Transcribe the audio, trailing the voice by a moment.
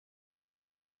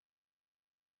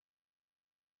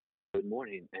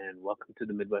morning, and welcome to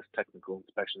the Midwest Technical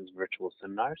Inspections virtual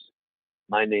seminars.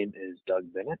 My name is Doug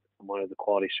Bennett. I'm one of the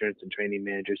Quality Assurance and Training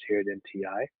Managers here at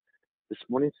MTI. This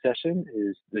morning's session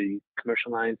is the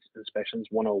Commercial Lines Inspections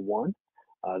 101.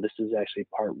 This is actually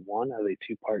part one of a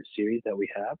two-part series that we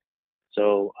have.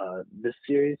 This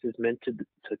series is meant to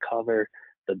cover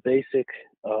the basic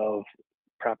of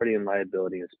property and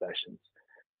liability inspections.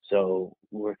 So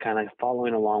we're kind of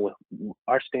following along with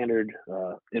our standard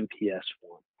MPS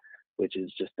form, which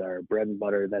is just our bread and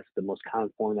butter. That's the most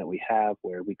common form that we have,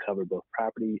 where we cover both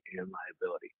property and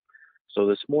liability. So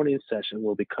this morning's session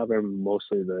will be covering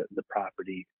mostly the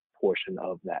property portion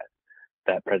of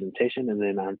that presentation. And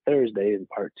then on Thursday in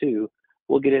part two,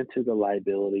 we'll get into the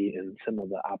liability and some of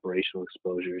the operational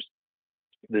exposures,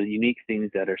 the unique things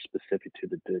that are specific to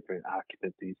the different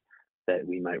occupancies that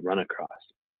we might run across.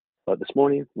 But this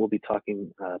morning, we'll be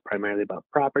talking primarily about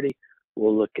property.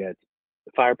 We'll look at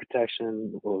fire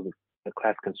protection, we'll look at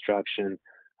class construction,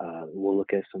 we'll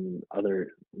look at some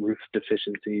other roof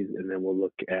deficiencies, and then we'll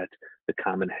look at the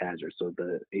common hazards, so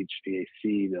the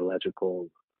HVAC, the electrical,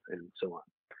 and so on.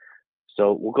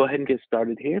 So we'll go ahead and get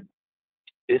started here.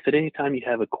 If at any time you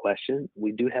have a question,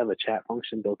 we do have a chat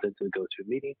function built into the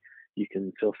GoToMeeting. You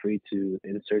can feel free to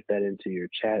insert that into your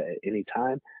chat at any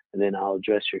time, and then I'll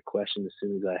address your question as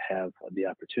soon as I have the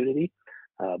opportunity.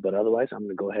 But otherwise, I'm going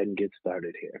to go ahead and get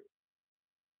started here.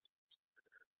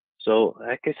 So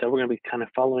like I said, we're going to be kind of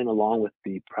following along with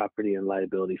the property and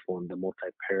liability form, the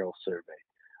multi-peril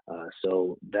survey.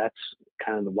 So that's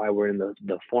kind of why we're in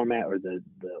the format or the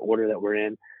order that we're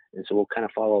in. And so we'll kind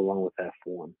of follow along with that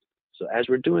form. So as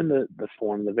we're doing the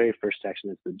form, the very first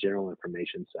section is the general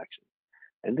information section.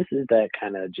 And this is that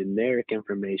kind of generic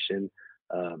information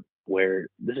where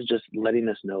this is just letting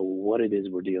us know what it is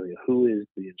we're dealing with, who is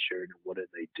the insured, and what do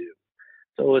they do.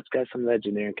 So it's got some of that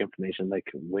generic information, like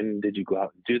when did you go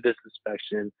out and do this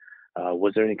inspection?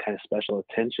 Was there any kind of special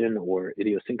attention or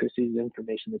idiosyncrasies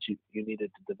information that you needed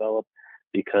to develop?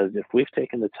 Because if we've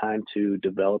taken the time to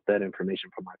develop that information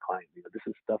from our client, this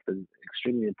is stuff that's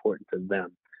extremely important to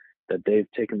them, that they've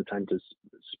taken the time to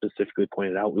specifically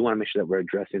point it out. We want to make sure that we're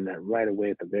addressing that right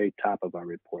away at the very top of our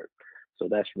report. So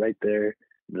that's right there.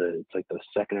 It's like the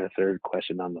second or third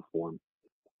question on the form.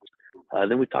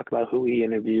 Then we talk about who we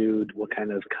interviewed, what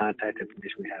kind of contact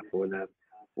information we have for them,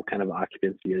 what kind of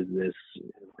occupancy is this,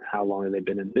 how long have they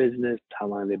been in business, how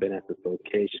long have they been at this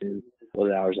location, what are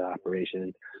the hours of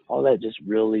operation, all that just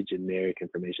really generic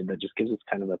information that just gives us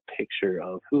kind of a picture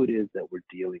of who it is that we're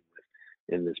dealing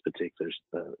with in this particular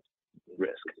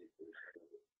risk.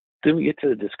 Then we get to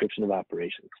the description of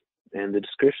operations. And the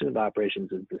description of operations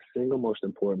is the single most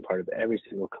important part of every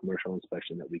single commercial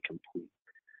inspection that we complete.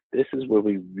 This is where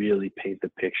we really paint the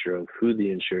picture of who the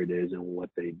insured is and what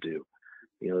they do.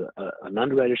 An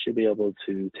underwriter should be able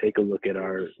to take a look at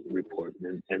our report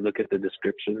and look at the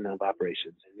description of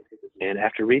operations. And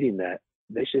after reading that,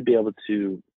 they should be able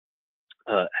to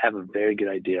have a very good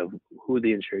idea of who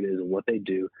the insured is and what they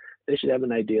do. They should have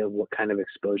an idea of what kind of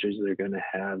exposures they're going to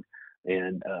have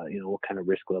and what kind of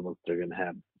risk levels they're going to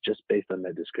have just based on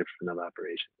that description of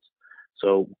operations.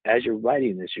 So as you're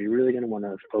writing this, you're really going to want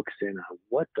to focus in on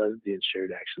what does the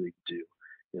insured actually do.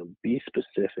 Be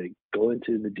specific, go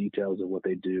into the details of what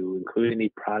they do, including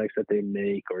any products that they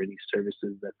make or any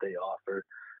services that they offer.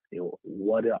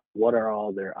 What are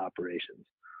all their operations?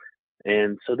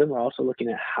 And so then we're also looking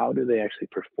at how do they actually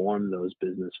perform those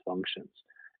business functions.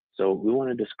 So we want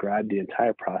to describe the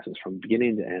entire process from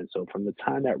beginning to end. So from the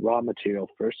time that raw material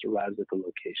first arrives at the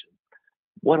location,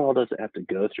 what all does it have to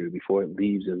go through before it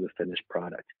leaves as a finished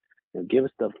product? Give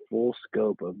us the full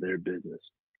scope of their business.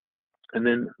 And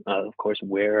then, of course,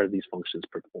 where are these functions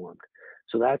performed?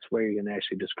 So that's where you're going to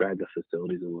actually describe the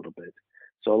facilities a little bit.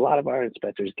 So a lot of our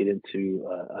inspectors get into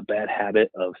a bad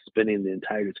habit of spending the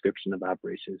entire description of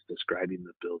operations describing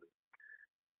the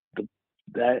building.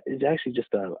 That is actually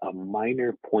just a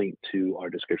minor point to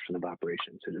our description of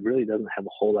operations. And it really doesn't have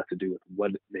a whole lot to do with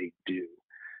what they do.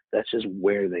 That's just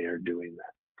where they are doing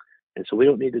that. And so we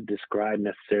don't need to describe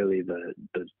necessarily the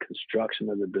construction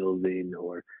of the building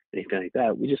or anything like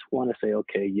that. We just want to say,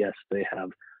 okay, yes, they have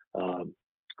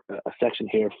a section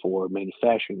here for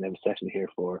manufacturing. They have a section here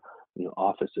for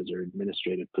offices or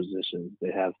administrative positions.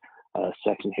 They have a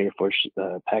section here for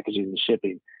packaging and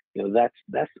shipping.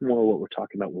 That's more what we're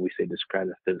talking about when we say describe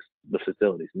the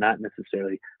facilities, not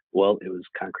necessarily, well, it was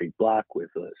concrete block with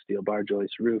a steel bar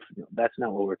joist roof. That's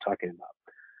not what we're talking about.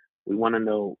 We want to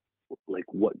know like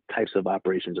what types of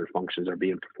operations or functions are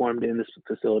being performed in this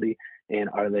facility, and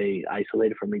are they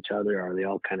isolated from each other? Are they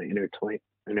all kind of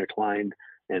intertwined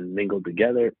and mingled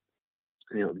together?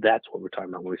 That's what we're talking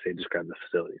about when we say describe the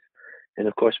facilities. And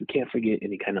of course, we can't forget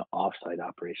any kind of offsite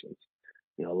operations.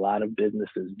 A lot of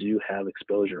businesses do have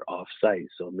exposure off-site,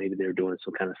 so maybe they're doing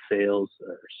some kind of sales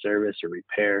or service or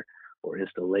repair or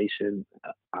installation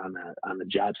on the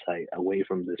job site away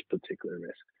from this particular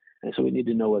risk. And so we need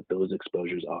to know what those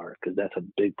exposures are because that's a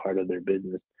big part of their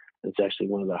business. It's actually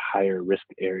one of the higher risk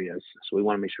areas. So we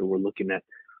want to make sure we're looking at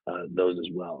those as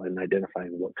well and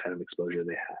identifying what kind of exposure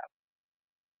they have.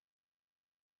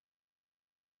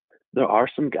 There are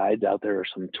some guides out there or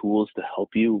some tools to help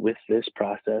you with this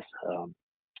process.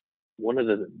 One of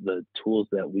the tools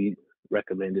that we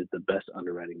recommend is the best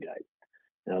underwriting guide.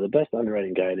 Now, the best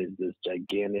underwriting guide is this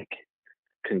gigantic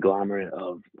conglomerate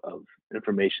of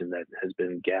information that has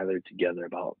been gathered together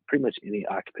about pretty much any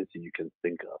occupancy you can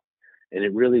think of. And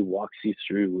it really walks you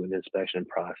through an inspection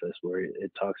process where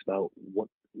it talks about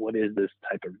what is this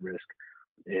type of risk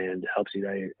and helps you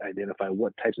to identify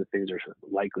what types of things are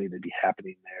likely to be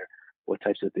happening there, what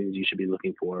types of things you should be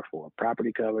looking for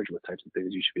property coverage, what types of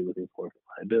things you should be looking for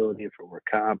liability, for work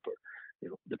comp, or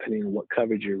depending on what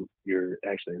coverage you're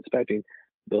actually inspecting,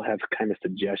 they'll have kind of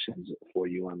suggestions for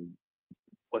you on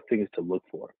what things to look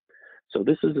for. So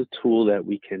this is a tool that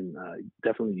we can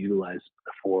definitely utilize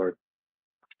for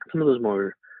some of those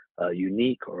more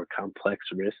unique or complex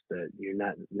risks that you're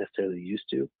not necessarily used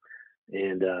to.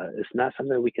 And it's not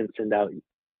something that we can send out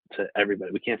to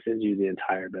everybody. We can't send you the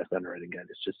entire best underwriting guide.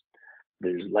 It's just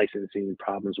there's licensing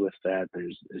problems with that.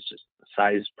 It's just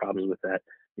size problems with that.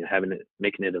 Having it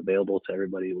making it available to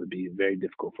everybody would be very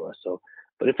difficult for us. So,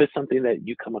 but if it's something that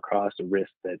you come across a risk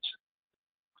that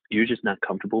you're just not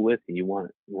comfortable with and you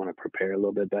want to prepare a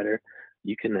little bit better,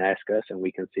 you can ask us and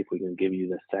we can see if we can give you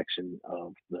the section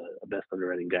of the best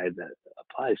underwriting guide that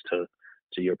applies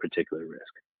to your particular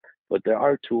risk. But there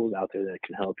are tools out there that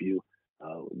can help you.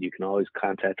 You can always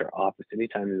contact our office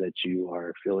anytime that you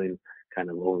are feeling kind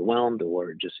of overwhelmed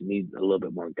or just need a little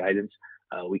bit more guidance.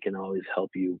 We can always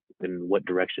help you in what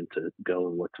direction to go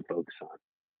and what to focus on.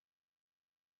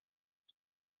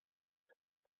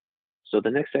 So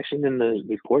the next section in the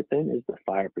report then is the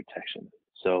fire protection.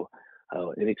 So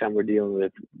anytime we're dealing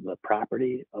with the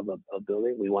property of a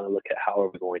building, we want to look at how are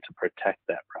we going to protect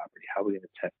that property? How are we going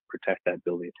to protect that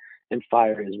building? And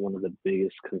fire is one of the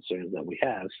biggest concerns that we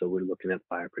have. So we're looking at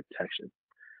fire protection.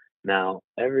 Now,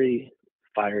 every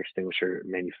fire extinguisher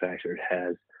manufacturer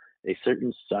has a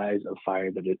certain size of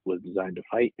fire that it was designed to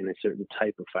fight and a certain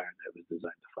type of fire that it was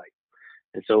designed to fight.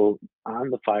 And so on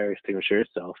the fire extinguisher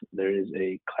itself, there is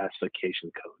a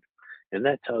classification code. And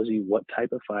that tells you what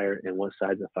type of fire and what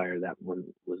size of fire that one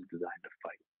was designed to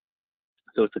fight.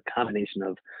 So it's a combination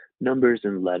of numbers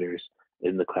and letters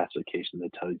in the classification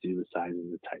that tells you the size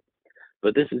and the type.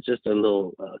 But this is just a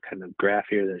little kind of graph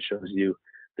here that shows you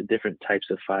the different types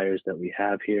of fires that we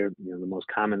have here. The most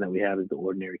common that we have is the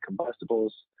ordinary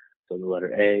combustibles. So the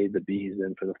letter A, the B is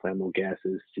then for the flammable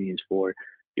gases, C is for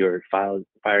your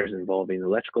fires involving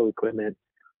electrical equipment.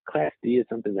 Class D is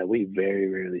something that we very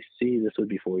rarely see. This would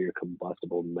be for your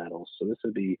combustible metals. So this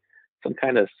would be some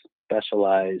kind of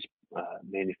specialized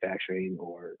manufacturing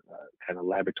or kind of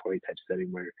laboratory type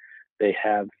setting where they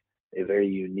have a very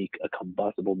unique, a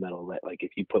combustible metal that, like,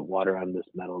 if you put water on this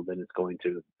metal, then it's going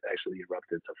to actually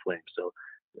erupt into flame. So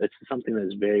it's something that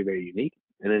is very, very unique.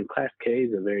 And then Class K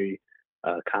is a very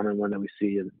common one that we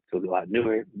see, and it's a lot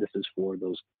newer. This is for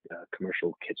those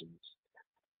commercial kitchens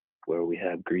where we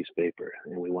have grease vapor,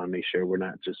 and we want to make sure we're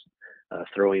not just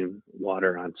throwing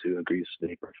water onto a grease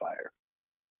vapor fire.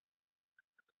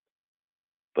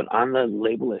 But on the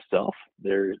label itself,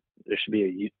 there should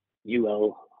be a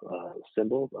UL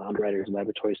symbol, the underwriter's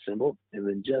laboratory symbol, and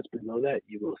then just below that,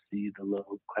 you will see the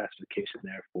little classification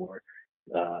there for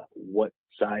what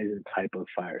size and type of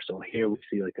fire. So here we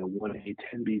see like a 1A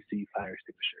 10 BC fire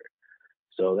extinguisher.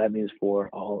 So that means for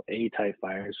all A type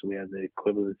fires, we have the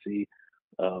equivalency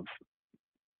of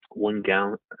 1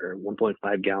 gallon or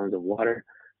 1.5 gallons of water.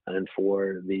 And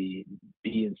for the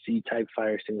B and C type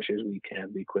fire extinguishers, we can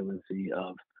have the equivalency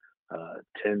of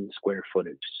 10 square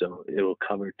footage. So it will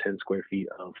cover 10 square feet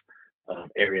of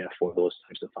area for those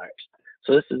types of fires.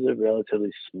 So this is a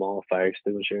relatively small fire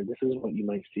extinguisher. This is what you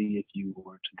might see if you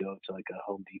were to go to like a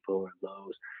Home Depot or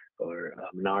Lowe's or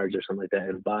Menards or something like that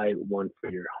and buy one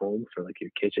for your home, for like your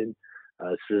kitchen.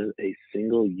 This is a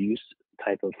single use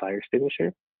type of fire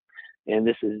extinguisher, and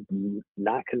this is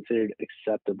not considered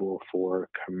acceptable for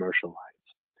commercial lines.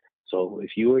 So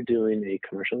if you are doing a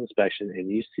commercial inspection and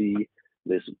you see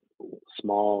this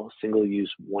small single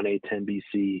use 1A 10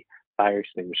 BC fire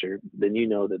extinguisher, then you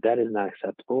know that that is not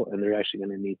acceptable and they're actually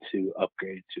going to need to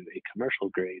upgrade to a commercial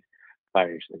grade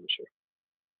fire extinguisher.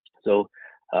 So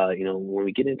When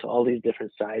we get into all these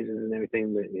different sizes and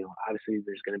everything, that obviously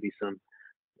there's going to be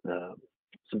uh,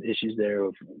 some issues there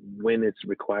of when it's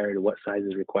required, what size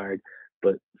is required.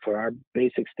 But for our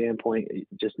basic standpoint,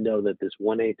 just know that this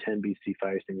 1A 10 BC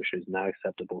fire extinguisher is not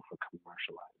acceptable for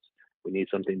commercial lines. We need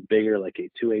something bigger like a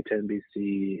 2A 10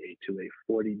 BC, a 2A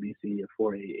 40 BC, a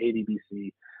 4A 80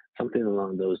 BC, something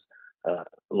along those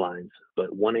lines.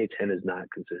 But 1A 10 is not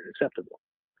considered acceptable.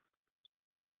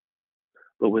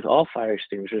 But with all fire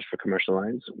extinguishers for commercial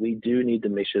lines, we do need to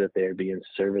make sure that they are being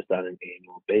serviced on an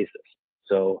annual basis.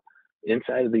 So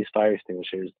inside of these fire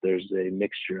extinguishers, there's a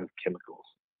mixture of chemicals,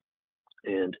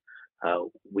 and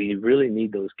we really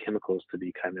need those chemicals to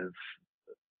be kind of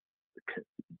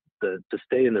to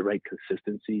stay in the right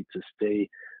consistency, to stay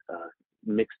uh,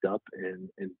 mixed up and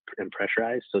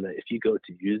pressurized, so that if you go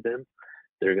to use them,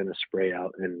 they're going to spray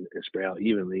out and spray out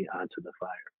evenly onto the fire.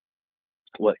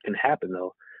 What can happen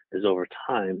though is over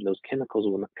time, those chemicals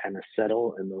will kind of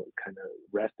settle and they'll kind of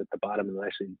rest at the bottom and they'll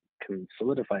actually can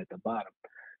solidify at the bottom.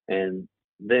 And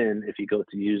then if you go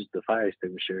to use the fire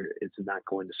extinguisher, it's not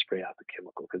going to spray out the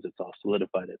chemical because it's all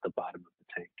solidified at the bottom of the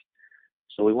tank.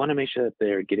 So we want to make sure that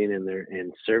they're getting in there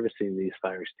and servicing these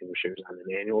fire extinguishers on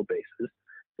an annual basis.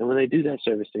 And when they do that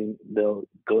servicing, they'll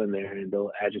go in there and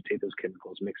they'll agitate those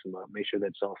chemicals, mix them up, make sure that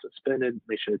it's all suspended,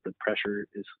 make sure that the pressure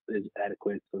is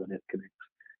adequate so that it can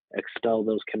expel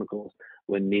those chemicals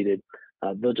when needed.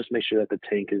 They'll just make sure that the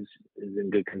tank is in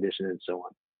good condition and so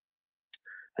on.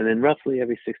 And then roughly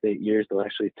every 6 to 8 years, they'll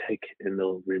actually take and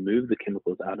they'll remove the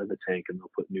chemicals out of the tank and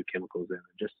they'll put new chemicals in.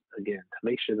 Just again, to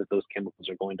make sure that those chemicals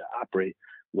are going to operate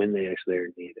when they actually are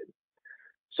needed.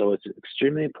 So it's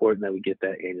extremely important that we get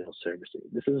that annual servicing.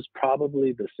 This is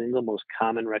probably the single most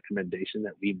common recommendation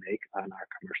that we make on our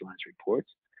commercial lines reports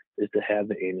is to have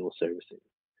the annual servicing.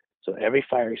 So every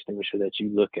fire extinguisher that you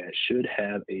look at should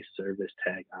have a service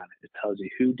tag on it. It tells you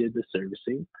who did the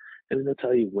servicing, and then it'll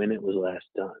tell you when it was last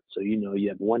done. So you know you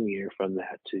have 1 year from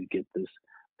that to get this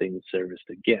thing serviced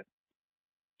again.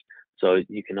 So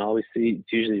you can always see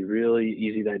it's usually really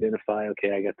easy to identify.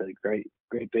 Okay, I got the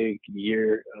great big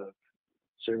year of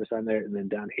service on there, and then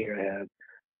down here I have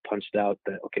punched out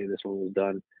that okay, this one was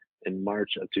done in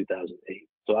March of 2008.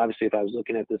 So obviously, if I was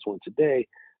looking at this one today,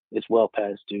 it's well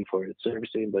past due for its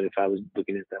servicing. But if I was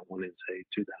looking at that one in say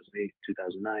 2008,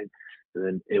 2009,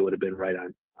 then it would have been right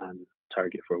on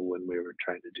target for when we were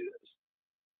trying to do this.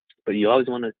 But you always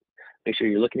want to make sure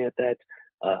you're looking at that.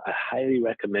 I highly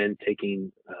recommend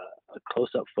taking a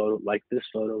close-up photo like this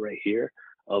photo right here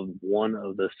of one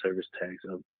of the service tags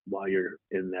of while you're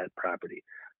in that property.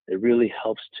 It really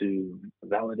helps to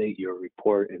validate your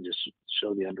report and just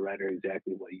show the underwriter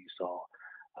exactly what you saw.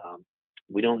 Um,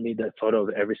 we don't need that photo of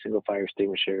every single fire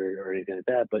extinguisher or anything like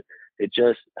that, but it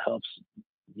just helps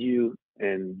you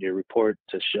and your report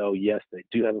to show yes, they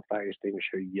do have a fire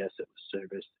extinguisher, yes, it was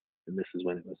serviced, and this is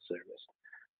when it was serviced.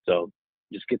 So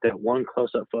just get that one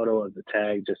close-up photo of the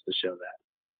tag just to show that.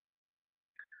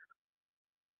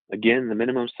 Again, the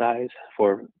minimum size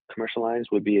for commercial lines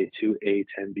would be a 2A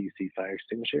 10 BC fire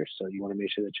extinguisher. So you want to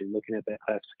make sure that you're looking at that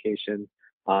classification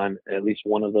on at least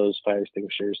one of those fire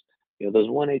extinguishers. Those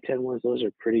 1A 10 ones, those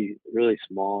are pretty, really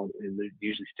small and they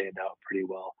usually stand out pretty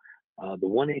well. The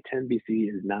 1A 10 BC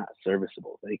is not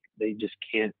serviceable. They just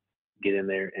can't get in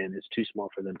there and it's too small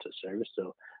for them to service.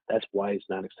 So that's why it's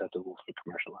not acceptable for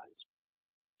commercial lines.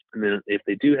 And then if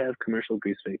they do have commercial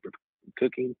grease vapor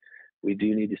cooking, we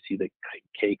do need to see the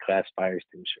K-class fire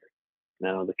extinguisher.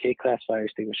 Now, the K-class fire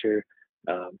extinguisher,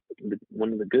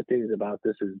 one of the good things about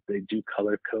this is they do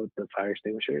color code the fire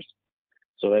extinguishers.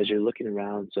 So as you're looking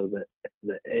around, so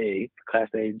the A, class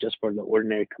A, just for the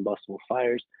ordinary combustible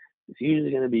fires, it's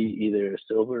usually going to be either a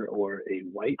silver or a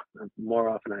white. More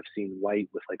often I've seen white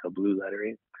with like a blue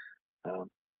lettering. Um,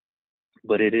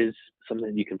 but it is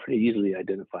something you can pretty easily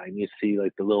identify. And you see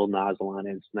like the little nozzle on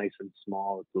it. It's nice and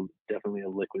small. It's definitely a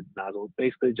liquid nozzle. It's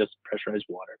basically just pressurized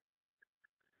water.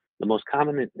 The most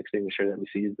common extinguisher that we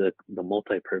see is the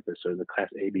multi-purpose or the class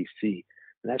ABC.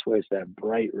 And that's where it's that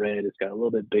bright red. It's got a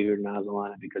little bit bigger nozzle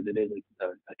on it because it is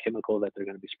a chemical that they're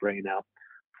going to be spraying out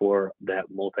for that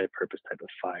multi-purpose type of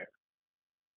fire.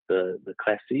 The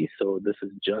class C, so this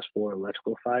is just for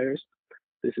electrical fires.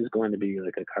 This is going to be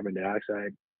like a carbon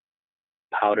dioxide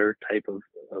powder type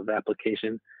of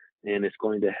application, and it's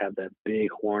going to have that big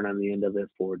horn on the end of it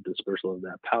for dispersal of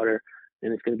that powder,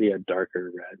 and it's going to be a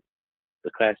darker red.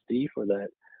 The class D for that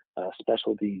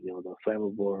specialty, the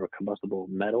flammable or combustible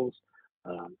metals,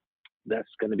 um, that's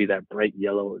going to be that bright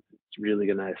yellow. It's really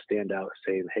going to stand out,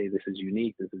 saying, "Hey, this is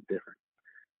unique. This is different."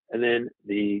 And then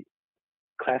the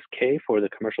class K for the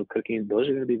commercial cooking, those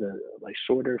are going to be the like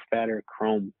shorter, fatter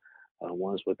chrome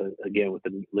ones with again with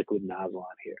the liquid nozzle on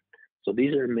here. So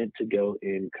these are meant to go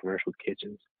in commercial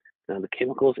kitchens. Now the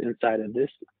chemicals inside of this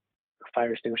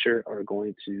fire extinguisher are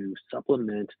going to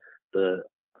supplement the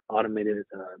automated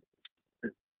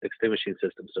extinguishing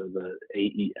system, so the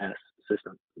AES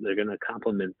system. They're going to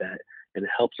complement that, and it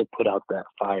helps to put out that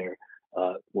fire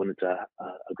when it's a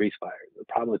grease fire. The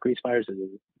problem with grease fires is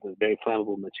it's a very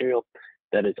flammable material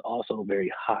that is also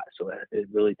very hot, so it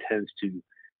really tends to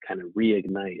kind of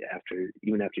reignite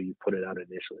even after you put it out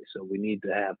initially. So we need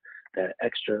to have that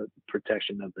extra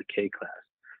protection of the K class.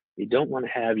 You don't want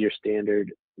to have your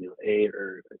standard, A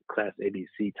or class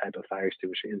ABC type of fire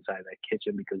extinguisher inside that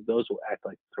kitchen because those will act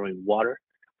like throwing water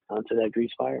onto that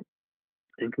grease fire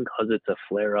and can cause it to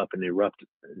flare up and erupt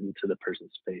into the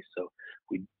person's face. So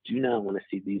we do not want to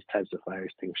see these types of fire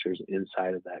extinguishers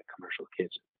inside of that commercial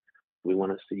kitchen. We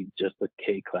want to see just the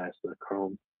K class, the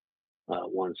chrome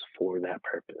ones for that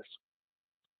purpose.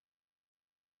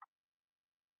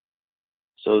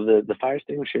 So the fire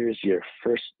extinguisher is your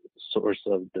first source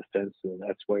of defense. So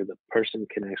that's where the person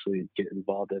can actually get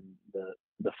involved in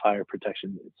the fire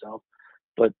protection itself.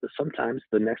 But sometimes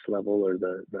the next level or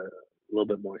the little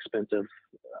bit more expensive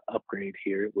upgrade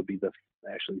here would be the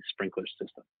actually sprinkler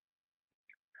system.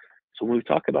 So when we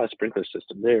talk about a sprinkler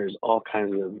system, there's all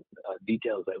kinds of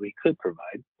details that we could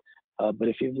provide. But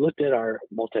if you've looked at our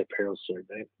multi-peril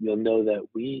survey, you'll know that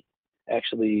we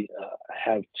actually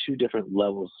have two different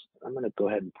levels. I'm going to go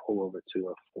ahead and pull over to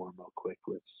a form real quick.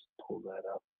 Let's pull that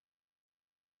up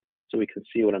so we can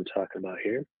see what I'm talking about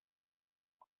here.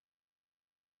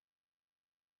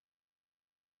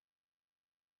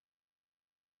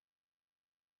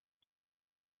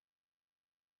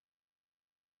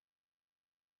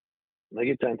 When I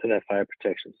get down to that fire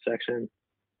protection section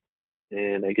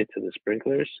and I get to the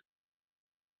sprinklers,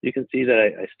 you can see that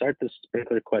I start the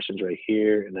sprinkler questions right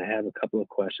here, and I have a couple of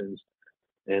questions.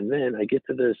 And then I get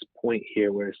to this point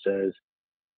here where it says,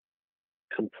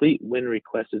 complete when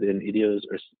requested in IDIOs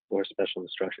or special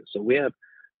instructions. So we have,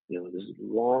 this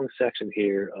long section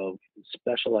here of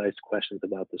specialized questions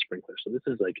about the sprinkler. So this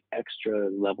is like extra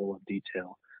level of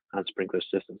detail on sprinkler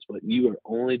systems, but you are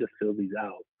only to fill these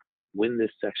out when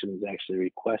this section is actually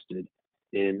requested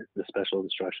in the special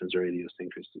instructions or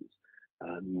idiosyncrasies.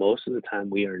 Most of the time,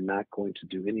 we are not going to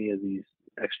do any of these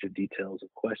extra details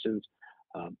of questions.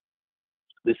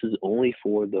 This is only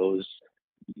for those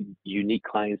unique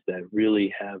clients that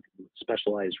really have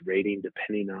specialized rating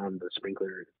depending on the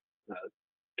sprinkler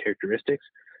characteristics.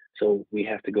 So we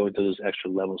have to go into those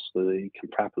extra levels so they can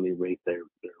properly rate their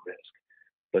risk.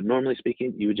 But normally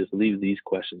speaking, you would just leave these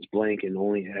questions blank and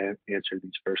only answer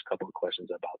these first couple of questions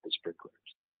about the sprinklers.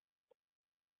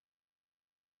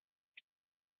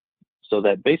 So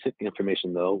that basic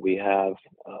information, though, we have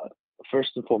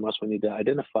first and foremost, we need to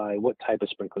identify what type of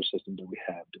sprinkler system do we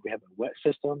have. Do we have a wet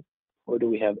system or do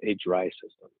we have a dry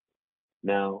system?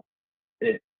 Now,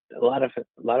 a lot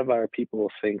of our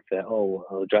people think that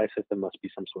a dry system must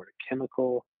be some sort of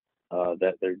chemical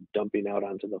that they're dumping out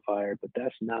onto the fire, but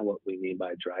that's not what we mean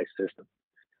by dry system.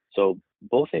 So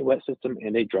both a wet system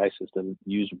and a dry system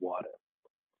use water.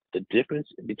 The difference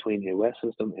between a wet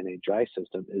system and a dry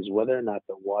system is whether or not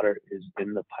the water is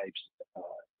in the pipes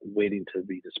waiting to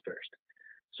be dispersed.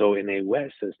 So in a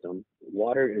wet system,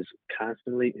 water is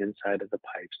constantly inside of the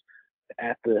pipes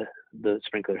at the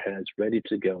sprinkler heads ready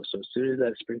to go. So as soon as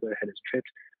that sprinkler head is tripped,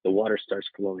 the water starts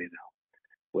flowing out.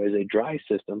 Whereas a dry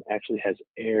system actually has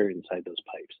air inside those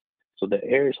pipes. So the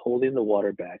air is holding the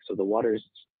water back. So the water is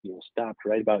stopped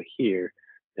right about here,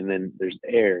 and then there's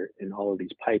air in all of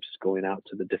these pipes going out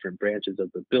to the different branches of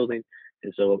the building.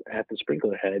 And so at the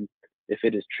sprinkler head, if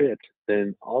it is tripped,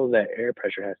 then all of that air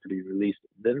pressure has to be released.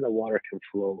 Then the water can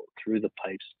flow through the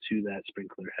pipes to that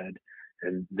sprinkler head,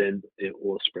 and then it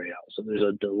will spray out. So there's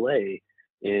a delay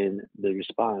in the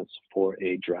response for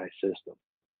a dry system.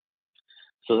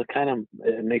 So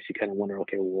it makes you kind of wonder,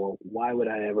 okay, well, why would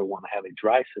I ever want to have a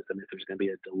dry system if there's going to be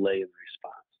a delay in the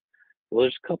response? Well,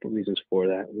 there's a couple of reasons for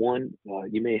that. One,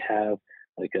 you may have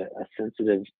like a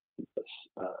sensitive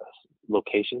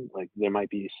location, like there might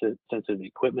be sensitive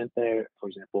equipment there. For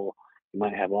example, you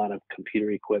might have a lot of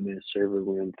computer equipment, server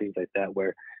room, things like that,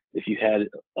 where if you had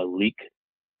a leak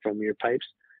from your pipes,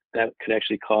 that could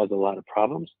actually cause a lot of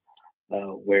problems.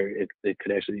 Where it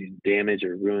could actually damage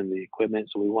or ruin the equipment.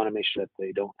 So we want to make sure that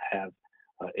they don't have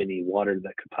any water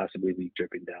that could possibly be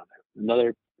dripping down there.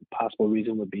 Another possible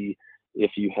reason would be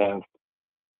if you have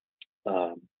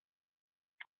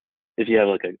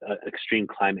like a extreme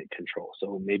climate control.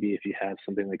 So maybe if you have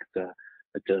something like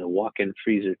a walk-in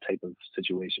freezer type of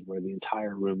situation where the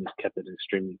entire room is kept at an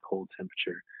extremely cold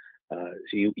temperature,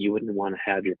 so you wouldn't want to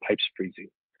have your pipes freezing.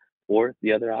 Or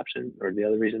the other option, or the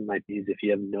other reason might be is if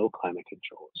you have no climate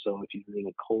control. So if you're in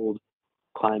a cold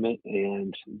climate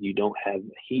and you don't have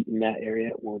heat in that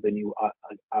area, well, then you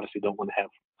obviously don't want to have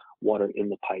water in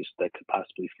the pipes that could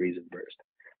possibly freeze and burst.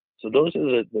 So those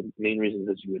are the main reasons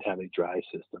that you would have a dry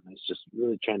system. It's just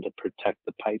really trying to protect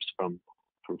the pipes from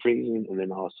freezing, and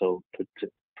then also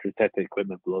protect the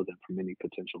equipment below them from any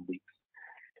potential leaks.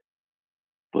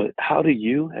 But how do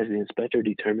you, as the inspector,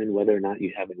 determine whether or not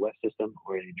you have a wet system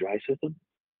or a dry system?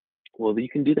 Well, you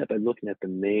can do that by looking at the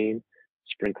main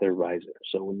sprinkler riser.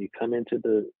 So when you come into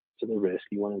the risk,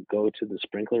 you want to go to the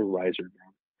sprinkler riser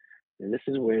room, and this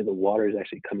is where the water is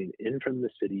actually coming in from the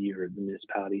city or the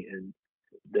municipality and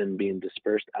then being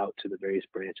dispersed out to the various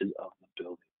branches of the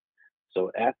building. So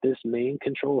at this main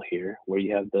control here, where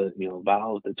you have the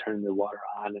valve to turn the water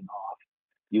on and off,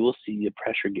 you will see a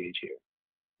pressure gauge here.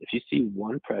 If you see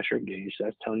one pressure gauge,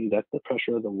 that's telling you that's the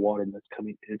pressure of the water that's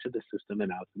coming into the system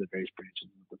and out to the various branches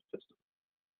of the system.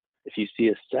 If you see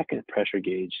a second pressure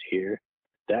gauge here,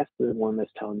 that's the one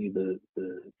that's telling you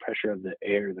the pressure of the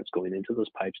air that's going into those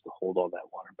pipes to hold all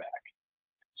that water back.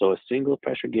 So a single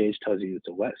pressure gauge tells you it's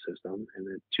a wet system, and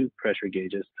then two pressure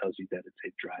gauges tells you that it's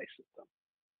a dry system.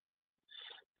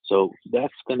 So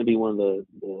that's going to be one of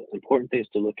the important things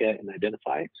to look at and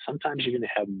identify. Sometimes you're going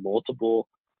to have multiple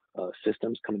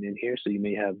systems coming in here. So you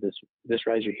may have this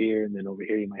riser here, and then over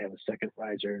here you might have a second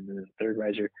riser, and then a third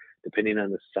riser. Depending on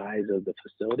the size of the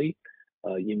facility,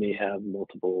 you may have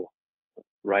multiple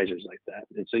risers like that.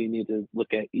 And so you need to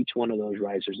look at each one of those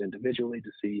risers individually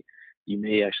to see. You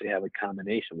may actually have a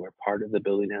combination where part of the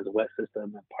building has a wet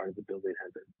system and part of the building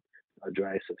has a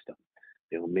dry system.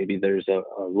 Maybe there's a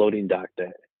loading dock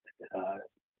that uh,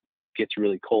 gets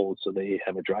really cold, so they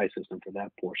have a dry system for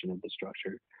that portion of the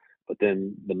structure. But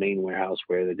then the main warehouse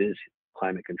where it is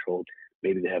climate controlled,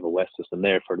 maybe they have a wet system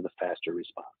there for the faster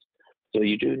response. So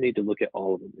you do need to look at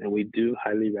all of them, and we do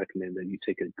highly recommend that you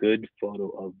take a good photo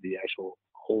of the actual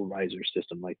whole riser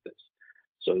system like this,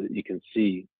 so that you can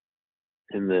see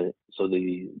so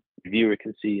the viewer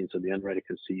can see, and so the underwriter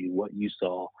can see what you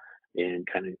saw and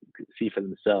kind of see for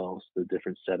themselves the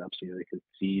different setups. They can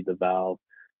see the valve,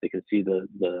 they can see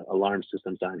the alarm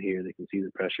systems on here, they can see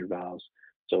the pressure valves.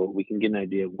 So we can get an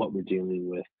idea of what we're dealing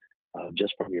with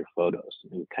just from your photos,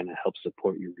 and kind of help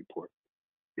support your report.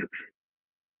 The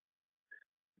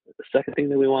second thing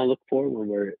that we want to look for when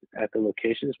we're at the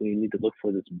locations, we need to look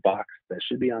for this box that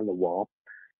should be on the wall,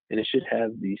 and it should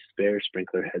have the spare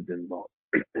sprinkler heads involved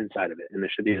inside of it, and there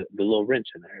should be the little wrench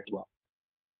in there as well.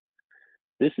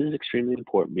 This is extremely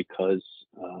important because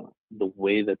the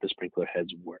way that the sprinkler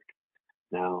heads work.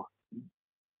 Now,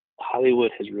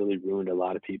 Hollywood has really ruined a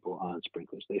lot of people on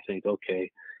sprinklers. They think,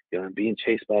 okay, I'm being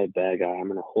chased by a bad guy. I'm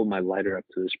going to hold my lighter up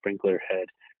to the sprinkler head,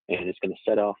 and it's going to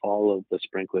set off all of the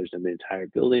sprinklers in the entire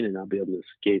building, and I'll be able to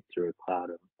escape through a cloud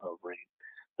of rain.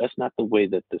 That's not the way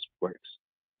that this works.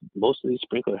 Most of these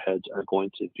sprinkler heads are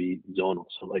going to be zonal.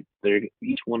 So like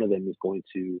each one of them is going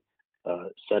to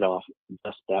set off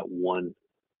just that one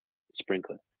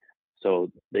sprinkler.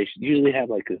 So they should usually have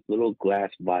like this little glass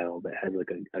vial that has like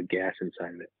a gas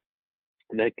inside of it.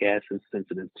 And that gas is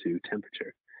sensitive to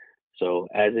temperature. So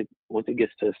once it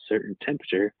gets to a certain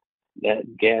temperature,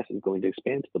 that gas is going to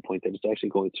expand to the point that it's actually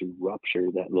going to rupture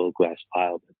that little glass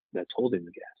vial that's holding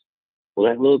the gas.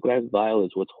 Well, that little glass vial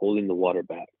is what's holding the water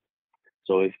back.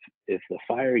 So if the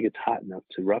fire gets hot enough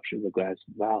to rupture the glass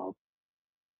valve,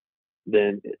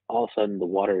 then all of a sudden the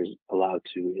water is allowed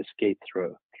to escape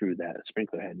through that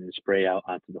sprinkler head and spray out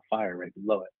onto the fire right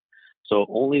below it. So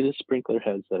only the sprinkler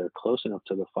heads that are close enough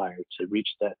to the fire to reach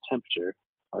that temperature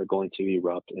are going to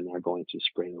erupt and are going to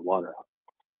spray the water out.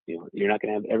 You're not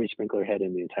going to have every sprinkler head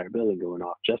in the entire building going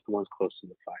off, just the ones close to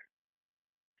the fire.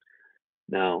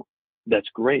 Now, that's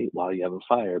great while you have a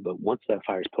fire, but once that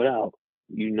fire is put out,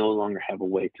 you no longer have a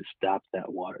way to stop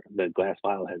that water. The glass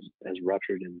vial has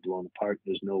ruptured and blown apart.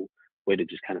 There's no way to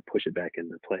just kind of push it back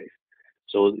into place.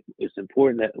 So it's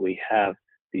important that we have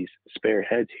these spare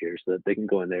heads here so that they can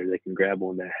go in there, they can grab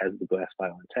one that has the glass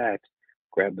vial intact,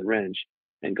 grab the wrench,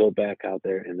 and go back out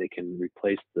there, and they can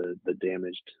replace the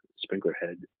damaged sprinkler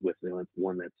head with the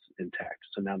one that's intact.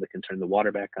 So now they can turn the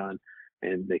water back on,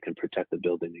 and they can protect the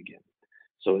building again.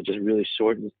 So it just really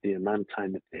shortens the amount of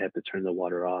time that they have to turn the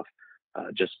water off,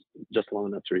 just long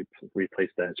enough to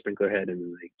replace that sprinkler head, and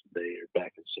then they are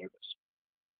back in service.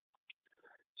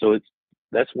 So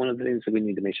that's one of the things that we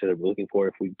need to make sure that we're looking for.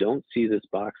 If we don't see this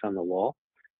box on the wall,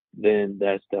 then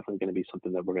that's definitely going to be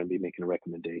something that we're going to be making a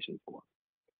recommendation for.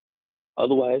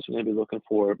 Otherwise, we're going to be looking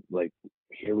for, like,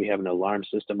 here we have an alarm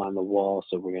system on the wall,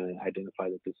 so we're going to identify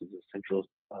that this is a central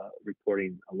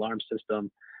reporting alarm system.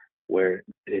 where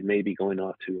it may be going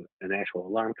off to an actual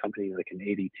alarm company like an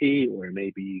ADT, or it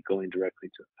may be going directly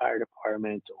to the fire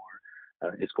department,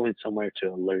 or it's going somewhere to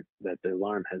alert that the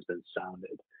alarm has been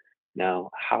sounded. Now,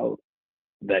 how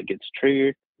that gets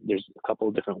triggered, there's a couple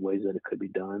of different ways that it could be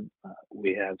done.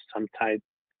 We have some types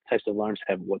of alarms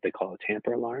have what they call a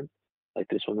tamper alarm. Like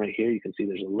this one right here, you can see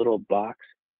there's a little box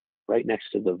right next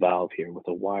to the valve here with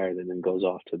a wire that then goes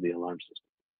off to the alarm system.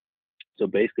 So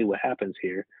basically what happens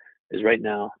here is right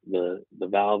now the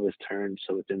valve is turned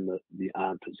so it's in the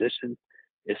on position.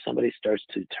 If somebody starts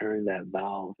to turn that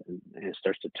valve and it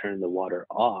starts to turn the water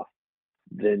off,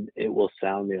 then it will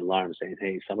sound the alarm saying,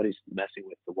 hey, somebody's messing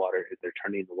with the water. If they're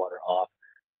turning the water off,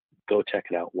 go check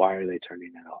it out. Why are they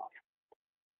turning it off?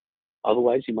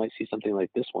 Otherwise, you might see something like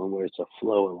this one where it's a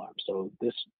flow alarm. So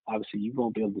this, obviously, you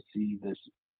won't be able to see this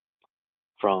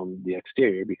from the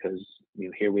exterior because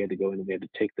here we had to go in and we had to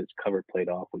take this cover plate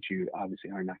off, which you obviously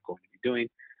are not going to be doing.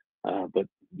 But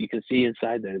you can see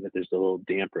inside there that there's a little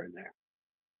damper in there.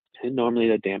 And normally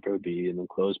that damper would be in the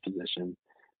closed position.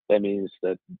 That means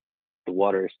that the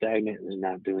water is stagnant and is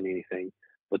not doing anything.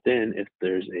 But then if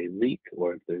there's a leak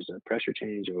or if there's a pressure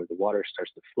change or the water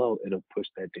starts to flow, it'll push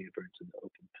that damper into the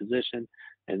open position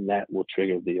and that will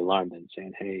trigger the alarm then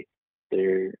saying, hey,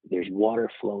 there's water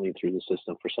flowing through the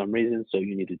system for some reason, so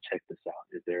you need to check this out.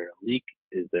 Is there a leak?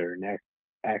 Is there an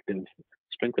active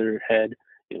sprinkler head?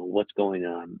 What's going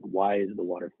on? Why is the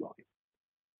water flowing?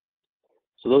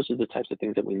 So those are the types of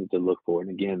things that we need to look for. And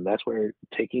again, that's where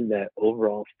taking that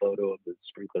overall photo of the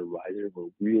sprinkler riser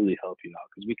will really help you out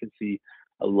because we can see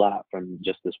a lot from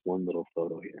just this one little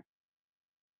photo here.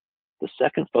 The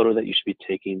second photo that you should be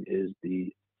taking is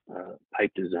the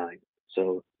pipe design.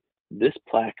 So this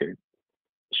placard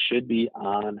should be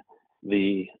on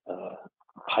the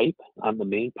pipe, on the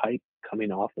main pipe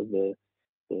coming off of the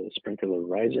sprinkler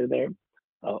riser there.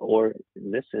 Or in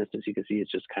this instance, you can see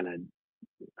it's just kind of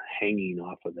hanging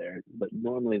off of there, but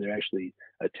normally they're actually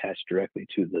attached directly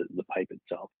to the pipe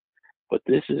itself. But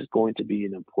this is going to be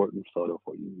an important photo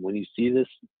for you. When you see this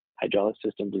hydraulic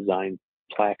system design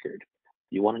placard,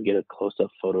 you want to get a close-up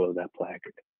photo of that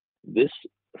placard. This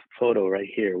photo right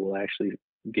here will actually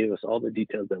give us all the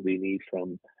details that we need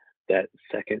from that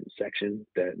second section,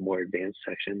 that more advanced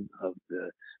section of the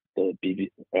BB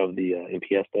of the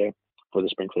MPS there for the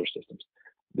sprinkler systems.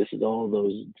 This is all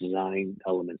those design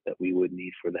elements that we would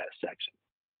need for that section.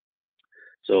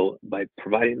 So by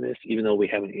providing this, even though we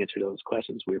haven't answered those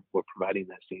questions, we're providing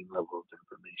that same level of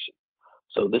information.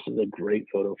 So this is a great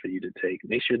photo for you to take.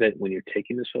 Make sure that when you're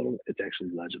taking this photo, it's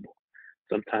actually legible.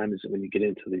 Sometimes when you get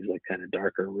into these like kind of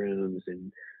darker rooms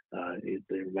and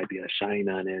there might be a shine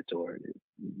on it, or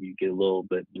you get a little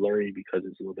bit blurry because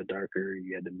it's a little bit darker,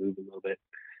 you had to move a little bit.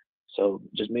 So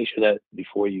just make sure that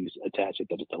before you attach it,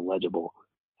 that it's a legible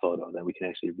photo that we can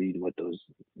actually read what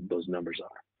those numbers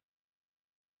are.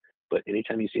 But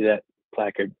anytime you see that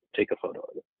placard, take a photo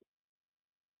of it.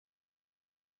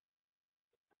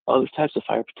 Other types of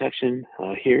fire protection,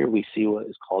 here we see what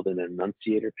is called an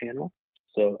annunciator panel.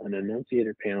 So an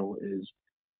annunciator panel is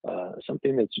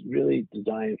something that's really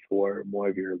designed for more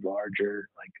of your larger,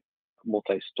 like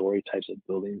multi-story types of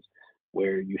buildings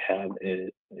where you have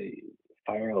a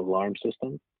fire alarm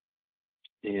system.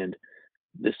 And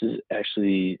this is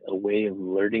actually a way of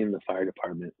alerting the fire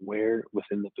department where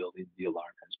within the building the alarm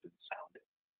has been sounded.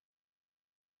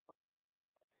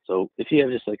 So if you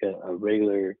have just like a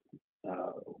regular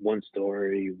one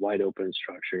story wide open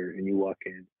structure and you walk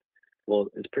in, well,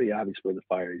 it's pretty obvious where the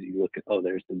fire is. You look at, oh,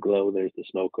 there's the glow, there's the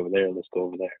smoke over there, let's go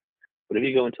over there. But if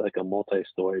you go into like a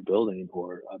multi-story building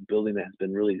or a building that has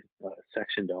been really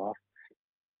sectioned off,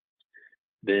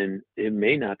 then it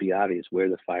may not be obvious where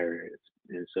the fire is.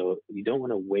 And so you don't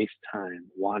want to waste time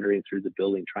wandering through the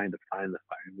building trying to find the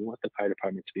fire. We want the fire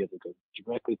department to be able to go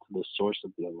directly to the source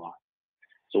of the alarm.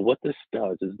 So what this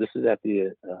does is this is at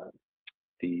the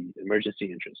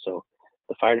emergency entrance. So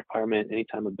the fire department,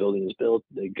 anytime a building is built,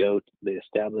 they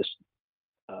establish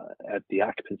at the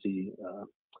occupancy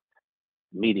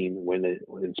meeting when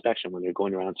inspection, when they're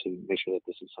going around to make sure that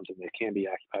this is something that can be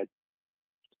occupied,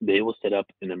 they will set up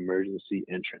an emergency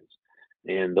entrance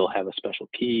and they'll have a special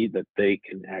key that they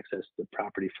can access the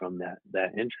property from that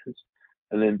entrance.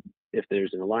 And then if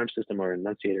there's an alarm system or an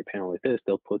annunciator panel like this,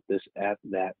 they'll put this at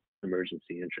that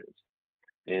emergency entrance.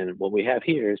 And what we have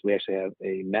here is we actually have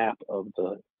a map of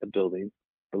the building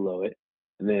below it.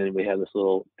 And then we have this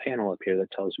little panel up here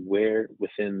that tells where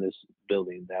within this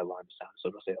building that alarm sounds. So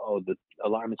it'll say, oh, the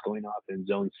alarm is going off in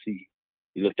zone C.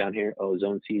 You look down here, oh,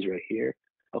 zone C is right here.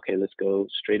 Okay, let's go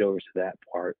straight over to that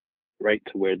part, right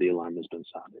to where the alarm has been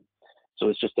sounded. So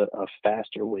it's just a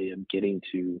faster way of getting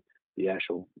to the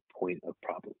actual point of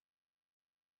problem.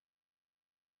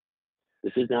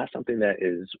 This is not something that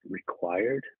is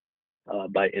required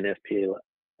by NFPA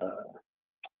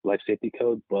life safety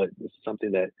code, but this is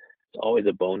something that it's always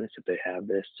a bonus if they have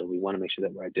this. So we want to make sure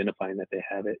that we're identifying that they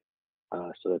have it,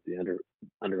 so that the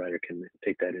underwriter can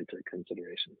take that into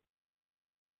consideration.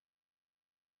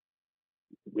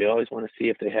 We always want to see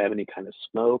if they have any kind of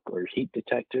smoke or heat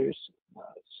detectors,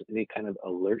 any kind of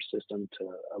alert system to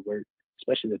alert,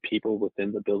 especially the people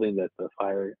within the building that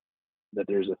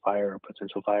there's a fire or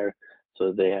potential fire,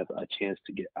 so they have a chance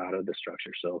to get out of the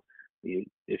structure. So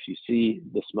if you see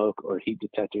the smoke or heat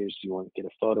detectors, you want to get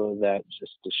a photo of that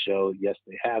just to show yes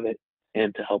they have it,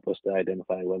 and to help us to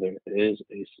identify whether it is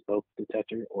a smoke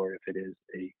detector or if it is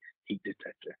a heat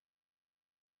detector.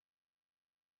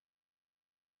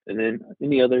 And then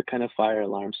any other kind of fire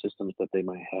alarm systems that they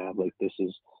might have, like this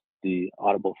is the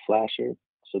audible flasher.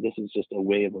 So this is just a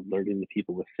way of alerting the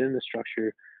people within the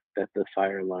structure that the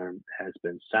fire alarm has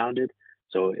been sounded.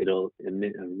 So it'll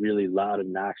emit a really loud,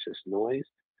 obnoxious noise,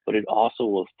 but it also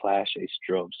will flash a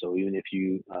strobe. So even if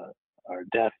you are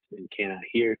deaf and cannot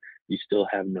hear, you still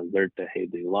have an alert that, hey,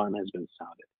 the alarm has been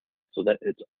sounded. So that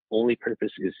its only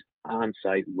purpose is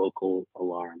on-site local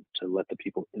alarm to let the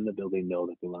people in the building know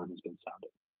that the alarm has been sounded.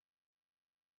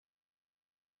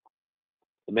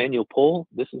 The manual pull,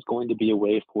 this is going to be a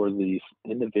way for the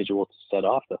individual to set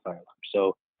off the fire alarm.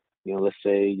 So, let's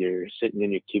say you're sitting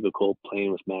in your cubicle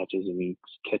playing with matches and you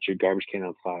catch your garbage can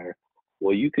on fire.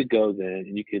 Well, you could go then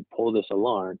and you could pull this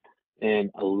alarm and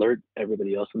alert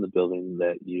everybody else in the building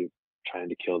that you're trying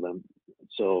to kill them.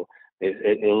 So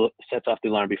it sets off the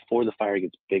alarm before the fire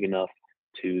gets big enough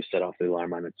to set off the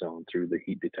alarm on its own through the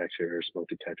heat detector or smoke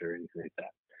detector or anything like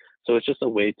that. So it's just a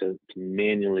way to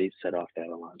manually set off that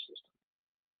alarm system.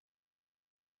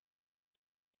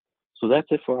 So that's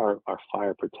it for our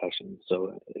fire protection.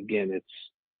 So again, it's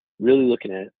really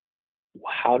looking at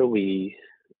how do we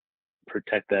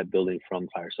protect that building from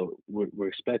fire. So we're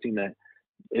expecting that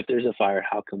if there's a fire,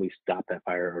 how can we stop that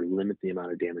fire or limit the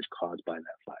amount of damage caused by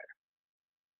that fire?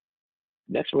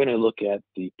 Next, we're going to look at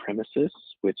the premises,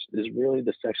 which is really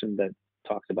the section that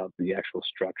talks about the actual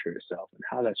structure itself and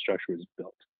how that structure is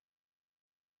built.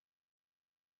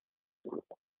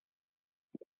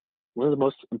 One of the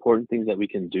most important things that we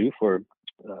can do for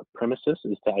premises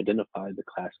is to identify the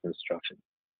class construction.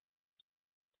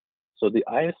 So the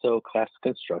ISO class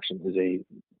construction is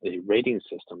a rating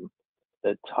system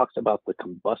that talks about the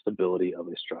combustibility of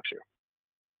a structure.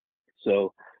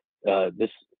 So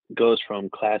this goes from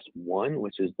class 1,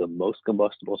 which is the most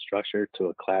combustible structure, to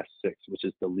a class 6, which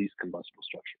is the least combustible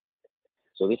structure.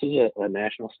 So this is a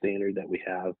national standard that we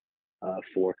have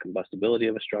for combustibility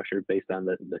of a structure based on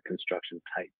the construction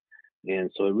type.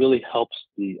 And so it really helps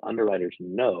the underwriters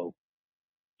know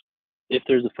if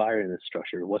there's a fire in the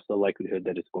structure, what's the likelihood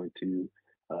that it's going to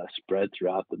spread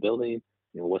throughout the building?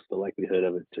 What's the likelihood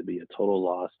of it to be a total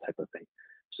loss type of thing?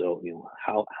 So,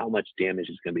 how much damage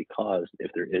is going to be caused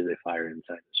if there is a fire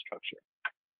inside the structure?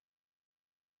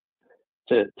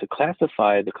 To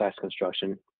classify the class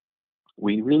construction,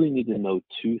 we really need to know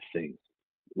two things.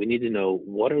 We need to know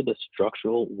what are the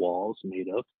structural walls made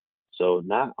of. So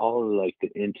not all of like the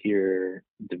interior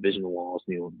division walls,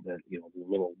 the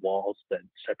little walls that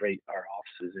separate our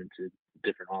offices into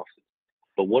different offices.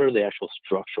 But what are the actual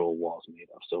structural walls made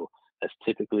of? So that's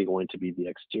typically going to be the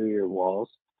exterior walls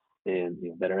and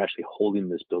that are actually holding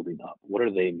this building up. What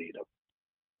are they made of?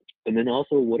 And then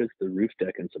also what is the roof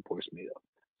deck and supports made of?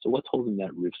 So what's holding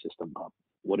that roof system up?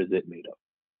 What is it made of?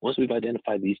 Once we've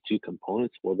identified these two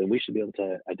components, well, then we should be able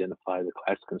to identify the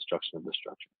class construction of the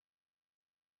structure.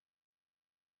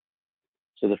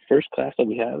 So the first class that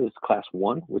we have is class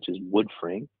 1, which is wood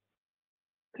frame.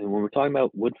 And when we're talking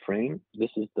about wood frame,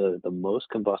 this is the most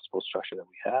combustible structure that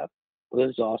we have. But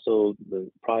this is also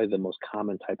probably the most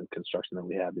common type of construction that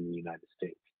we have in the United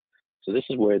States. So this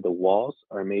is where the walls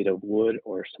are made of wood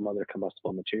or some other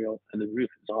combustible material, and the roof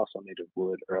is also made of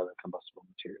wood or other combustible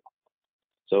material.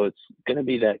 So it's going to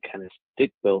be that kind of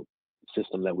stick-built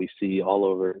system that we see all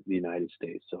over the United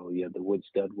States. So you have the wood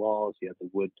stud walls, you have the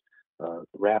wood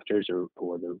rafters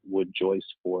or the wood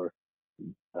joists for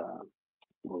or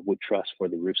wood truss for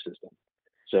the roof system.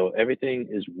 So everything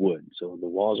is wood. So the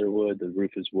walls are wood, the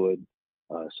roof is wood.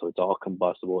 So it's all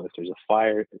combustible. If there's a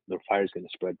fire, the fire is going to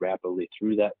spread rapidly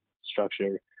through that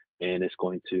structure, and it's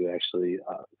going to actually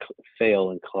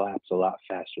fail and collapse a lot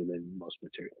faster than most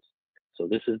materials. So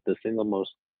this is the single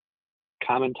most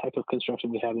common type of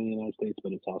construction we have in the United States,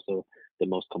 but it's also the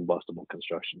most combustible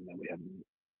construction that we have.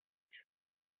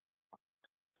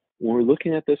 When we're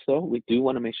looking at this, though, we do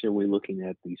want to make sure we're looking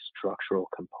at the structural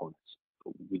components.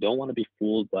 We don't want to be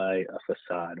fooled by a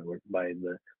facade or by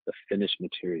the finished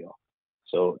material.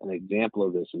 So an example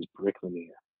of this is brick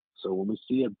veneer. So when we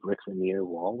see a brick veneer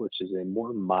wall, which is a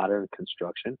more modern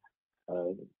construction,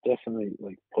 uh, definitely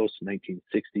like post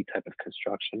 1960 type of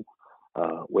construction,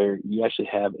 where you actually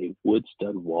have a wood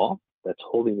stud wall that's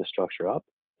holding the structure up,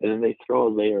 and then they throw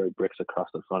a layer of bricks across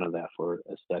the front of that for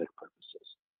aesthetic purposes.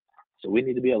 So we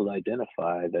need to be able to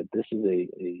identify that this is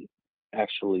a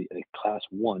actually a class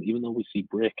one, even though we see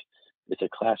brick, it's a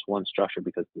class one structure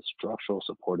because the structural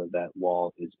support of that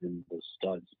wall is in the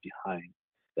studs behind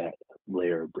that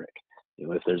layer of brick.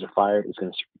 If there's a fire, it's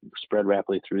going to spread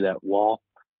rapidly through that wall,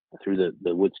 through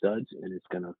the wood studs, and it's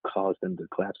going to cause them to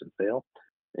collapse and fail.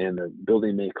 And the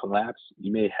building may collapse.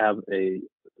 You may have a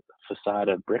facade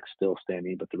of brick still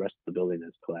standing, but the rest of the building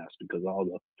has collapsed because all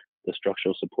the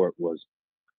structural support was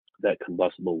that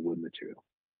combustible wood material.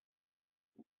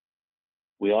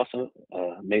 We also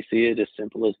may see it as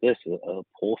simple as this, a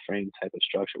pole frame type of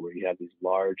structure where you have these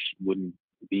large wooden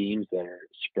beams that are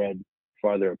spread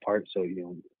farther apart. So,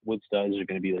 wood studs are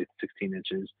going to be like 16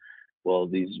 inches. Well,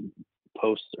 these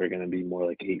posts are going to be more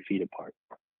like 8 feet apart.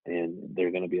 And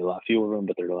they're going to be a lot fewer of them,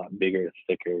 but they're a lot bigger,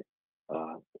 thicker.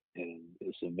 Uh, and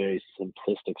it's a very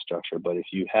simplistic structure. But if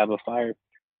you have a fire,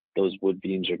 those wood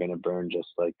beams are going to burn just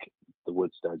like the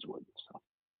wood studs would. So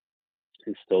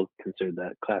it's still considered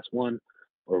that class one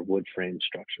or wood frame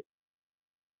structure.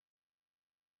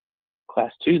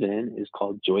 Class two then is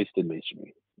called joisted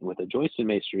masonry. With a joisted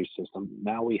masonry system,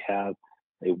 now we have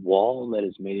a wall that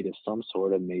is made of some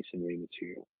sort of masonry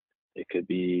material. It could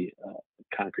be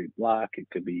a concrete block, it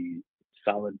could be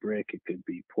solid brick, it could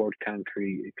be poured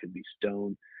concrete, it could be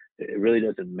stone. It really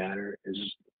doesn't matter. It's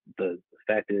just the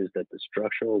fact is that the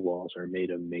structural walls are made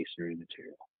of masonry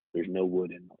material. There's no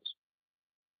wood in those,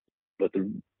 but the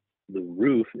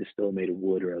roof is still made of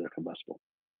wood or other combustible.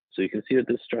 So you can see that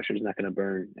this structure is not going to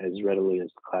burn as readily as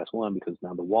class one because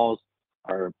now the walls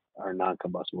are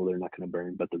non-combustible. They're not going to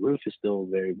burn, but the roof is still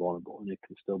very vulnerable and it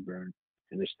can still burn.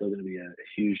 And there's still going to be a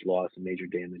huge loss and major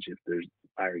damage if there's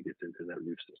fire gets into that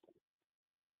roof system.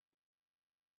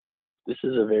 This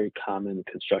is a very common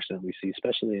construction that we see,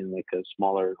 especially in like a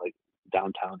smaller like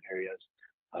downtown areas.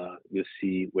 You'll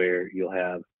see where you'll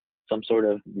have some sort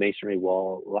of masonry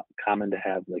wall, common to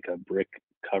have like a brick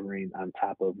covering on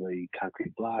top of a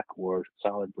concrete block or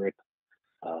solid brick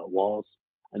walls,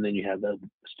 and then you have the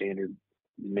standard,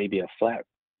 maybe a flat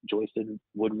joisted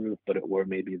wood roof, but or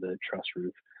maybe the truss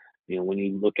roof. When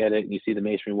you look at it and you see the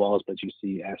masonry walls, but you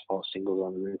see asphalt shingles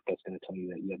on the roof, that's going to tell you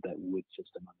that you have that wood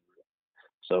system on the roof.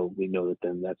 So we know that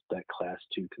then that's that class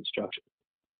two construction.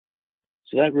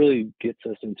 So that really gets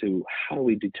us into how do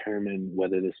we determine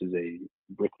whether this is a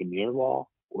brick veneer wall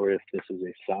or if this is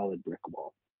a solid brick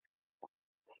wall.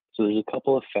 So there's a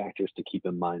couple of factors to keep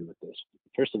in mind with this.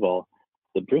 First of all,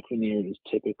 the brick veneer is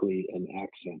typically an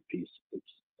accent piece. It's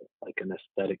like an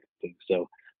aesthetic thing. So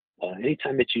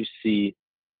anytime that you see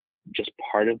just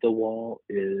part of the wall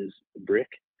is brick,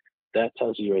 that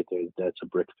tells you right there that that's a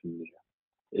brick veneer.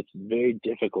 It's very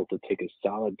difficult to take a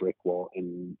solid brick wall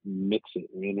and mix it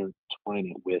and intertwine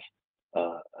it with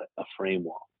a frame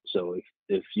wall. So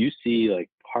if you see like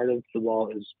part of the wall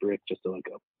is brick, just like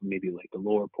maybe like the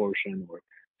lower portion or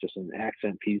just an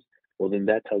accent piece, well then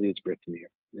that tells you it's brick veneer.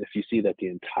 If you see that the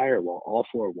entire wall, all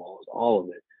four walls, all of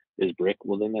it is brick,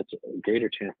 well then that's a greater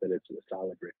chance that it's a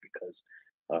solid brick because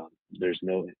there's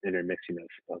no intermixing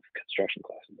of construction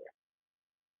classes there.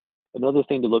 Another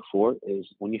thing to look for is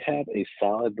when you have a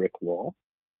solid brick wall,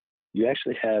 you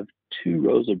actually have two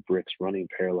rows of bricks running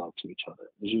parallel to each other.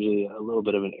 There's usually a little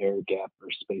bit of an air gap or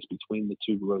space between the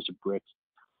two rows of bricks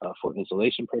for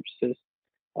insulation purposes.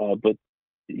 But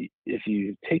if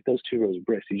you take those two rows of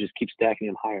bricks, you just keep stacking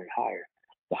them higher and higher.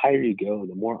 The higher you go,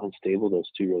 the more unstable those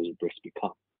two rows of bricks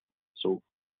become. So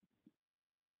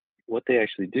what they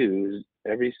actually do is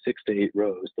every 6 to 8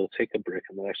 rows, they'll take a brick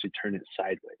and they'll actually turn it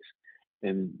sideways.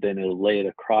 And then it'll lay it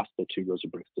across the two rows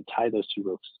of bricks to tie those two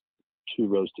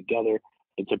rows together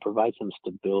and to provide some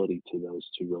stability to those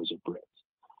two rows of bricks.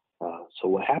 So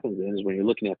what happens then is when you're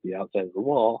looking at the outside of the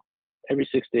wall, every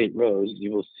 6 to 8 rows,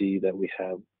 you will see that we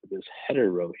have this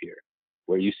header row here,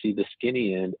 where you see the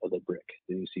skinny end of the brick.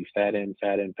 Then you see fat end,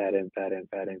 fat end, fat end, fat end,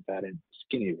 fat end, fat end,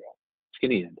 skinny row,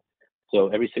 skinny end. So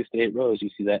every 6 to 8 rows, you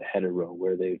see that header row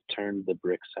where they've turned the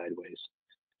brick sideways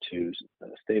to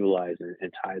stabilize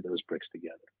and tie those bricks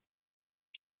together.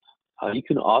 You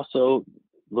can also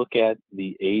look at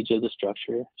the age of the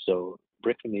structure. So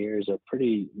brick veneer is a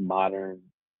pretty modern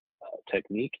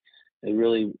technique. It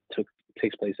really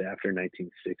takes place after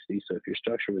 1960. So if your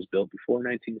structure was built before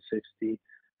 1960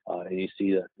 and you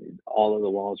see that all of the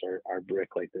walls are brick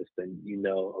like this, then you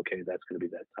know, okay, that's going to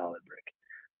be that solid brick.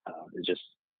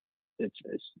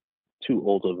 It's too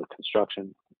old of a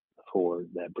construction for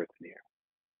that brick veneer.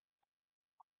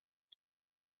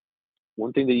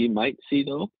 One thing that you might see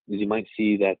though is you might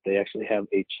see that they actually have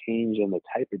a change in the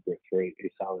type of brick for a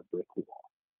solid brick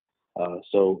wall.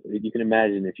 So you can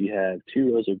imagine if you have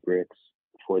two rows of bricks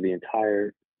for the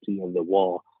entirety of the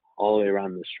wall all the way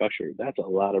around the structure, that's a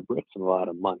lot of bricks and a lot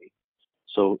of money.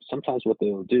 So sometimes what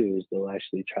they'll do is they'll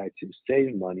actually try to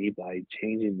save money by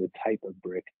changing the type of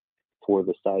brick for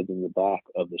the sides and the back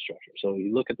of the structure. So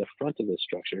you look at the front of the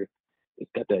structure,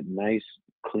 it's got that nice,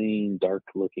 clean, dark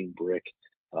looking brick.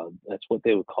 That's what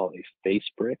they would call a face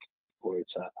brick, or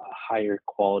it's a higher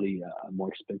quality, more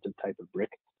expensive type of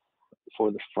brick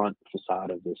for the front facade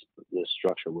of this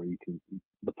structure where you can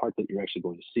the part that you're actually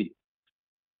going to see.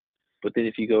 But then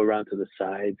if you go around to the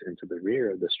sides and to the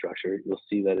rear of the structure, you'll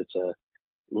see that it's a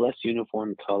less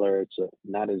uniform color. It's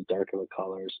not as dark of a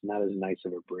color. It's not as nice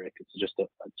of a brick. It's just a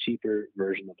cheaper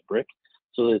version of the brick.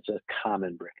 So it's a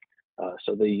common brick.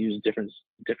 So they use different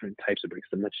types of bricks.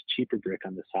 The much cheaper brick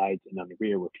on the sides and on the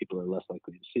rear, where people are less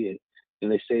likely to see it.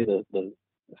 And they say the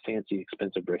fancy,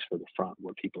 expensive bricks for the front,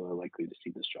 where people are likely to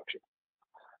see the structure.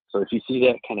 So if you see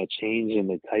that kind of change in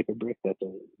the type of brick, that's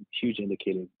a huge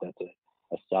indicator that's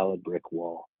a solid brick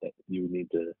wall that you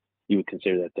would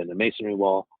consider that then a masonry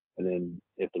wall. And then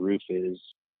if the roof is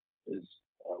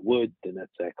wood, then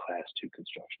that's that class two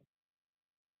construction.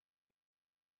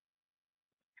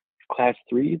 Class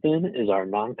three then is our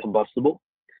non-combustible.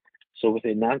 So with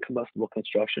a non-combustible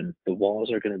construction, the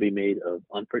walls are going to be made of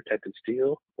unprotected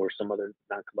steel or some other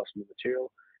non-combustible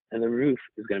material, and the roof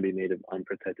is going to be made of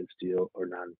unprotected steel or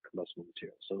non-combustible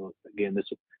material. So again,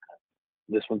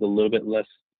 this one's a little bit less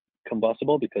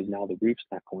combustible because now the roof's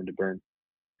not going to burn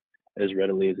as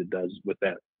readily as it does with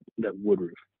that wood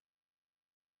roof.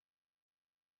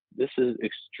 This is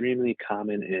extremely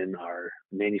common in our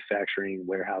manufacturing,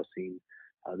 warehousing.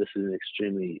 This is an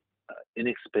extremely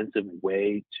inexpensive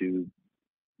way to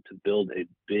build a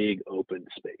big open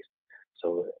space.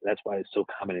 So that's why it's so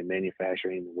common in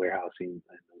manufacturing, warehousing,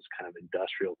 and those kind of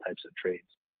industrial types of trades.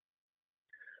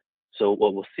 So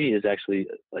what we'll see is actually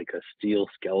like a steel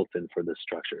skeleton for the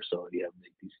structure. So you have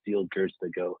like these steel girts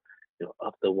that go,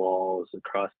 up the walls,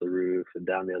 across the roof, and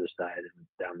down the other side, and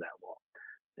down that wall.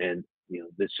 And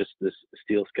it's just this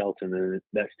steel skeleton, and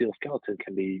that steel skeleton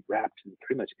can be wrapped in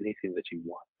pretty much anything that you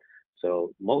want.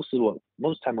 So most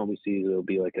time when we see it'll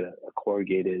be like a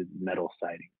corrugated metal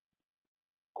siding,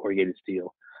 corrugated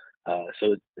steel.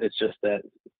 So it's just that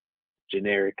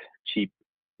generic cheap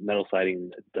metal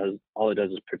siding that does all it does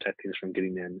is protect things from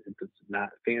getting in. It's not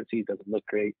fancy, it doesn't look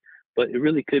great, but it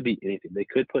really could be anything. They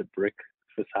could put brick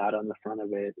facade on the front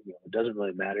of it. It doesn't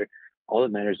really matter. All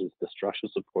that matters is the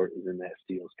structural support is in that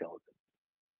steel skeleton.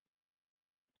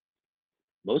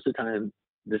 Most of the time,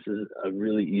 this is a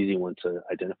really easy one to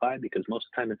identify because most of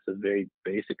the time it's a very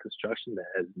basic construction that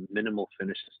has minimal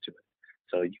finishes to it.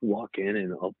 So you walk in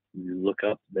and you look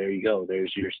up, there you go.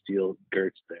 There's your steel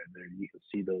girts there. There you can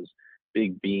see those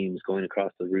big beams going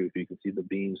across the roof. You can see the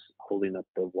beams holding up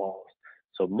the walls.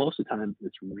 So most of the time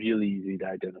it's really easy to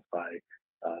identify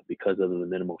because of the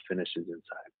minimal finishes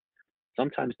inside.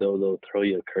 Sometimes though, they'll throw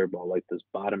you a curveball like this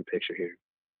bottom picture here.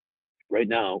 Right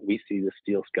now, we see the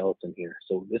steel skeleton here.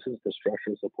 So this is the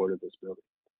structural support of this building.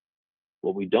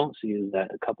 What we don't see is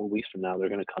that a couple of weeks from now, they're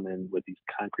going to come in with these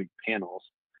concrete panels,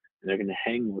 and they're going to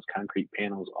hang those concrete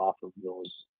panels off of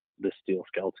this steel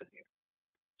skeleton here.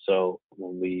 So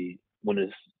when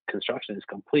this construction is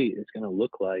complete, it's going to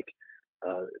look like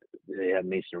they have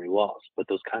masonry walls, but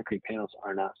those concrete panels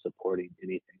are not supporting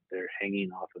anything. They're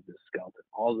hanging off of this skeleton.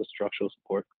 All the structural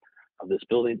support of this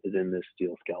building is in this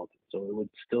steel skeleton. So it would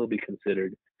still be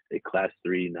considered a class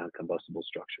 3 non-combustible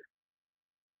structure.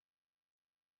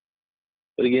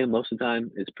 But again, most of the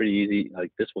time it's pretty easy.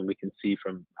 Like this one we can see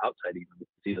from outside even. We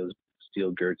can see those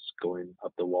steel girts going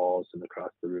up the walls and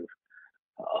across the roof.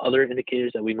 Other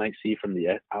indicators that we might see from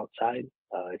the outside,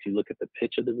 if you look at the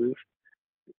pitch of the roof,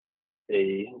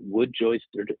 a wood joist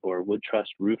or wood truss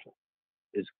roof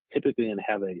is typically going to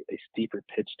have a steeper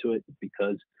pitch to it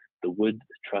because the wood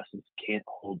trusses can't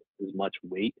hold as much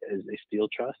weight as a steel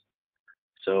truss.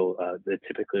 So they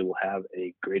typically will have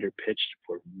a greater pitch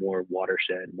for more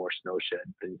watershed, more snow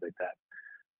shed, things like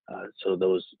that. So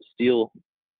those steel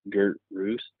girt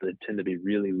roofs that tend to be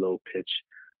really low pitch.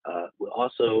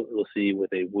 We'll see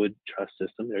with a wood truss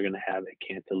system, they're going to have a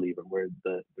cantilever where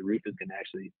the roof is going to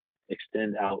actually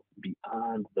extend out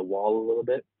beyond the wall a little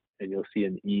bit, and you'll see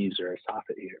an eaves or a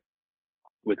soffit here.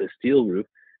 With a steel roof,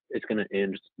 it's going to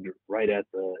end right at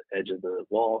the edge of the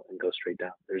wall and go straight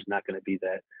down. There's not going to be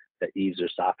that eaves or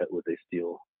soffit with a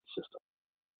steel system.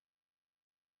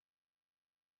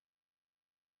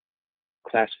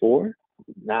 Class 4,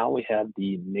 now we have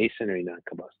the masonry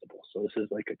non-combustible. So this is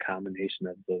like a combination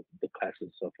of the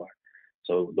classes so far.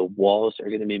 So the walls are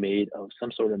going to be made of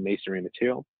some sort of masonry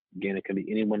material. Again, it can be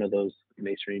any one of those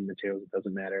masonry materials, it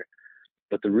doesn't matter.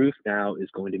 But the roof now is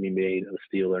going to be made of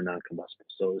steel or non-combustible.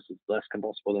 So this is less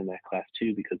combustible than that class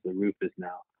 2 because the roof is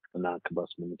now a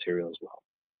non-combustible material as well.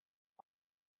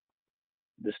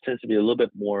 This tends to be a little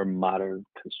bit more modern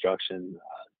construction,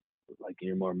 like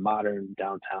your more modern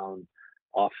downtown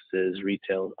offices,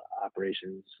 retail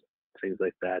operations, things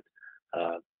like that.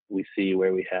 Uh, we see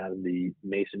where we have the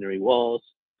masonry walls.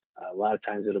 A lot of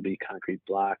times it'll be concrete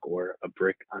block or a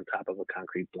brick on top of a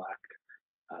concrete block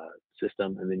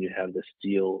system, and then you have the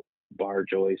steel bar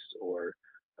joists or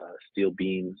steel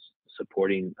beams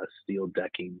supporting a steel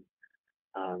decking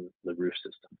on the roof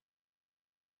system.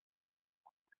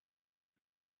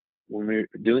 When we're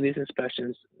doing these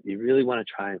inspections, you really want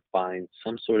to try and find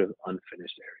some sort of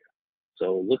unfinished area.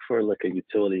 So look for like a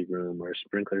utility room or a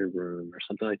sprinkler room or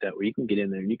something like that where you can get in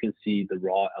there and you can see the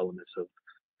raw elements of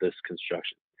this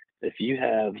construction. If you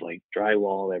have like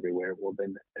drywall everywhere, well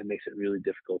then it makes it really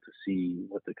difficult to see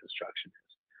what the construction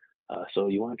is. So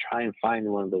you want to try and find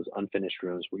one of those unfinished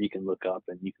rooms where you can look up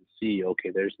and you can see, okay,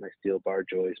 there's my steel bar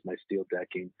joist, my steel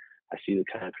decking. I see the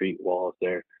concrete walls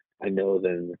there. I know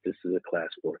then that this is a class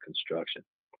 4 construction.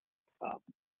 Um,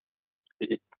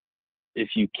 i-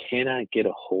 if you cannot get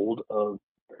a hold of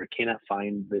or cannot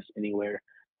find this anywhere,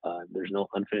 there's no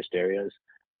unfinished areas,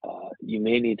 you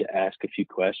may need to ask a few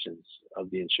questions of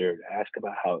the insured. Ask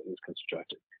about how it was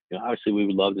constructed. Obviously, we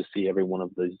would love to see every one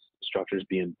of these structures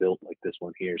being built like this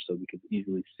one here, so we could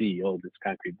easily see, oh, this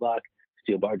concrete block,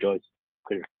 steel bar joists,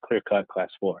 clear cut, class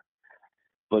 4.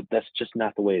 But that's just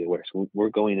not the way it works. We're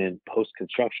going in post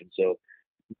construction, so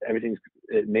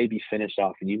it may be finished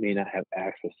off and you may not have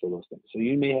access to those things. So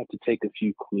you may have to take a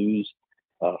few clues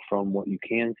from what you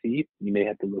can see. You may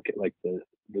have to look at like the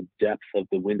depth of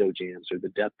the window jambs or the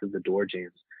depth of the door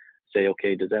jambs. Say,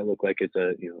 okay, does that look like it's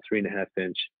a 3.5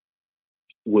 inch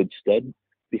wood stud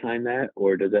behind that,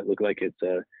 or does that look like it's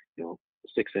a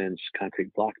 6 inch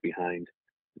concrete block behind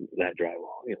that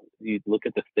drywall? You look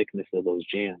at the thickness of those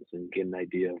jambs and get an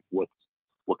idea of what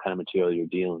kind of material you're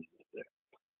dealing with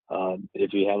there.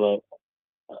 If you have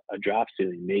a drop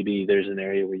ceiling, maybe there's an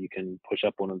area where you can push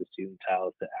up one of the ceiling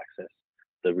tiles to access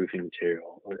the roofing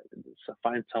material, or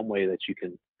find some way that you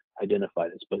can identify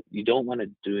this. But you don't want to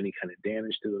do any kind of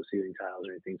damage to those ceiling tiles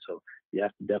or anything. So you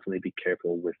have to definitely be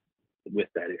careful with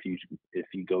that if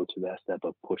you go to that step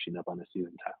of pushing up on a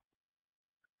ceiling tile.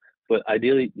 But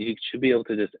ideally, you should be able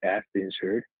to just ask the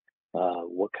insured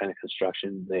what kind of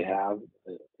construction they have,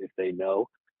 if they know.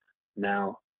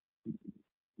 Now,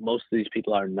 most of these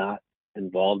people are not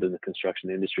involved in the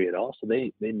construction industry at all, so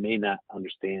they may not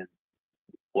understand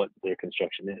what their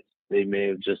construction is. They may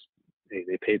have just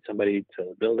they paid somebody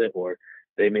to build it, or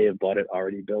they may have bought it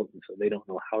already built, and so they don't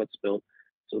know how it's built.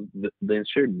 So the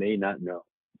insured may not know,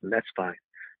 and that's fine.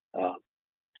 Uh,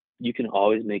 you can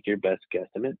always make your best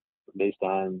guesstimate based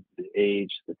on the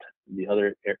age, the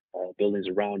other buildings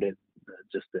around it,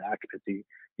 just the occupancy.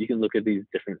 You can look at these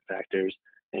different factors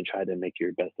and try to make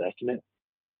your best estimate.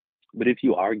 But if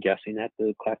you are guessing at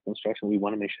the class construction, we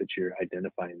want to make sure that you're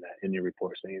identifying that in your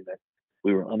report, saying that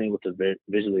we were unable to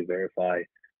visually verify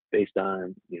based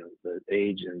on the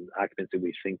age and occupancy.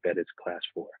 We think that it's class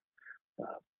 4,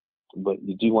 but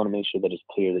you do want to make sure that it's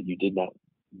clear that you did not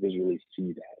visually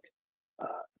see that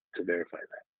to verify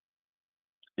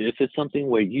that. If it's something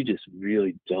where you just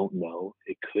really don't know,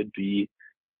 it could be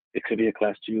a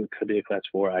class 2, it could be a class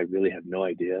 4. I really have no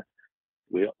idea.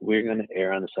 We're going to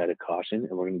err on the side of caution,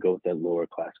 and we're going to go with that lower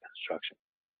class construction.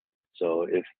 So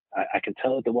if I can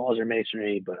tell that the walls are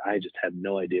masonry, but I just have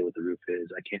no idea what the roof is,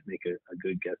 I can't make a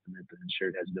good guesstimate. The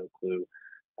insured has no clue.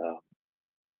 Um,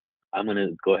 I'm going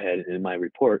to go ahead and in my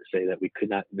report say that we could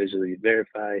not visually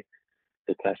verify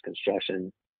the class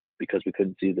construction because we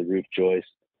couldn't see the roof joist.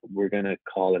 We're going to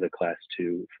call it a class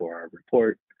 2 for our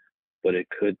report, but it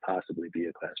could possibly be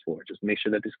a class 4. Just make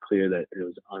sure that it's clear that it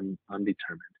was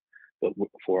undetermined. But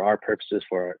for our purposes,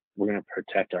 we're going to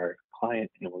protect our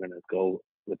client, and we're going to go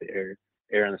with the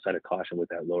err on the side of caution with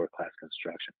that lower class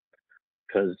construction.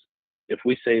 Because if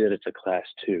we say that it's a class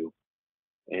 2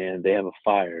 and they have a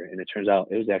fire and it turns out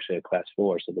it was actually a class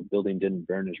 4, so the building didn't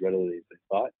burn as readily as they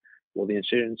thought, well, the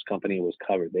insurance company was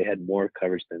covered. They had more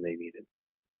coverage than they needed.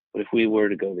 But if we were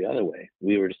to go the other way,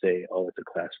 we were to say, oh, it's a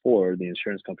class 4, the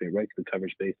insurance company writes the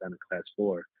coverage based on a class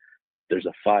 4. There's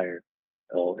a fire.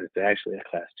 Oh, it's actually a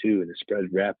class 2, and it spreads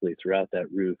rapidly throughout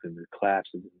that roof, and it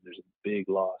collapses, and there's a big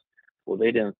loss. Well,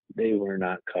 they were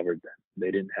not covered then.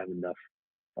 They didn't have enough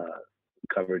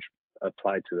coverage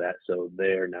applied to that, so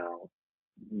they're now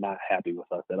not happy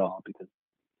with us at all because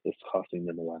it's costing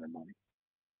them a lot of money.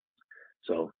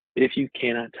 So if you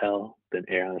cannot tell, then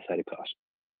err on the side of caution.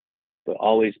 But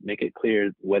always make it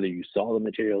clear whether you saw the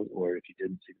materials or if you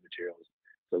didn't see the materials,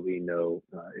 so we know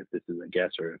if this is a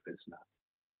guess or if it's not.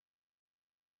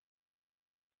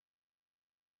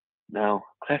 Now,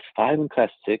 class 5 and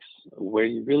class 6, where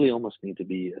you really almost need to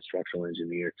be a structural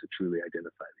engineer to truly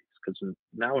identify these, because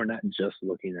now we're not just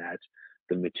looking at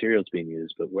the materials being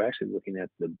used, but we're actually looking at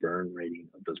the burn rating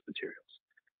of those materials.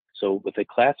 So with a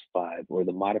class 5 or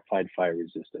the modified fire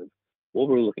resistive, what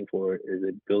we're looking for is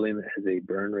a building that has a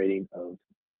burn rating of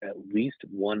at least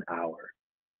 1 hour,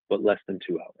 but less than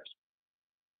 2 hours.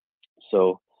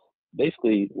 So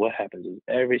basically what happens is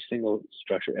every single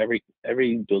structure,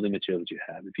 every building material that you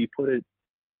have, if you put it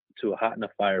to a hot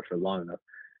enough fire for long enough,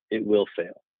 it will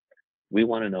fail. We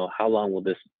want to know how long will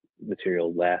this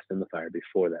material last in the fire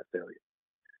before that failure.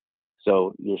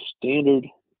 So your standard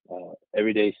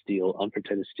everyday steel,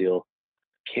 unprotected steel,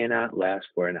 cannot last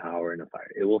for an hour in a fire.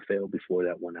 It will fail before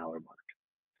that 1 hour mark.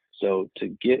 So to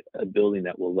get a building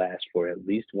that will last for at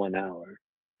least 1 hour,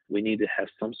 we need to have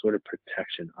some sort of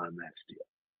protection on that steel.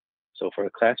 So for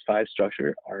a class 5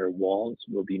 structure, our walls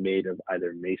will be made of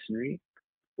either masonry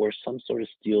or some sort of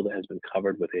steel that has been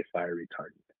covered with a fire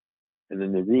retardant. And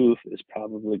then the roof is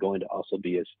probably going to also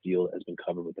be a steel that has been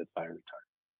covered with a fire retardant.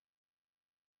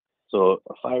 So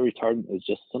a fire retardant is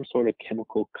just some sort of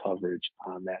chemical coverage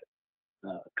on that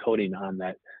coating on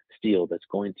that steel that's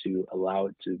going to allow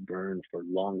it to burn for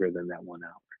longer than that 1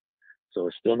 hour. So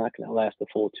it's still not going to last the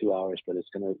full 2 hours, but it's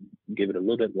going to give it a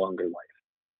little bit longer life.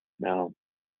 Now,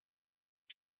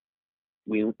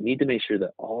 we need to make sure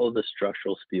that all of the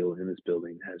structural steel in this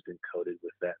building has been coated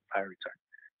with that fire retardant.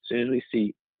 As soon as we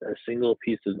see a single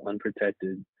piece of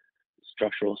unprotected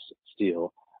structural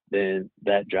steel, then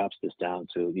that drops this down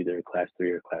to either a class 3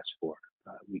 or class 4.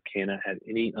 We cannot have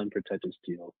any unprotected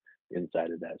steel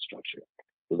inside of that structure.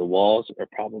 So the walls are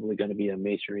probably going to be a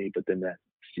masonry, but then that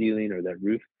ceiling or that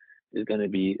roof is going to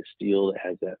be steel that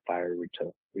has that fire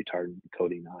retardant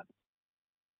coating on it.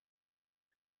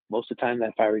 Most of the time,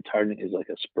 that fire retardant is like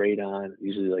a sprayed on,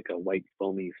 usually like a white,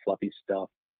 foamy, fluffy stuff.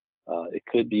 It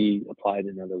could be applied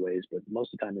in other ways, but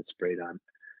most of the time it's sprayed on.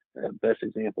 Best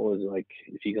example is like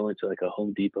if you go into like a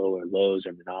Home Depot or Lowe's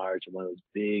or Menards or one of those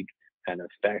big kind of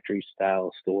factory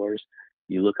style stores,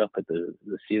 you look up at the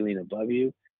ceiling above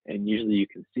you, and usually you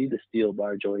can see the steel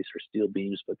bar joists or steel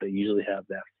beams, but they usually have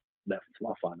that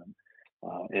fluff on them.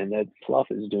 And that fluff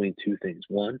is doing two things.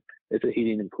 One, it's a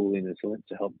heating and cooling insulate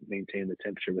to help maintain the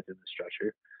temperature within the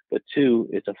structure. But two,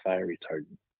 it's a fire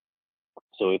retardant.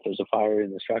 So if there's a fire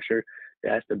in the structure, it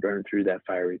has to burn through that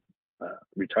fire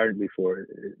retardant before it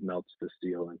melts the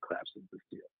steel and collapses the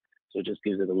steel. So it just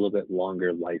gives it a little bit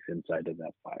longer life inside of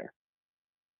that fire.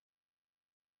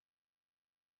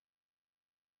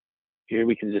 Here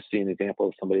we can just see an example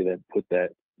of somebody that put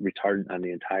that retardant on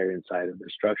the entire inside of their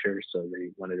structure. So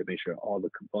they wanted to make sure all the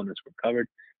components were covered.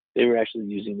 They were actually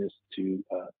using this to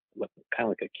kind of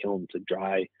like a kiln to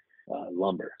dry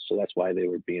lumber. So that's why they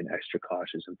were being extra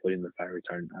cautious and putting the fire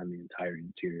retardant on the entire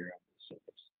interior of the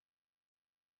surface.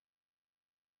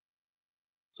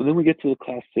 So then we get to the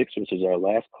class 6, which is our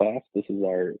last class. This is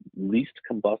our least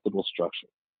combustible structure.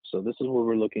 So this is where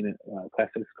we're looking at class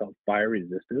 6 is called fire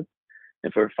resistive.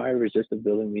 And for a fire resistant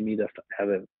building, we need to have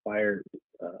a fire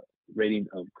rating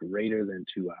of greater than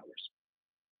 2 hours.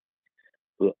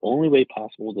 The only way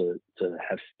possible to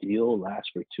have steel last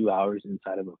for 2 hours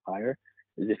inside of a fire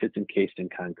is if it's encased in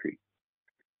concrete.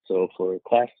 So for a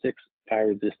class 6 fire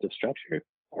resistant structure,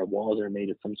 our walls are made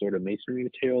of some sort of masonry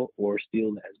material or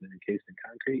steel that has been encased in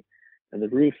concrete, and the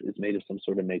roof is made of some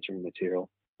sort of masonry material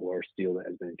or steel that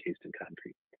has been encased in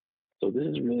concrete. So this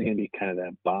is really going to be kind of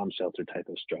that bomb shelter type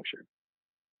of structure.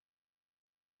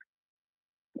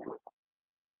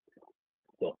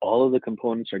 So all of the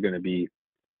components are going to be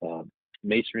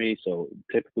masonry. So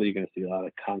typically you're going to see a lot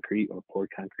of concrete or poured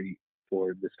concrete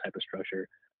for this type of structure.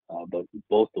 But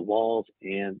both the walls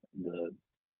and the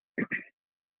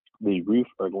roof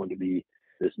are going to be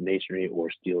this masonry or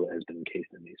steel that has been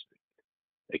encased in masonry.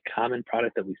 A common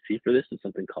product that we see for this is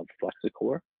something called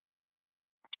Flexicore.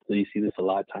 So you see this a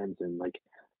lot of times in like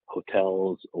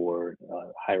hotels or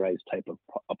high-rise type of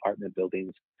apartment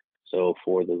buildings. So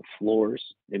for the floors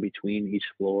in between each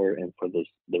floor and for the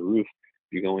roof,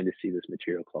 you're going to see this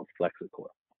material called Flexicore.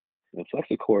 And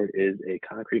Flexicore is a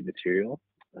concrete material,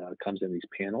 comes in these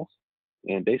panels,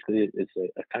 and basically it's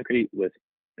a concrete with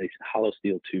a hollow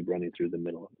steel tube running through the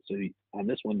middle of it. So on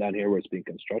this one down here where it's being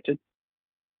constructed,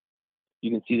 you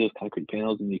can see those concrete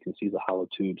panels and you can see the hollow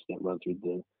tubes that run through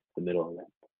the middle of that.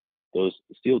 Those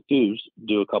steel tubes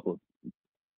do a couple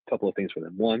of things for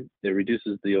them. One, it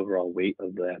reduces the overall weight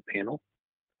of that panel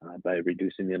by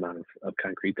reducing the amount of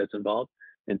concrete that's involved.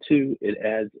 And two, it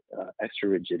adds extra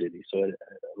rigidity. So it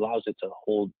allows it to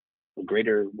hold a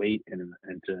greater weight and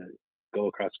to go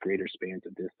across greater spans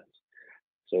of distance.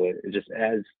 So it just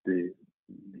adds the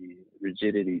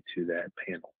rigidity to that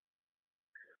panel.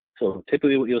 So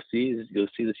typically what you'll see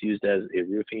this used as a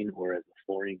roofing or as a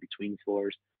flooring between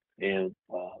floors. And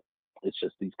it's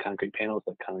just these concrete panels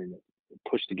that kind of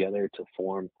push together to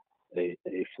form a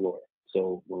floor.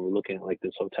 So when we're looking at like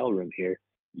this hotel room here,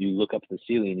 you look up at the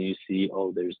ceiling and you see,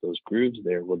 oh, there's those grooves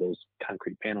there where those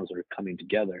concrete panels are coming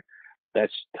together.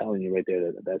 That's telling you right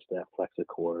there that that's that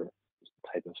flexicore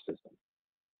type of system.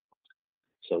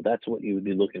 So that's what you would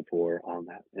be looking for on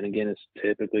that. And again, it's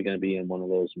typically going to be in one of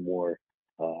those more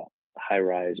uh,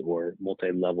 high-rise or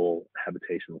multi-level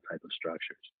habitational type of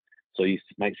structures. So you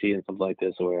might see in something like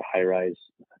this or a high-rise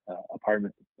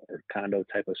apartment or condo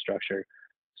type of structure.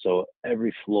 So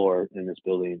every floor in this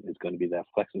building is going to be that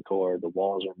flexicore. The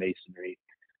walls are masonry.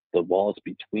 The walls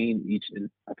between each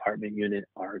apartment unit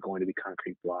are going to be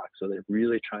concrete blocks. So they're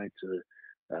really trying to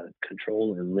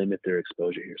control and limit their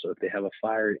exposure here. So if they have a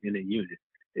fire in a unit,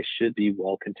 it should be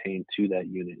well contained to that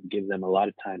unit and give them a lot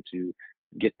of time to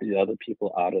get the other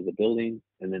people out of the building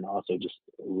and then also just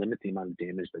limit the amount of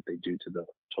damage that they do to the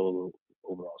total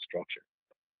overall structure.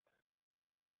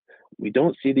 We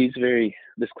don't see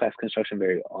this class construction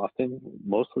very often.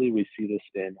 Mostly we see this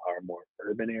in our more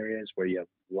urban areas where you have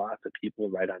lots of people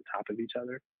right on top of each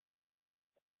other.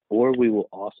 Or we will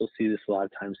also see this a lot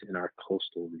of times in our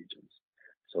coastal regions.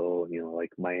 So,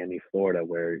 like Miami, Florida,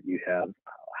 where you have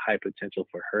high potential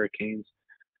for hurricanes,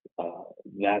 uh,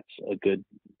 that's a good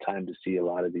time to see a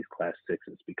lot of these class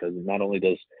sixes because not only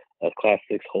does a class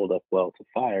six hold up well to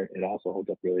fire, it also holds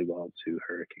up really well to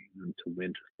hurricane and to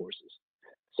wind forces.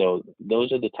 So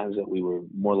those are the times that we were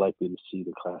more likely to see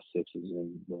the class sixes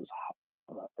in those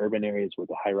urban areas with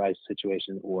a high rise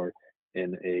situation or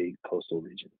in a coastal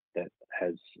region that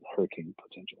has hurricane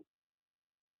potential.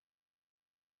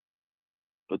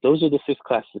 But those are the six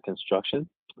classes of construction.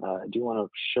 I do want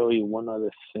to show you one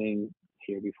other thing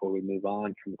here before we move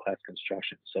on from class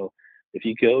construction. So if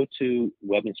you go to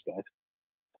Web Inspect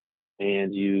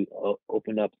and you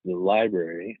open up the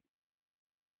library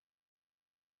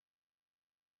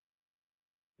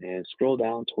and scroll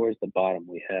down towards the bottom,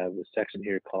 we have a section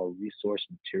here called Resource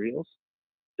Materials.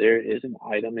 There is an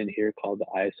item in here called the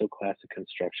ISO Class of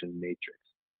Construction Matrix.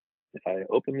 If I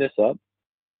open this up,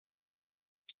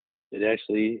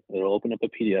 it'll open up a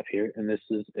PDF here, and this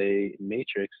is a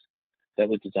matrix that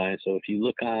was designed. So if you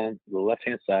look on the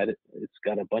left-hand side, it's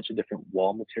got a bunch of different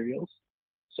wall materials.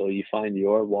 So you find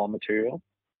your wall material.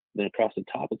 Then across the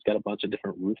top, it's got a bunch of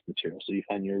different roof materials. So you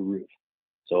find your roof.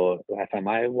 So if I find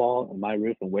my wall and my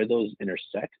roof and where those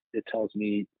intersect, it tells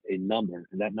me a number,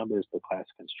 and that number is the class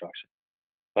of construction.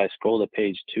 If I scroll to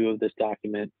page 2 of this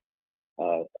document,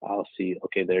 I'll see,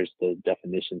 okay, there's the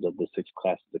definitions of the six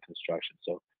classes of construction.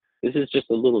 So this is just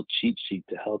a little cheat sheet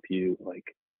to help you, like,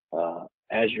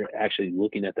 as you're actually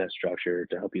looking at that structure,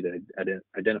 to help you to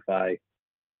identify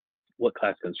what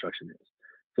class construction is.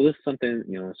 So this is something,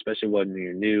 especially when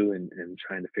you're new and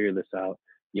trying to figure this out,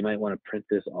 you might want to print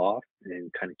this off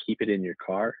and kind of keep it in your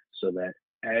car so that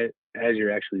as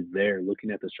you're actually there looking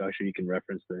at the structure, you can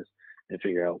reference this and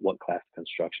figure out what class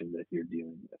construction that you're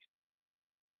dealing with.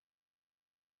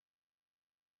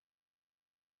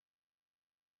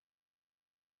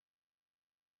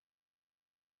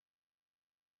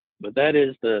 But that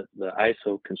is the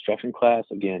ISO construction class.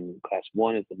 Again, class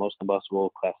 1 is the most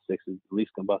combustible, class 6 is the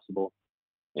least combustible,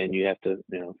 and you have to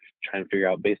try and figure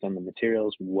out based on the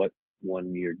materials what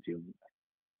one you're dealing with.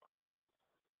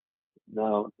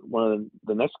 Now, one of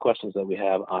the next questions that we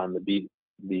have on the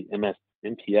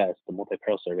MPS, the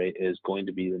multi-peril survey, is going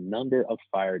to be the number of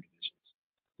fire divisions.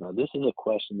 Now, this is a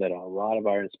question that a lot of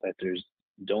our inspectors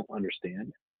don't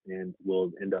understand and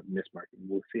will end up mismarking.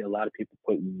 We'll see a lot of people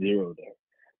put 0 there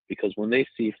because when they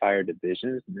see fire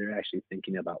divisions, they're actually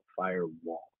thinking about fire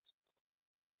walls.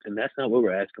 And that's not what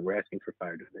we're asking. We're asking for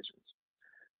fire divisions.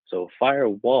 So fire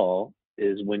wall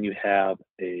is when you have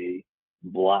a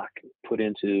block put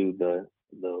into the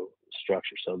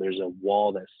structure. So there's a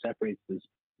wall that separates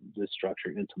this structure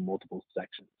into multiple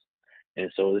sections.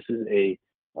 And so this is a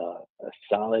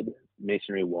solid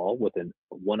masonry wall with a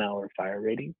 1-hour fire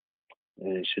rating,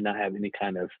 and it should not have any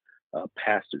kind of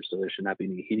pass-through. So there should not be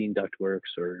any heating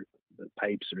ductworks or the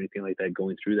pipes or anything like that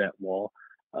going through that wall.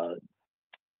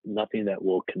 Nothing that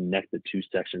will connect the two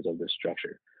sections of the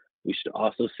structure. We should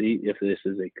also see if this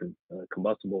is a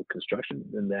combustible construction,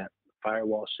 then that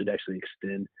firewall should actually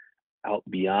extend out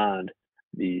beyond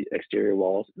the exterior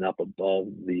walls and up above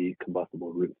the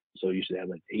combustible roof. So you should have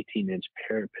like 18-inch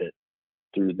parapet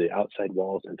through the outside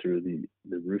walls and through the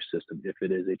roof system if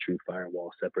it is a true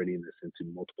firewall, separating this into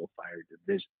multiple fire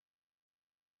divisions.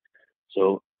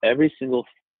 So every single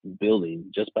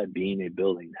building, just by being a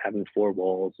building, having four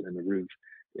walls and a roof,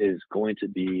 is going to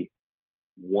be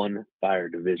one fire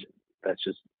division. That's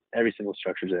just every single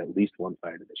structure is at least one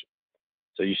fire division.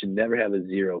 So you should never have a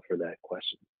zero for that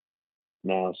question.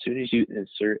 Now, as soon as you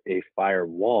insert a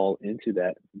firewall into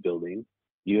that building,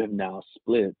 you have now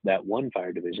split that one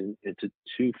fire division into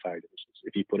two fire divisions.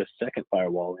 If you put a second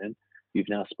firewall in, you've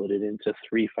now split it into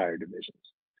three fire divisions.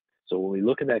 So when we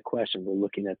look at that question, we're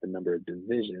looking at the number of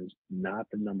divisions, not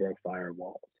the number of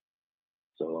firewalls.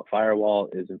 So a firewall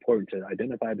is important to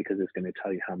identify because it's going to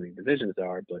tell you how many divisions there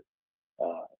are, but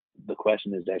the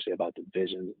question is actually about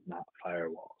divisions, not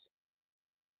firewalls.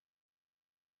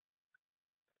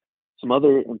 Some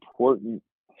other important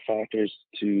factors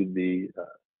to the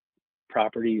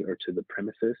property or to the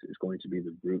premises is going to be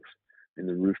the roof and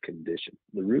the roof condition.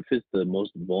 The roof is the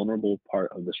most vulnerable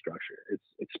part of the structure. It's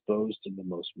exposed to the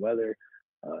most weather.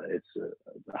 It's the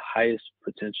highest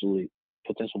potential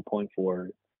point for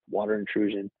water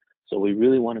intrusion. So we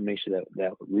really want to make sure that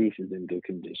that roof is in good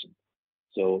condition.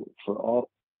 So for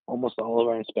almost all of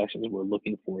our inspections, we're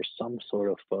looking for some sort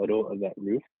of photo of that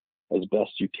roof as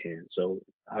best you can. So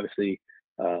obviously,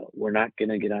 we're not going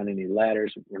to get on any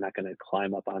ladders. We're not going to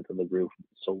climb up onto the roof.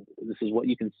 So this is what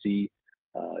you can see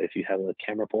if you have a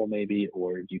camera pole maybe,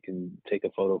 or you can take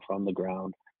a photo from the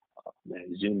ground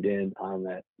and zoomed in on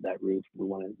that roof. We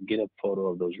want to get a photo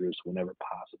of those roofs whenever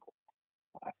possible.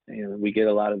 And we get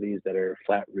a lot of these that are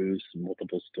flat roofs,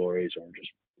 multiple stories, or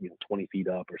just 20 feet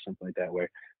up or something like that, where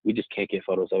we just can't get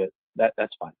photos of it.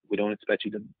 That's fine. We don't expect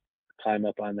you to climb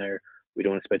up on there. We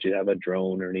don't expect you to have a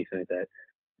drone or anything like that.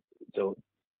 So,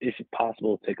 if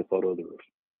possible, take a photo of the roof,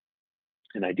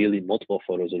 and ideally multiple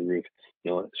photos of the roof,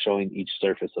 showing each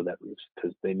surface of that roof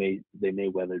because they may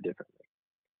weather differently.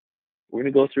 We're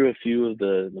going to go through a few of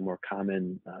the more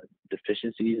common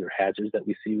deficiencies or hazards that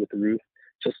we see with the roof,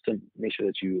 just to make sure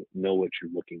that you know what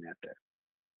you're looking at there.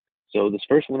 So this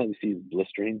first one that we see is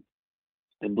blistering,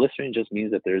 and blistering just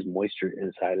means that there's moisture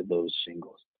inside of those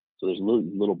shingles. So there's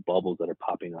little bubbles that are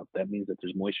popping up. That means that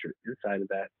there's moisture inside of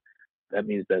that. That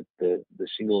means that the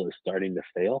shingle is starting to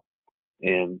fail,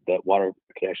 and that water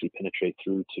could actually penetrate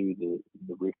through to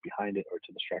the roof behind it or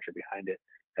to the structure behind it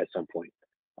at some point.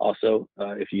 Also,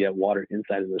 if you have water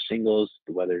inside of those shingles,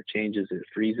 the weather changes, it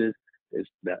freezes, is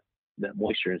that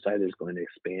moisture inside is going to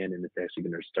expand and it's actually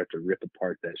going to start to rip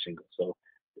apart that shingle. So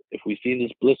if we see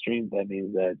this blistering, that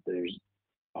means that there's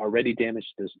already damage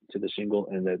to the shingle,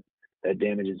 and that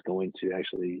damage is going to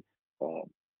actually uh,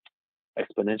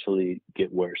 exponentially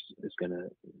get worse. It's going to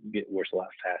get worse a lot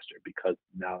faster because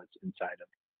now it's inside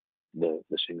of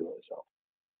the shingle itself.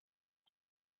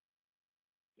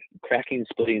 Cracking,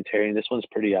 splitting, and tearing. This one's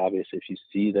pretty obvious. If you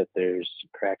see that there's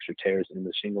cracks or tears in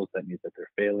the shingles, that means that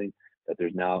they're failing. That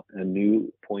there's now a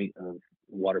new point of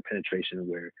water penetration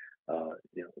where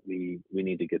we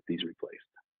need to get these replaced.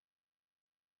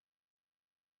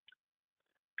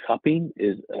 Cupping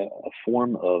is a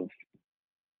form of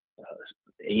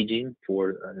aging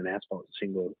for an asphalt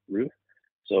shingle roof.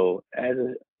 So as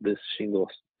this shingle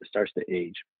starts to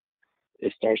age,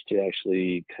 it starts to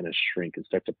actually kind of shrink and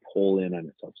start to pull in on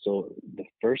itself. So the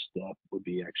first step would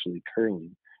be actually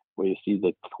curling, where you see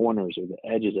the corners or the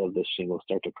edges of the shingle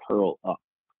start to curl up.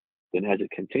 Then as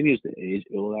it continues to age,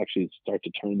 it will actually start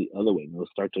to turn the other way, and it'll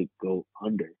start to go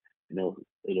under, and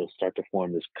it'll start to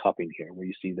form this cupping here, where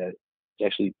you see that it's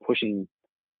actually pushing,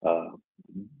 uh,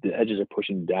 the edges are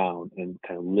pushing down and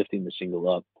kind of lifting the shingle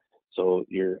up. So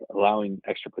you're allowing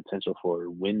extra potential for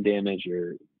wind damage,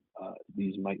 or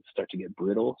these might start to get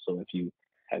brittle. So if you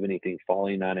have anything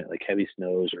falling on it, like heavy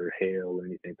snows or hail or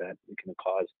anything like that, it can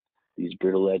cause these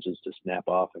brittle edges to snap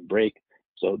off and break.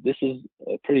 So this is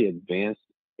a pretty advanced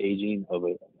aging of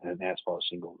an asphalt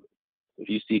shingle roof. If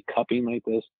you see cupping like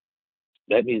this,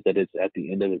 that means that it's at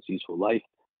the end of its useful life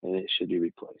and it should be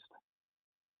replaced.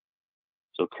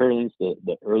 So curling's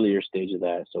the earlier stage of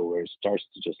that, so where it starts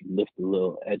to just lift the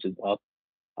little edges up.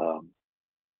 Um,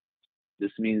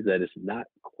 this means that it's not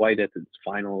quite at its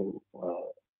final,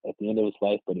 at the end of its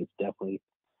life, but it's definitely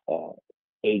uh,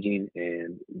 aging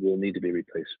and will need to be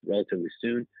replaced relatively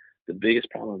soon. The biggest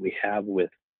problem we have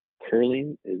with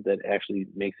curling is that it actually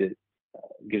makes it,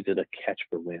 gives it a catch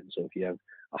for wind. So if you have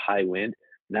a high wind,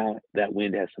 now that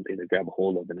wind has something to grab a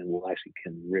hold of, and it will actually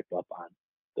can rip up on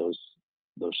those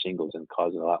those shingles and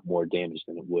cause a lot more damage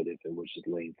than it would if it was just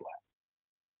laying flat.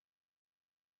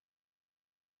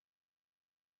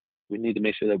 we need to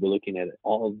make sure that we're looking at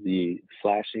all of the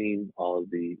flashing, all of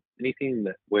the anything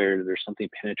that where there's something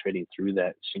penetrating through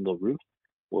that shingle roof.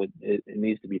 It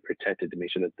needs to be protected to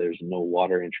make sure that there's no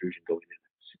water intrusion going in.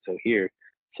 So here,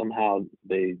 somehow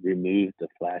they removed the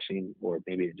flashing, or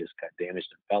maybe it just got damaged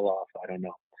and fell off. I don't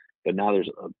know. But now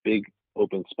there's a big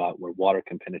open spot where water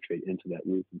can penetrate into that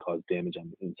roof and cause damage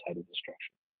on the inside of the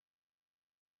structure.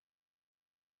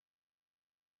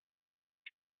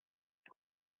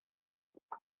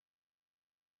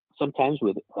 Sometimes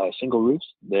with shingle roofs,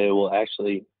 they will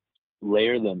actually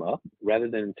layer them up rather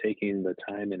than taking the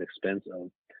time and expense of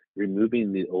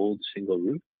removing the old shingle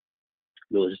roof.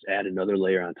 We'll just add another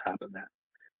layer on top of that.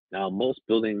 Now, most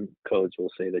building codes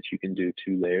will say that you can do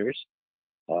 2 layers,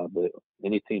 but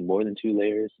anything more than 2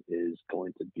 layers is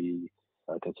going to be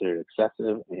considered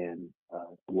excessive and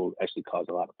will actually cause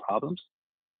a lot of problems.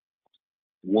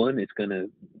 One, it's going to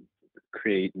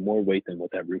create more weight than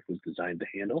what that roof was designed to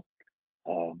handle.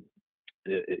 Um,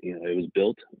 it was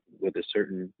built with a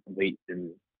certain weight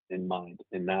in mind,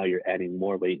 and now you're adding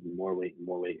more weight and more weight and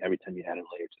more weight every time you add a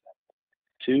layer to that.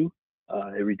 Two,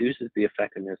 it reduces the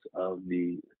effectiveness of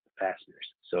the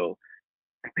fasteners. So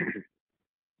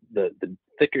the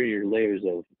thicker your layers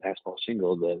of asphalt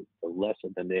shingle, the less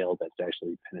of the nail that's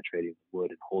actually penetrating the wood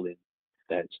and holding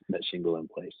that shingle in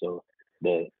place. So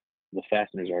the the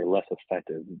fasteners are less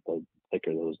effective the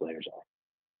thicker those layers are.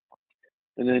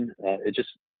 And then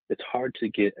it's hard to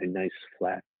get a nice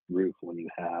flat roof when you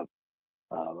have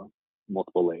uh,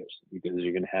 multiple layers, because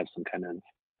you're going to have some kind of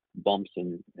bumps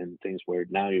and things where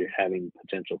now you're having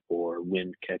potential for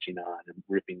wind catching on and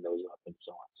ripping those up and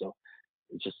so on. So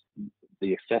it's just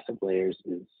the excessive layers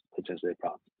is potentially a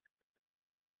problem.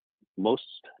 Most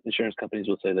insurance companies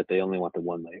will say that they only want the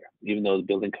 1 layer, even though the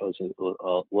building codes will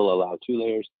allow 2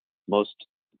 layers. Most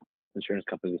insurance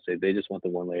companies will say they just want the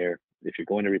 1 layer. If you're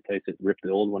going to replace it, rip the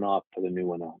old one off, put a new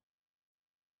one on.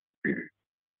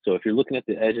 So if you're looking at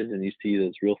the edges and you see that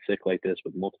it's real thick like this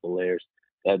with multiple layers,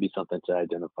 that'd be something to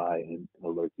identify and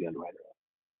alert the underwriter.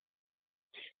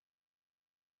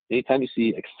 Anytime you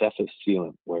see excessive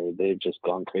sealant where they've just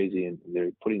gone crazy and they're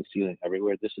putting sealant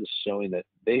everywhere, this is showing that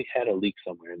they had a leak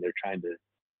somewhere and they're trying to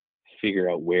figure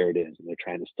out where it is and they're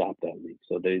trying to stop that leak.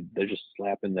 So they're just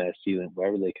slapping that sealant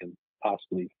wherever they can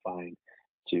possibly find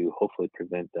to hopefully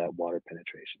prevent that water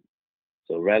penetration.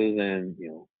 So rather than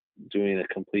doing a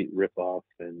complete rip off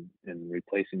and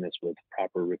replacing this with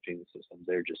proper ripping systems,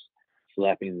 they're just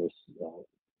slapping this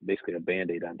basically a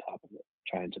band-aid on top of it,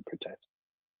 trying to protect.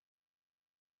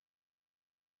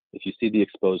 If you see the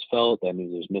exposed felt, that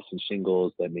means there's missing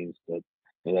shingles. That means that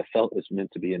that felt is meant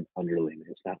to be an underlayment.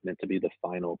 It's not meant to be the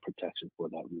final protection for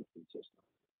that roofing system.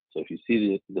 So if you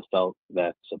see the felt,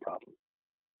 that's a problem.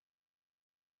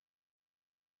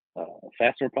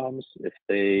 Fastener problems, if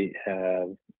they have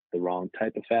the wrong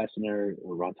type of fastener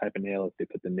or wrong type of nail, if they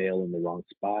put the nail in the wrong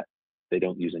spot, they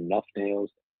don't use enough nails.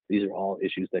 These are all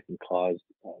issues that can cause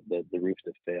the roof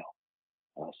to fail.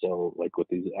 So, like with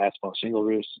these asphalt shingle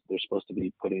roofs, they're supposed to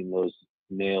be putting those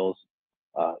nails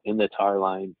in the tar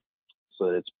line so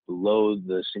that it's below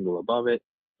the shingle above it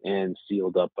and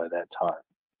sealed up by that tar.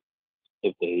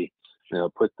 If they,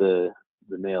 put the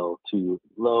nail too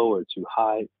low or too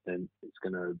high, then it's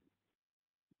going to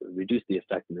reduce the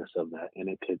effectiveness of that, and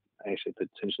it could actually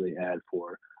potentially add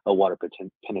for a water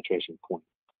penetration point.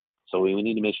 So we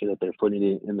need to make sure that they're putting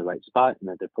it in the right spot and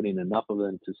that they're putting enough of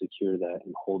them to secure that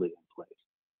and hold it in place.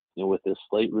 With this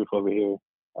slate roof over here,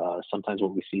 sometimes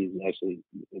what we see is actually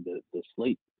the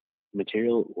slate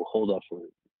material will hold up for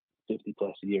 50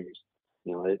 plus years.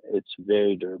 It's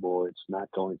very durable. It's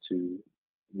not going to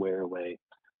wear away.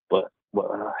 But what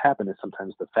will happen is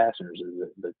sometimes the fasteners, or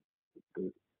the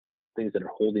things that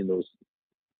are holding those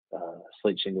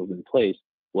slate shingles in place,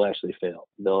 will actually fail.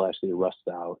 They'll actually rust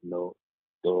out and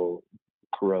they'll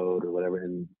corrode or whatever,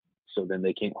 and so then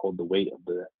they can't hold the weight of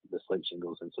the slate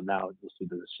shingles, and so now you'll see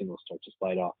that the shingles start to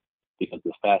slide off because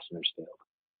the fasteners failed.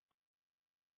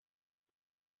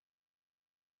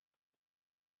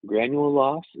 Granule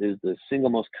loss is the single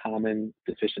most common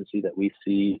deficiency that we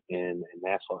see in an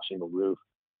asphalt shingle roof.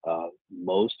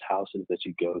 Most houses that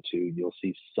you go to, you'll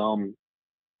see some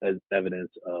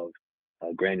evidence of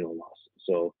granule loss.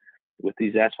 So with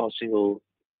these asphalt shingles,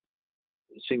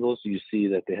 you see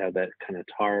that they have that kind of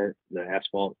tar, the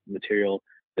asphalt material.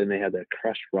 Then they have that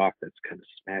crushed rock that's kind of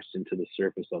smashed into the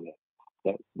surface of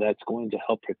it. That's going to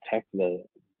help protect the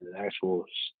actual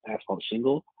asphalt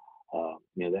shingle.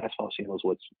 The asphalt shingle is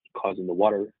what's causing the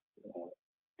water,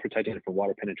 protecting it from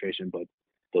water penetration, but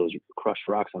those crushed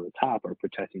rocks on the top are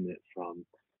protecting it from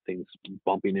things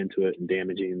bumping into it and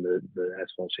damaging the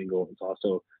asphalt shingle. It's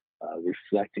also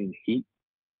reflecting heat.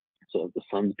 So if the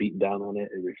sun's beating down on it,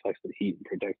 it reflects the heat and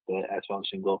protects the asphalt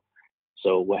shingle.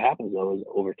 So what happens though is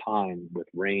over time with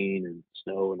rain and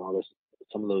snow and all this,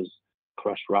 some of those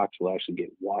crushed rocks will actually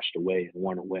get washed away and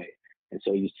worn away. And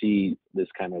so you see this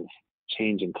kind of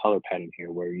change in color pattern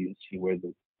here where you see where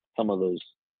some of those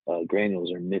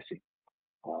granules are missing.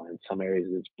 In some areas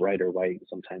it's brighter white,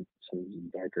 sometimes some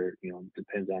darker,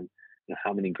 depends on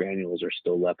how many granules are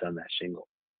still left on that shingle.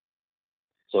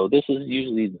 So this is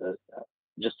usually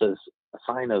just a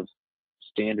sign of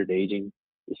standard aging.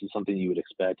 This is something you would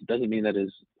expect. It doesn't mean that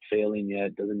it's failing yet.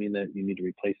 It doesn't mean that you need to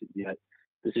replace it yet.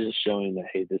 This is just showing that,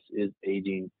 hey, this is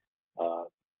aging. Uh,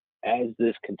 as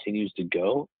this continues to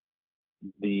go,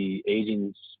 the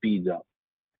aging speeds up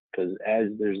because as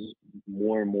there's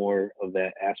more and more of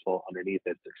that asphalt underneath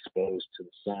that's exposed to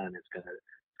the sun, it's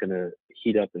gonna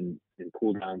heat up and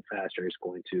cool down faster. It's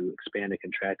going to expand and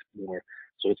contract more,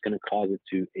 so it's going to cause it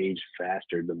to age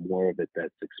faster the more of it that's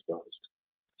exposed.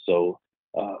 So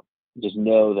uh, just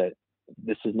know that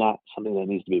this is not something that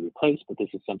needs to be replaced, but this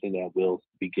is something that will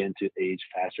begin to age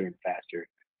faster and faster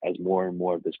as more and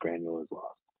more of this granule is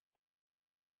lost.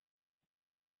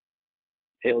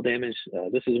 Hail damage,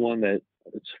 this is one that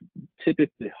it's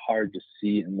typically hard to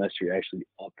see unless you're actually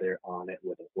up there on it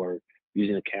with it or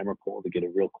using a camera pole to get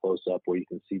a real close up where you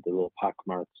can see the little pock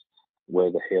marks where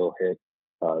the hail hit.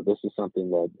 This is something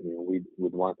that we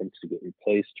would want them to get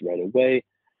replaced right away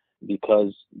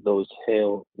because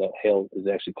that hail is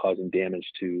actually causing damage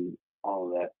to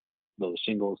all of those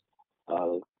shingles,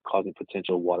 causing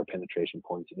potential water penetration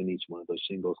points in each one of those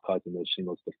shingles, causing those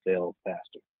shingles to fail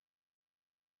faster.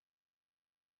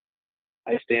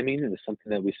 Ice damming is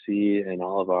something that we see in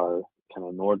all of our kind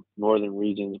of northern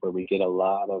regions where we get a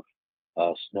lot of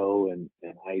snow and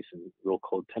ice and real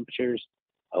cold temperatures.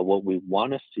 What we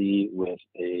want to see with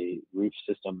a roof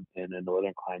system in a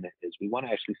northern climate is we want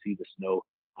to actually see the snow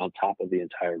on top of the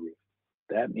entire roof.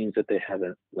 That means that they have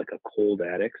like a cold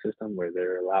attic system where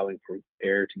they're allowing for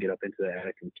air to get up into the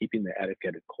attic and keeping the attic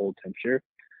at a cold temperature.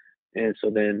 And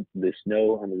so then the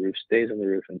snow on the roof stays on the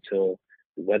roof until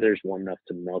the weather's warm enough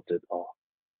to melt it off.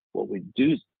 What we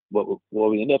do, what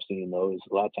we end up seeing though, is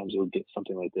a lot of times you'll get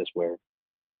something like this where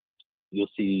you'll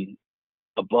see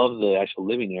above the actual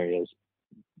living areas,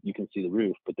 you can see the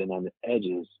roof, but then on the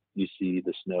edges, you see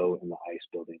the snow and the ice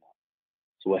building up.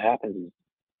 So what happens is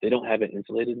they don't have it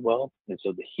insulated well, and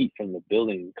so the heat from the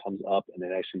building comes up and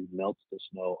it actually melts the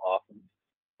snow off of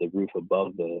the roof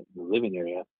above the living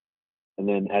area. And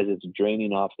then as it's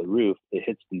draining off the roof, it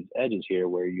hits these edges here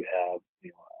where you have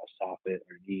a soffit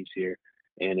or an eaves here,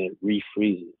 and it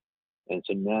refreezes. And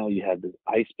so now you have this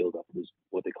ice buildup, this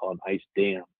what they call an ice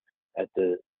dam at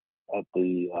the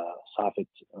soffits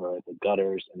or at the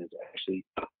gutters, and it's actually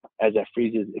as that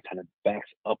freezes, it kind of backs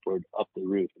upward up the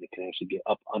roof, and it can actually get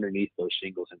up underneath those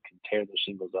shingles and can tear those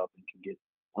shingles up and can get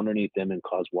underneath them and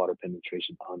cause water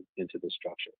penetration into the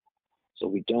structure. So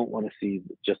we don't want to see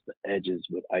just the edges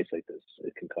with ice like this.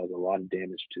 It can cause a lot of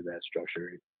damage to that structure.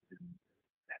 It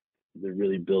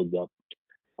really builds up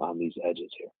on these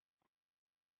edges here.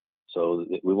 So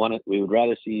we would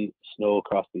rather see snow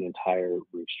across the entire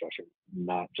roof structure,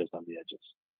 not just on the edges.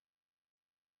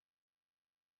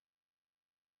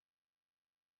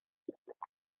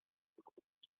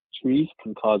 Trees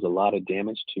can cause a lot of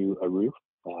damage to a roof.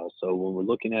 So when we're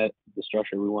looking at the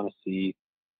structure, we want to see,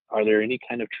 are there any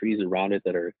kind of trees around it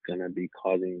that are going to be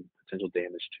causing potential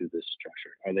damage to this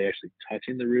structure? Are they actually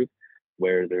touching the roof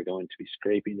where they're going to be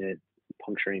scraping it,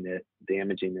 puncturing it,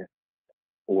 damaging it?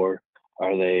 Or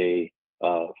are they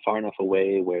far enough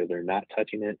away where they're not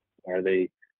touching it? Are they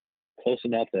close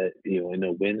enough that in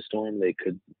a windstorm they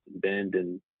could bend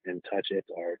and touch it?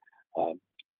 Or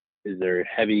is there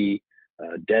heavy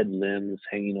dead limbs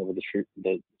hanging over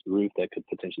the roof that could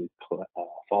potentially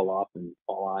fall off and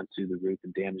fall onto the roof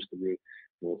and damage the roof?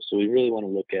 So we really want to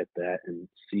look at that and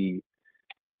see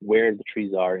where the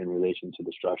trees are in relation to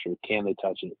the structure. Can they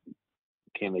touch it?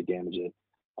 Can they damage it?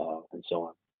 And so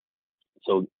on.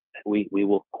 So we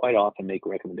will quite often make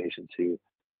recommendations to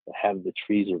have the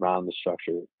trees around the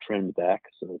structure trimmed back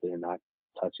so that they're not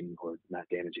touching or not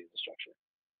damaging the structure.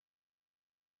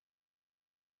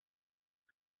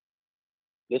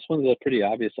 This one's a pretty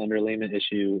obvious underlayment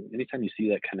issue. Anytime you see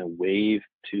that kind of wave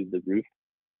to the roof,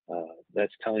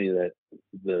 that's telling you that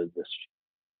the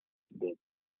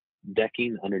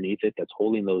decking underneath it that's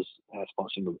holding those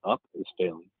asphalt shingles up is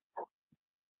failing.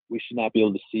 We should not be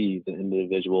able to see the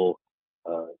individual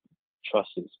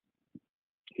trusses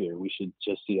here. We should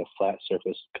just see a flat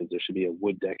surface because there should be a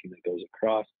wood decking that goes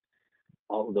across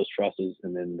all of those trusses,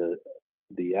 and then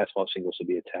the asphalt shingle should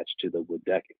be attached to the wood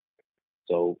decking.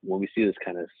 So when we see this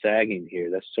kind of sagging here,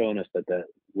 that's showing us that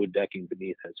wood decking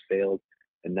beneath has failed,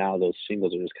 and now those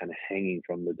shingles are just kind of hanging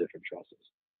from the different trusses.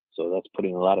 So that's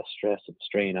putting a lot of stress and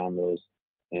strain on those,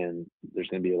 and there's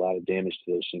going to be a lot of damage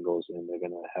to those shingles, and they're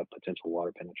going to have potential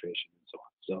water penetration and so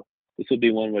on. So this would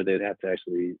be one where they'd have to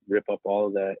actually rip up all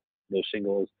of those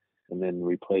shingles, and then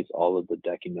replace all of the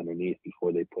decking underneath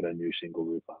before they put a new shingle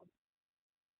roof on.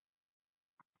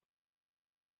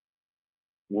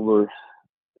 When we're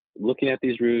looking at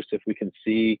these roofs, if we can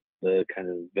see the kind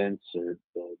of vents or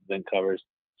the vent covers,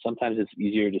 sometimes it's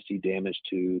easier to see damage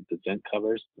to the vent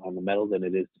covers on the metal than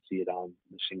it is to see it on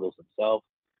the shingles themselves.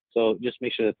 So just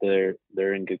make sure that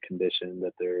they're in good condition,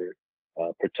 that they're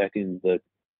protecting that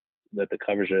the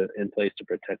covers are in place to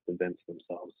protect the vents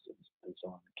themselves and so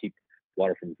on, keep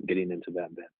water from getting into that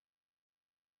vent.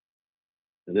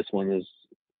 And this one is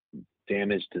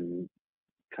damaged and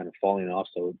kind of falling off,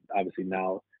 so obviously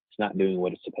now it's not doing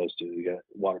what it's supposed to. You got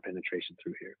water penetration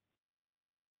through here.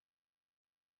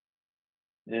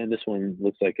 And this one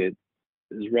looks like it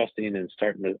is rusting and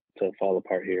starting to fall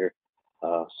apart here.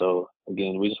 So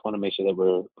again, we just want to make sure that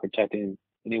we're protecting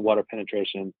any water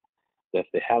penetration. That if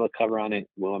they have a cover on it,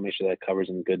 we want to make sure that cover's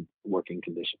in good working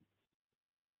condition.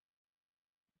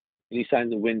 Any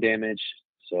signs of wind damage?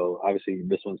 So obviously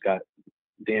this one's got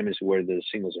damage where the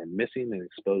shingles are missing and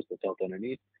exposed the felt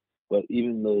underneath. But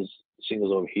even those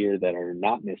shingles over here that are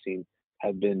not missing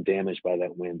have been damaged by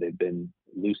that wind. They've been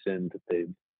loosened,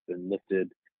 they've been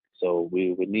lifted. So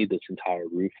we would need this entire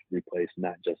roof replaced,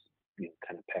 not just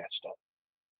kind of patched up.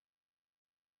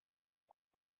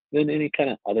 Then any kind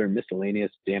of other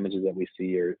miscellaneous damages that we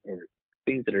see or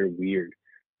things that are weird.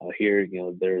 Here,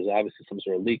 there's obviously some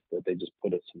sort of leak, but they just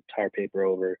put some tar paper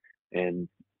over and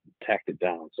tacked it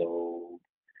down. So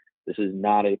this is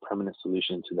not a permanent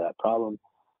solution to that problem.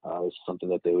 It's something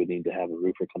that they would need to have a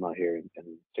roofer come out here and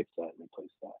fix that and replace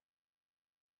that.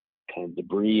 Kind of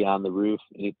debris on the roof,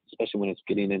 especially when it's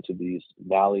getting into these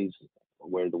valleys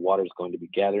where the water is going to be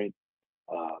gathering,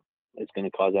 it's going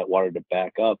to cause that water to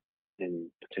back up and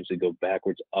potentially go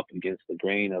backwards up against the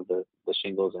grain of the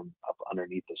shingles and up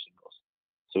underneath the shingles.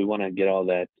 So we want to get all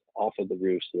that off of the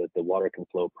roof so that the water can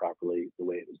flow properly the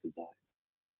way it was designed.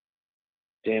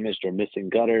 Damaged or missing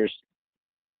gutters,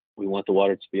 we want the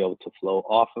water to be able to flow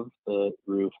off of the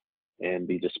roof and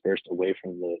be dispersed away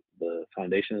from the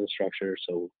foundation of the structure.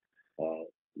 So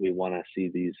we want to see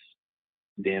these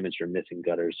damaged or missing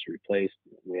gutters replaced.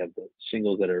 We have the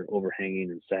shingles that are overhanging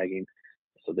and sagging,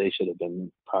 so they should have been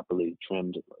properly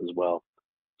trimmed as well.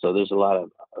 So there's a lot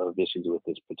of issues with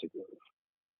this particular roof.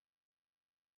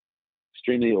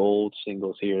 Extremely old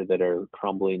shingles here that are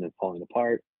crumbling and falling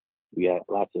apart. We got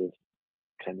lots of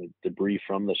kind of debris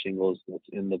from the shingles that's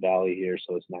in the valley here,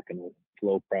 so it's not going to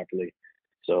flow properly.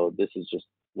 So this is just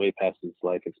way past its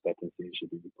life expectancy and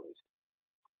should be replaced.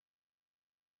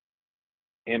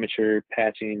 Amateur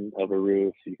patching of a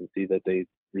roof, you can see that they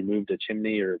removed a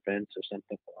chimney or vents or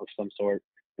something of some sort,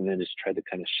 and then just tried to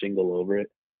kind of shingle over it.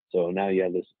 So now you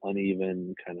have this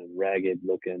uneven, kind of ragged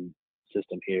looking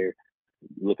system here.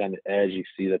 Look on the edge, you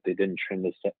see that they didn't trim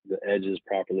the edges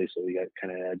properly, so you got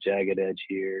kind of a jagged edge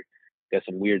here. Got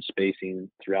some weird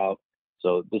spacing throughout.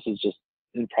 So this is just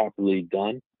improperly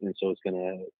done, and so it's going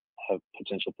to have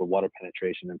potential for water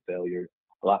penetration and failure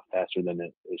a lot faster than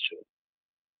it should.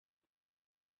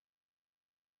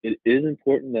 It is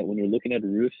important that when you're looking at a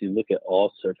roof, you look at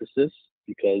all surfaces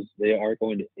because they are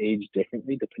going to age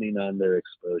differently depending on their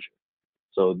exposure.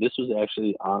 So this was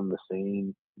actually on the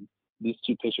same, these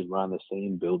two pictures were on the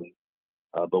same building,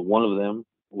 but one of them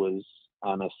was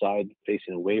on a side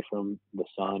facing away from the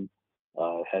sun,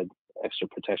 had extra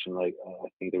protection, like I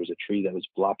think there was a tree that was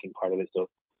blocking part of it. So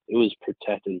it was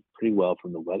protected pretty well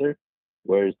from the weather,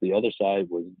 whereas the other side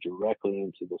was directly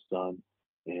into the sun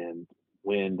and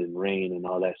wind and rain and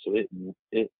all that. So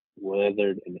it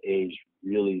weathered and aged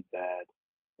really bad,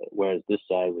 whereas this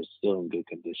side was still in good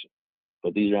condition.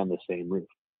 But these are on the same roof.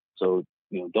 So,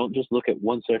 don't just look at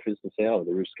one surface and say, oh,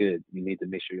 the roof's good. You need to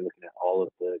make sure you're looking at all of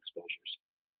the exposures.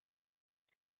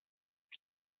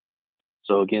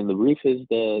 So again, the roof is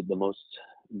the most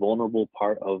vulnerable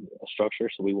part of a structure.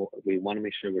 So we want to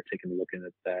make sure we're taking a look at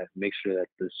that, make sure that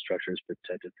the structure is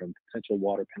protected from potential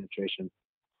water penetration,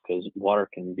 because water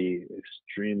can be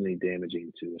extremely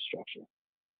damaging to a structure.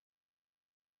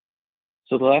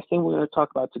 So the last thing we're going to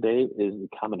talk about today is the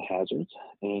common hazards.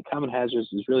 And common hazards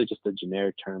is really just a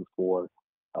generic term for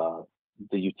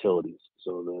the utilities.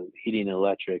 So the heating,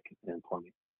 electric, and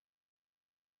plumbing.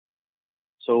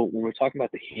 So when we're talking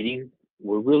about the heating,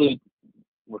 we're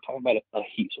talking about a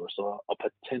heat source, so a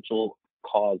potential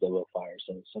cause of a fire.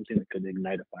 So something that could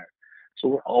ignite a fire. So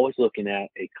we're always looking at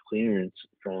a clearance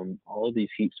from all of these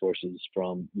heat sources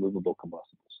from movable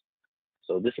combustibles.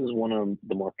 So this is one of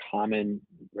the more common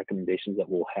recommendations that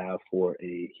we'll have for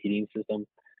a heating system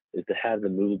is to have the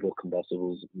movable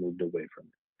combustibles moved away from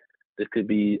it. This could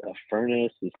be a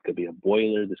furnace, this could be a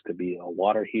boiler, this could be a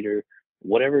water heater,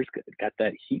 whatever's got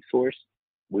that heat source.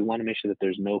 We want to make sure that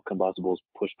there's no combustibles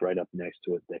pushed right up next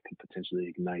to it that could potentially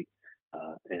ignite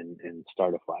and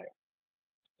start a fire.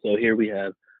 So here we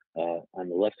have on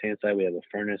the left hand side, we have a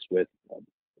furnace with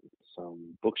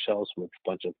some bookshelves with a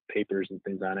bunch of papers and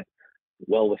things on it,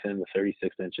 well within the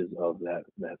 36 inches of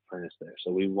that furnace there.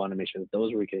 So we want to make sure that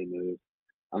those were getting moved.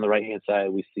 On the right hand side,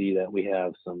 we see that we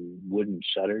have some wooden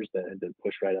shutters that have been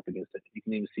pushed right up against it. You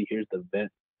can even see here's the vent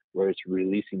where it's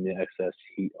releasing the excess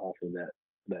heat off of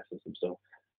that system. So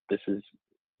this is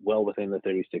well within the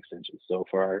 36 inches. So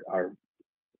for our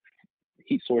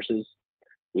heat sources,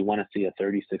 we want to see a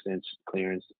 36-inch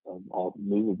clearance of all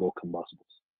movable combustibles.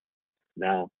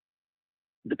 Now,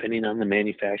 depending on the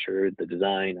manufacturer, the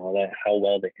design, all that, how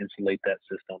well they insulate that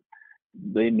system,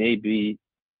 they may be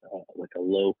like a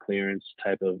low clearance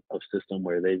type of system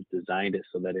where they've designed it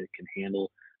so that it can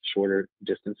handle shorter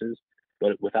distances.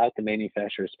 But without the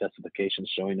manufacturer specifications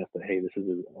showing us that, hey, this is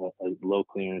a low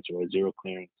clearance or a zero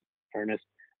clearance furnace,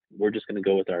 we're just going to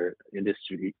go with our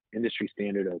industry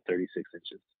standard of 36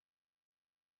 inches.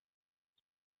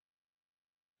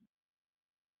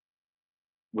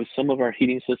 With some of our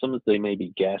heating systems, they may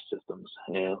be gas systems.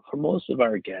 And for most of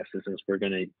our gas systems, we're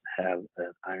going to have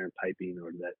an iron piping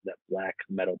or that black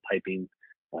metal piping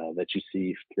that you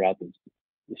see throughout the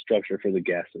structure for the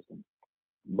gas system.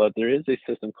 But there is a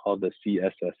system called the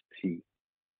CSST,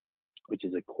 which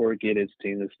is a corrugated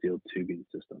stainless steel tubing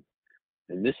system.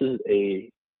 And this is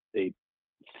a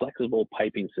flexible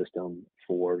piping system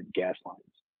for gas lines.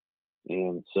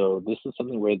 And so this is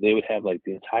something where they would have like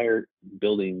the entire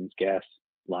building's gas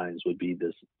lines would be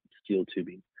this steel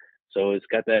tubing. So it's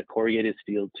got that corrugated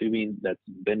steel tubing that's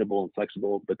bendable and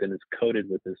flexible, but then it's coated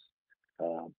with this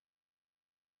uh,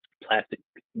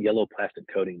 yellow plastic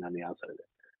coating on the outside of it.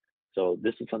 So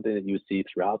this is something that you would see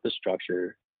throughout the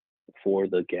structure for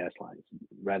the gas lines,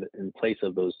 rather in place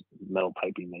of those metal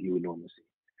piping that you would normally see.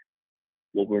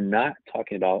 What we're not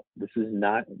talking about, this is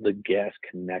not the gas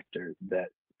connector, that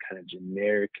kind of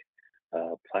generic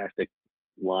plastic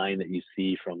line that you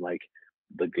see from like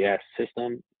the gas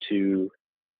system to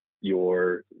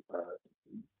your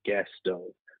gas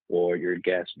stove or your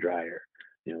gas dryer.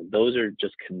 You know, those are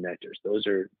just connectors. Those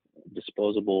are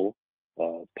disposable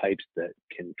pipes that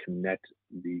can connect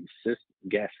the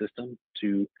gas system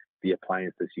to the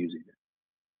appliance that's using it.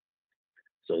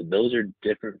 So those are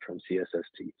different from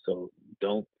CSST. So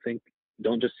don't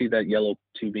just see that yellow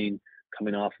tubing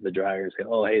coming off of the dryer and say,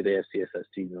 oh, hey, they have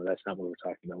CSST. No, that's not what we're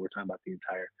talking about. We're talking about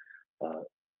uh,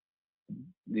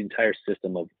 the entire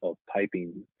system of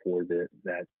piping for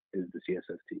that is the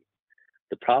CSST.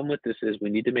 The problem with this is we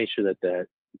need to make sure that that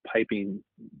piping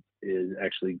is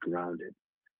actually grounded.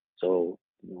 So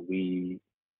we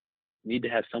need to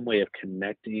have some way of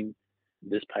connecting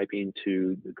this piping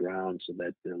to the ground so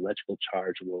that the electrical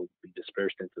charge will be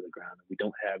dispersed into the ground. We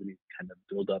don't have any kind of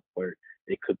buildup where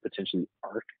it could potentially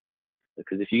arc.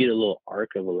 Because if you get a little arc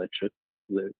of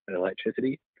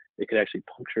electricity, it could actually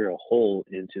puncture a hole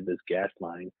into this gas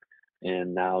line,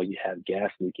 and now you have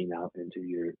gas leaking out into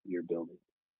your building.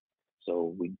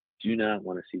 So we do not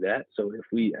want to see that. So if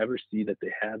we ever see that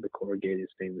they have the corrugated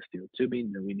stainless steel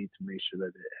tubing, then we need to make sure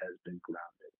that it has been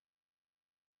grounded.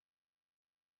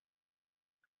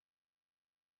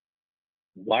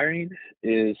 Wiring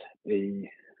is a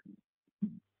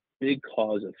big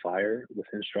cause of fire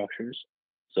within structures.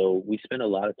 So we spend a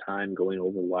lot of time going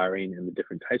over wiring and the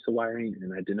different types of wiring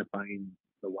and identifying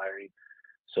the wiring.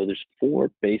 So there's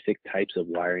four basic types of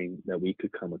wiring that we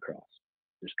could come across.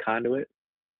 There's conduit,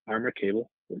 armor cable,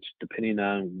 which depending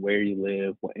on where you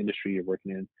live, what industry you're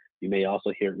working in, you may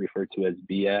also hear it referred to as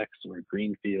BX or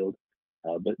greenfield,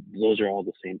 but those are all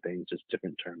the same thing, just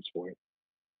different terms for it.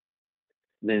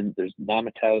 Then there's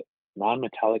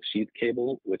non-metallic sheath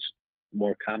cable, which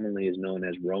more commonly is known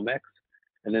as Romex.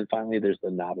 And then finally, there's the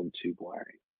knob and tube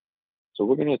wiring. So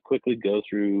we're going to quickly go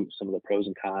through some of the pros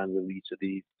and cons of each of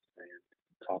these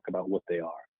and talk about what they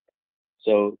are.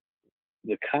 So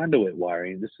the conduit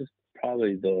wiring, this is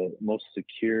probably the most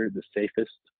secure, the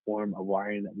safest form of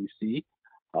wiring that we see.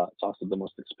 It's also the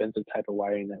most expensive type of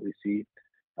wiring that we see.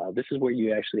 This is where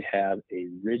you actually have a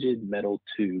rigid metal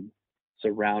tube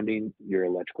surrounding your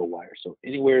electrical wire. So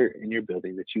anywhere in your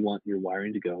building that you want your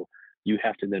wiring to go, you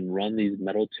have to then run these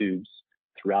metal tubes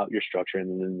throughout your structure,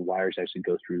 and then the wires actually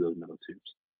go through those metal tubes.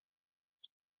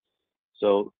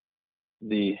 So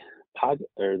the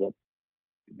or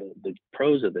the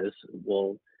pros of this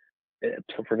will it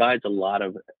provides a lot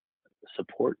of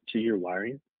support to your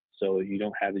wiring, so you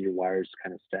don't have your wires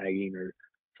kind of sagging or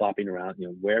flopping around. You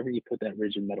know, wherever you put that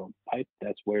rigid metal pipe,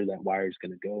 that's where that wire is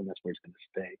going to go, and that's where it's going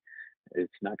to stay.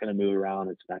 It's not going to move around.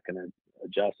 It's not going to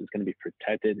adjust. It's going to be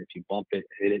protected. If you bump it,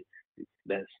 hit it,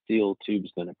 that steel tube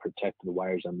is going to protect the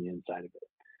wires on the inside of it.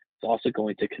 It's also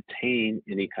going to contain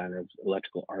any kind of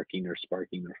electrical arcing or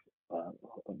sparking or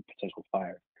potential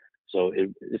fire. So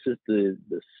this is the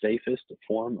safest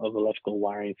form of electrical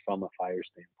wiring from a fire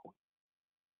standpoint.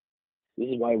 This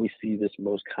is why we see this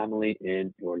most commonly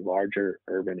in your larger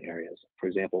urban areas. For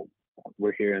example,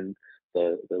 we're here in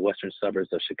the western suburbs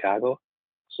of Chicago.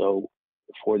 So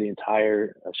for the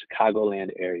entire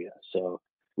Chicagoland area, so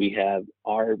we have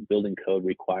our building code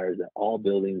requires that all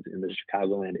buildings in the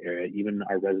Chicagoland area, even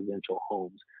our residential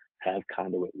homes, have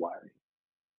conduit wiring.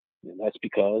 And that's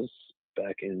because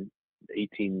back in the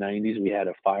 1890s, we had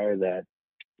a fire that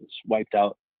wiped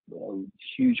out a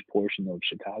huge portion of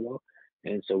Chicago.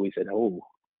 And so we said, oh,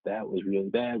 that was really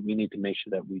bad. We need to make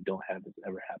sure that we don't have this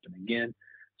ever happen again.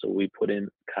 So we put in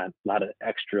kind of a lot of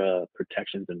extra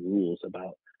protections and rules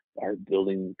about our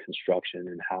building construction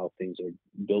and how things are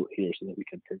built here so that we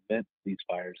can prevent these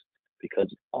fires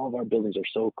because all of our buildings are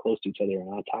so close to each other and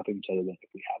on top of each other that if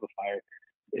we have a fire,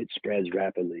 it spreads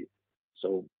rapidly.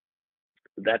 So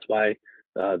that's why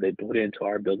they put into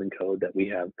our building code that we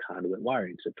have conduit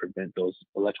wiring to prevent those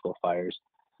electrical fires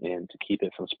and to keep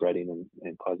it from spreading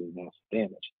and causing massive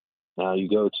damage. Now, you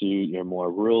go to your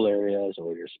more rural areas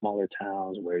or your smaller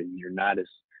towns where you're not as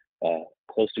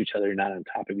close to each other, you're not on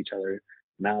top of each other.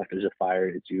 Now, if there's a fire,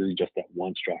 it's usually just that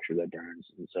one structure that burns.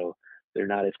 And so they're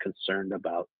not as concerned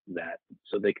about that.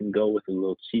 So they can go with a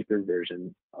little cheaper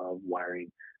version of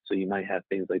wiring. So you might have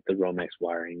things like the Romex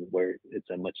wiring, where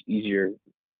it's a much easier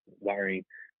wiring,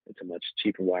 it's a much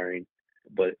cheaper wiring,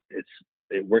 but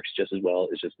it works just as well.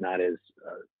 It's just not as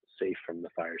safe from the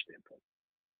fire standpoint.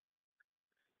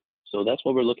 So that's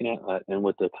what we're looking at. And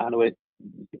with the conduit,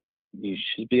 you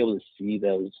should be able to see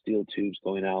those steel tubes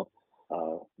going out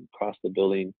across the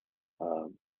building.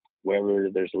 Um, Wherever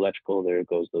there's electrical, there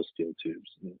goes those steel tubes.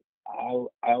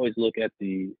 I always look at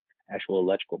the actual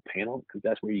electrical panel because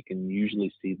that's where you can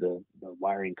usually see the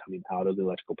wiring coming out of the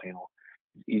electrical panel.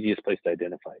 Easiest place to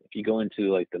identify. If you go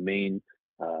into like the main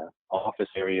office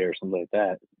area or something like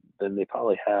that, then they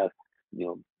probably have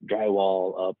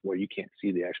drywall up where you can't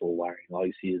see the actual wiring. All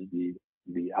you see is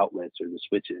the outlets or the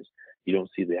switches. You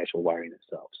don't see the actual wiring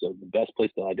itself. So the best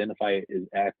place to identify it is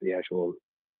at the actual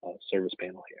service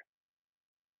panel here.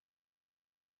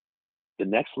 The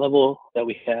next level that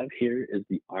we have here is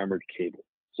the armored cable.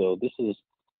 So this is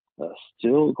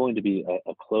still going to be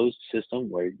a closed system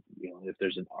where if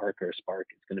there's an arc or a spark,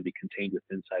 it's going to be contained with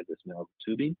inside this metal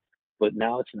tubing. But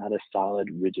now it's not a solid,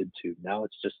 rigid tube. Now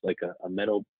it's just like a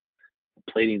metal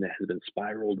plating that has been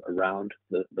spiraled around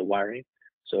the wiring,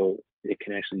 so it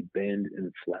can actually bend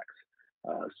and flex.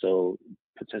 So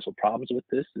potential problems with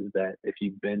this is that if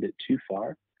you bend it too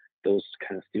far, those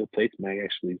kind of steel plates might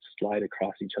actually slide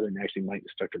across each other and actually might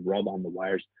start to rub on the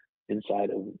wires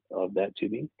inside of that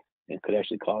tubing and could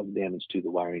actually cause damage to the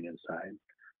wiring inside.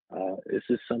 This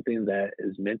is something that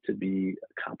is meant to be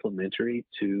complementary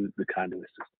to the conduit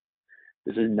system.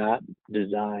 This is not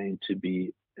designed to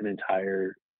be an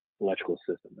entire electrical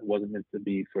system. It wasn't meant to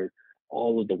be for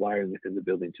all of the wiring within the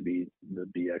building to be the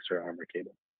BX or armor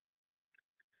cable.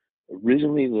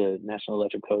 Originally, the National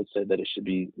Electrical Code said that it should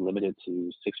be limited to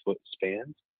 6-foot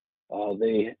spans.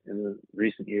 They, in the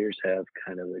recent years, have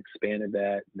kind of expanded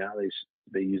that. Now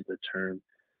they use the term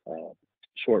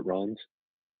short runs.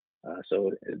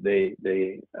 So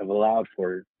they have allowed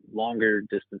for longer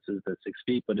distances than 6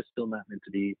 feet, but it's still not meant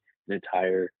to be an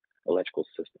entire electrical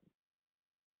system.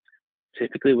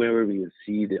 Typically, where we would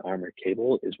see the armored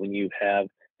cable is when you have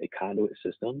a conduit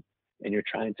system and you're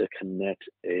trying to connect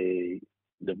a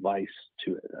device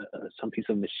to some piece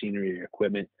of machinery or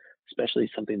equipment, especially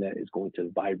something that is going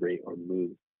to vibrate or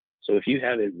move. So if you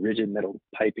have a rigid metal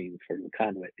piping for the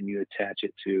conduit and you attach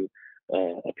it to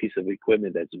a piece of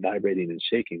equipment that's vibrating and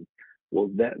shaking, well,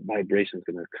 that vibration is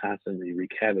going to constantly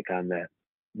wreak havoc on that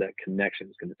connection.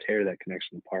 It's going to tear that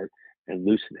connection apart and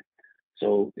loosen it.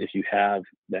 So if you have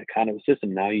that kind of a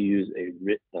system, now you use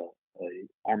a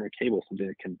armored cable, something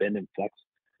that can bend and flex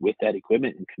with that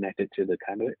equipment and connect it to the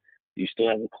conduit. You still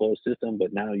have a closed system,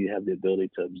 but now you have the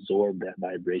ability to absorb that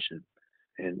vibration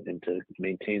and to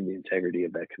maintain the integrity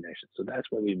of that connection. So that's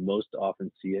where we most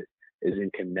often see it is in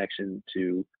connection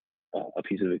to a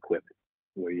piece of equipment,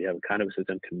 where you have a kind of a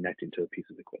system connecting to a piece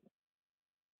of equipment.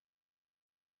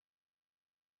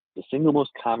 The single most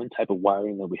common type of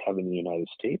wiring that we have in the United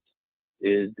States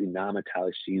is the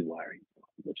non-metallic sheath wiring,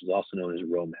 which is also known as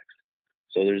Romex.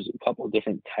 So there's a couple of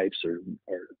different types or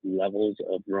levels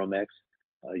of Romex.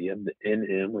 You have the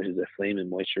NM, which is a flame and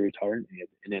moisture retardant, and you have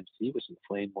the NMC, which is a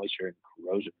flame, moisture, and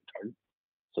corrosion retardant.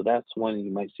 So that's one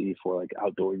you might see for like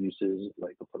outdoor uses,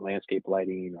 like for landscape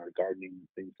lighting or gardening,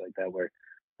 things like that, where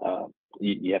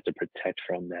you have to protect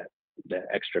from that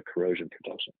extra corrosion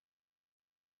protection.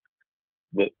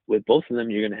 But with both of them,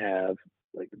 you're going to have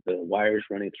like the wires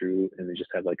running through, and they just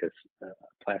have like a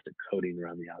plastic coating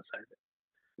around the outside of it.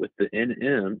 With the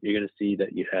NM, you're going to see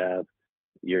that you have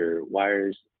your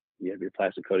wires, you have your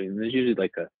plastic coating, and there's usually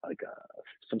like a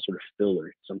some sort of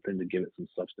filler, something to give it some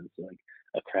substance, like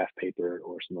a craft paper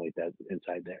or something like that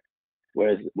inside there.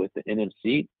 Whereas with the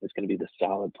NMC, it's going to be the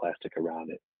solid plastic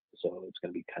around it, so it's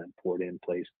going to be kind of poured in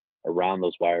place around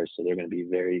those wires, so they're going to be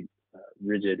very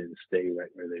rigid and stay right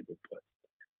where they were put.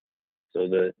 So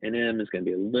the NM is going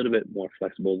to be a little bit more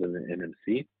flexible than the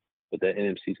NMC, but the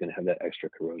NMC is going to have that extra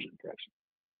corrosion protection.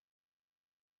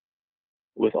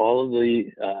 With all of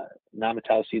the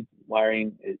non-metallic sheath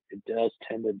wiring, it does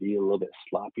tend to be a little bit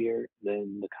sloppier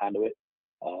than the conduit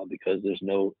because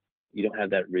you don't have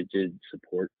that rigid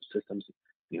support systems.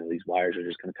 These wires are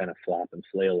just going to kind of flop and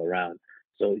flail around.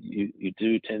 So you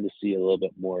do tend to see a little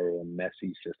bit more of a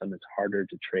messy system. It's harder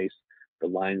to trace the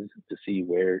lines to see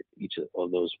where each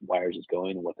of those wires is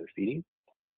going and what they're feeding.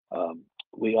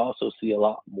 We also see a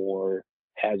lot more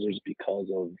hazards because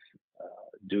of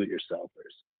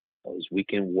do-it-yourselfers, those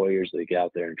weekend warriors that get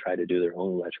out there and try to do their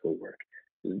own electrical work.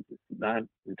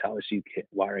 Non-metallic sheath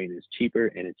wiring is cheaper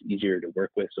and it's easier to work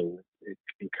with, so it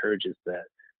encourages that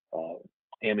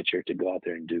amateur to go out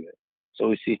there and do it. So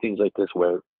we see things like this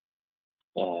where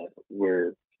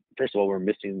first of all, we're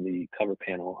missing the cover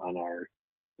panel on our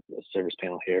service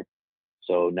panel here.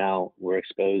 So now we're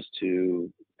exposed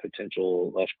to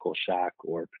potential electrical shock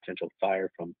or potential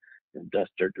fire from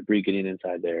dust, dirt, debris getting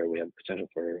inside there. We have potential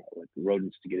for like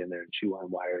rodents to get in there and chew on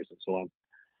wires and so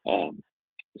on.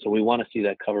 So we want to see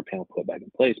that cover panel put back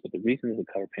in place. But the reason the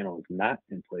cover panel is not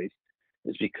in place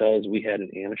is because we had an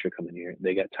amateur come in here.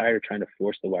 They got tired of trying to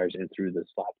force the wires in through the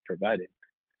slots provided.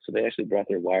 So they actually brought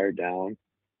their wire down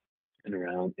and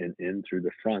around and in through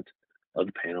the front of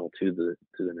the panel to the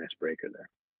next breaker there.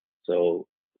 So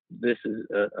this is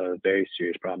a very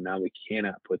serious problem. Now we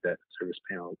cannot put that service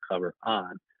panel cover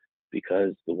on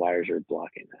because the wires are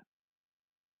blocking that.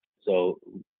 So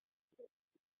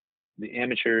the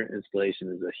amateur installation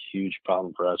is a huge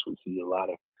problem for us. We see a lot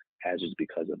of hazards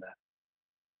because of that.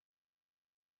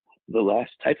 The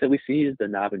last type that we see is the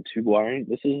knob and tube wiring.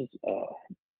 This is,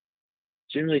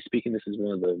 generally speaking, this is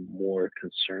one of the more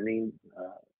concerning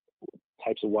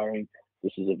types of wiring.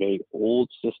 This is a very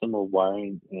old system of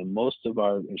wiring, and most of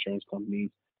our insurance companies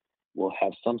will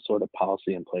have some sort of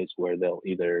policy in place where they'll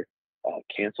either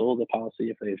cancel the policy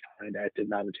if they find active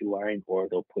knob and tube wiring, or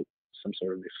they'll put some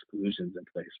sort of exclusions in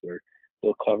place where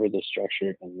they'll cover the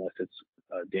structure unless it's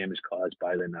damage caused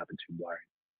by the knob and tube wiring.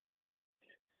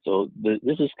 So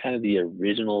this is kind of the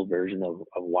original version of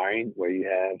wiring, where you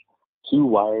have two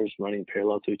wires running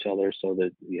parallel to each other, so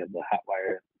that you have the hot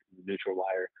wire and the neutral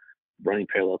wire running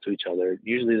parallel to each other.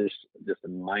 Usually there's just a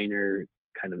minor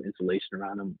kind of insulation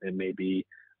around them. It may be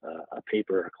a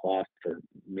paper or a cloth for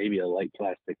maybe a light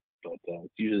plastic, but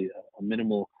it's usually a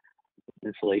minimal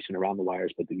insulation around the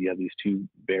wires, but then you have these two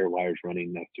bare wires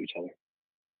running next to each other.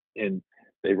 And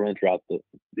they run throughout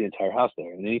the entire house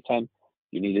there. And anytime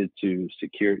you needed to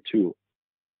secure it to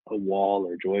a wall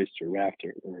or joist or raft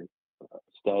or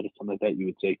stud or something like that, you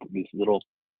would take these little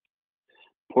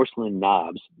porcelain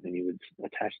knobs and you would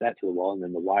attach that to the wall, and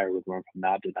then the wire would run from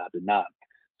knob to knob to knob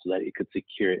so that it could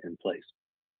secure it in place.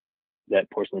 That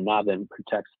porcelain knob then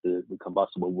protects the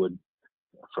combustible wood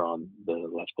from the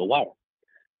electrical wire.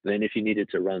 Then if you needed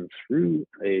to run through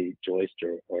a joist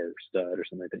or stud or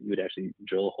something like that, you would actually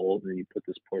drill a hole and then you put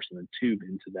this porcelain tube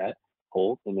into that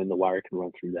hole, and then the wire can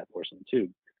run through that porcelain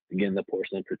tube. Again, the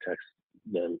porcelain protects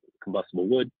the combustible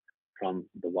wood from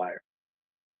the wire.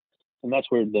 And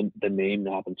that's where the name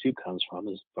knob and tube comes from,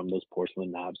 is from those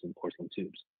porcelain knobs and porcelain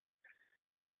tubes.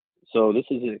 So this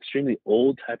is an extremely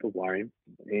old type of wiring,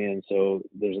 and so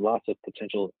there's lots of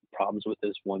potential problems with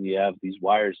this. One, you have these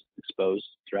wires exposed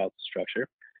throughout the structure,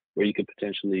 where you could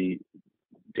potentially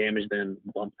damage them,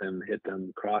 bump them, hit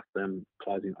them, cross them,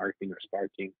 causing arcing or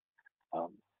sparking.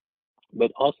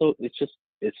 But also, it's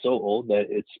so old that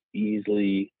it's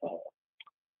easily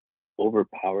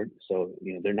overpowered. So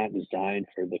they're not designed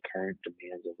for the current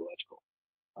demands of electrical.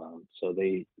 So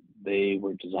they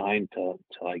were designed to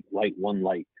like light one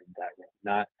light in that room,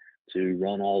 not to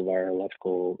run all of our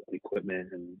electrical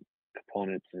equipment and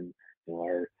components and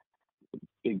our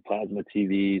big plasma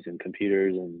TVs and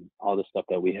computers and all the stuff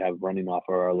that we have running off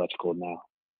of our electrical now.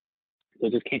 So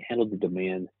it just can't handle the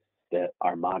demand that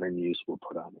our modern use will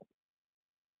put on it.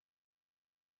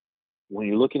 When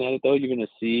you're looking at it though, you'll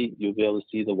be able to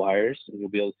see the wires and you'll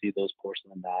be able to see those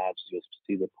porcelain knobs, you'll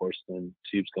see the porcelain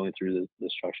tubes going through the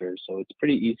structure. So it's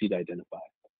pretty easy to identify.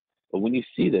 But when you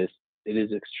see this, it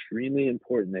is extremely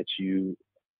important that you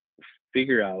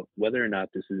figure out whether or not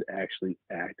this is actually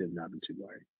active knob and tube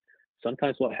wiring.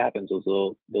 Sometimes what happens is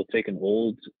they'll take an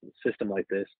old system like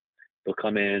this, they'll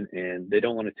come in and they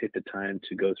don't want to take the time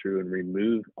to go through and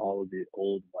remove all of the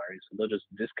old wiring. So they'll just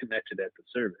disconnect it at the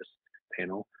service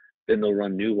panel, then they'll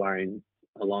run new wiring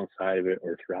alongside of it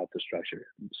or throughout the structure.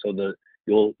 So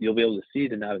you'll be able to see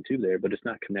the knob and tube there, but it's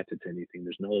not connected to anything.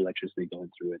 There's no electricity going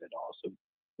through it at all. So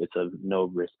it's of no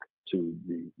risk to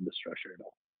the structure at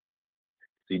all.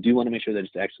 So you do want to make sure that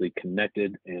it's actually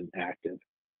connected and active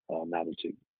knob and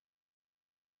tube.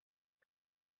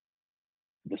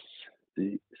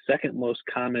 The second most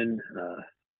common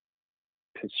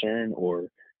concern or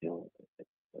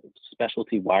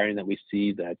specialty wiring that we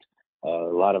see that a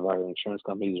lot of our insurance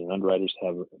companies and underwriters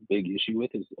have a big issue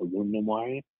with is aluminum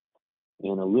wiring.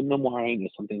 And aluminum wiring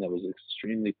is something that was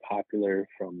extremely popular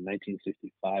from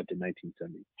 1965 to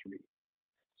 1973.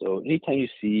 So anytime you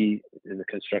see in the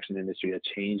construction industry a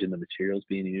change in the materials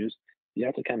being used, you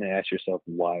have to kind of ask yourself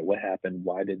why, what happened,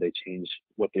 why did they change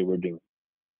what they were doing?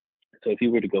 So if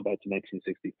you were to go back to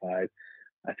 1965,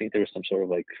 I think there was some sort of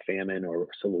like famine or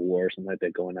civil war or something like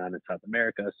that going on in South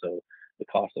America. So the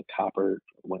cost of copper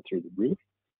went through the roof.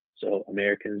 So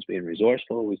Americans being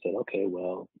resourceful, we said, okay,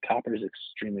 well, copper is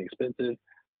extremely expensive.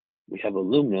 We have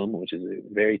aluminum, which is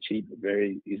very cheap,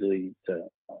 very easily to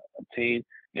obtain,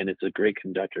 and it's a great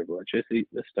conductor of electricity.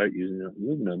 Let's start using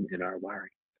aluminum in our wiring.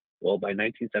 Well, by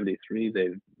 1973,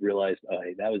 they've realized,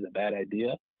 hey, that was a bad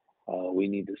idea. We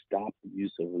need to stop the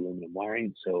use of aluminum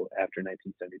wiring. So after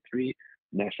 1973,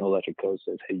 National Electric Code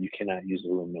says, hey, you cannot use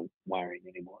aluminum wiring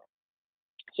anymore.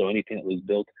 So anything that was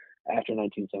built after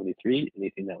 1973,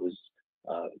 anything that was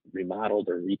remodeled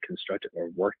or reconstructed or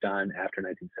worked on after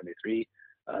 1973,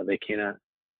 they cannot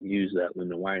use that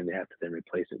aluminum wiring. They have to then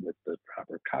replace it with the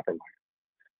proper copper wire.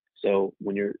 So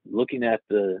when you're looking at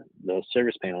the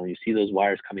service panel and you see those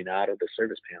wires coming out of the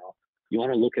service panel, you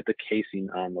want to look at the casing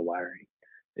on the wiring.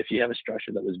 If you have a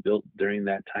structure that was built during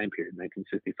that time period,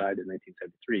 1965 to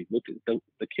 1973, look at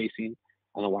the casing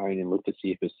on the wiring and look to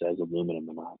see if it says aluminum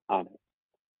or not on it.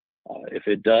 If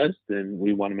it does, then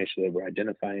we want to make sure that we're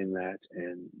identifying that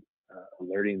and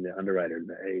alerting the underwriter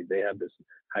that, hey, they have this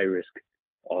high risk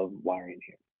of wiring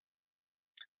here.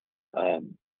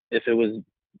 If it was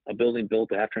a building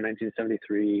built after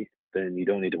 1973, then you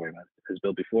don't need to worry about it. If it was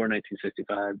built before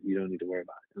 1965, you don't need to worry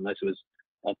about it unless it was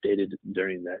updated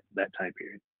during that time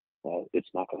period. It's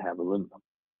not going to have aluminum.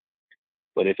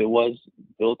 But if it was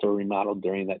built or remodeled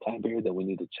during that time period, then we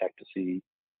need to check to see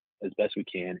as best we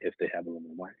can if they have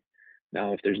aluminum wiring.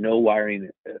 Now, if there's no wiring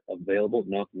available,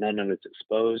 none of it's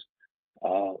exposed,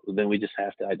 then we just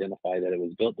have to identify that it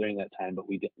was built during that time, but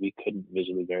we couldn't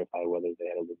visually verify whether they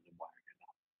had aluminum wiring or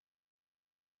not.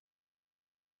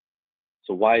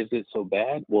 So why is it so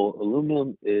bad? Well,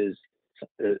 aluminum is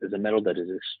a metal that is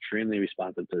extremely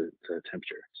responsive to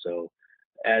temperature. So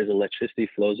as electricity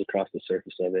flows across the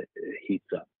surface of it, it heats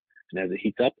up. And as it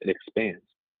heats up, it expands.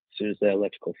 As soon as that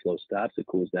electrical flow stops, it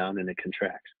cools down and it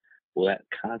contracts. Well, that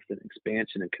constant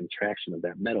expansion and contraction of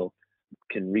that metal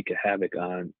can wreak a havoc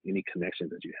on any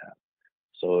connections that you have.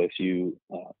 So if you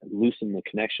loosen the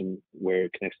connection where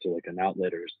it connects to like an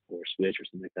outlet or switch or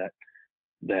something like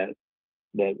that,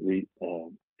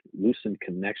 loosened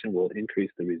connection will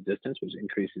increase the resistance, which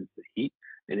increases the heat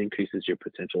and increases your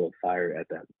potential of fire at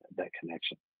that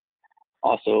connection.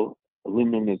 Also,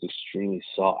 aluminum is extremely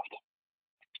soft.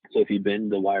 So if you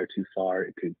bend the wire too far,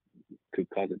 it could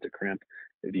cause it to crimp.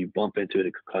 If you bump into it,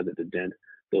 it could cause it to dent.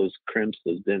 Those crimps,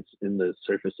 those dents in the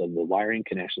surface of the wiring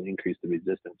can actually increase the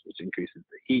resistance, which increases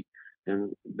the heat,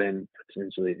 and then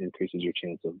potentially increases your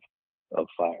chance of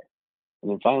fire.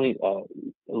 And then finally,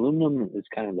 aluminum is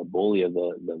kind of the bully of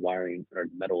the wiring or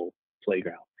metal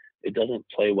playground. It doesn't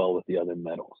play well with the other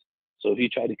metals. So if you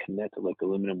try to connect like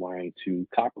aluminum wiring to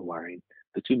copper wiring,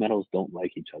 the two metals don't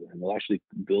like each other, and they'll actually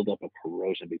build up a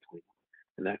corrosion between them.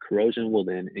 And that corrosion will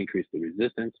then increase the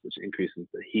resistance, which increases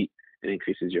the heat and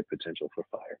increases your potential for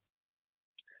fire.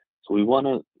 So we want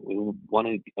to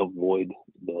avoid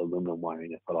the aluminum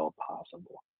wiring if at all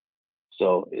possible.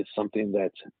 So it's something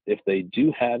that if they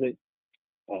do have it,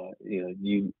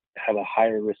 you have a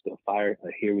higher risk of fire.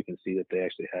 Here we can see that they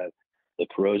actually have the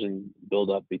corrosion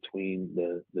buildup between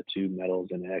the two metals,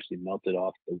 and it actually melted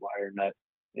off the wire nut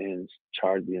and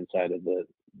charred the inside of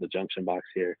the junction box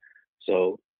here.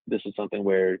 So this is something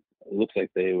where it looks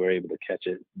like they were able to catch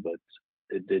it, but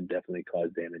it did definitely cause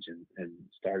damage and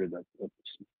started at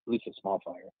least a small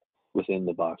fire within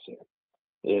the box there.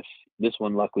 If this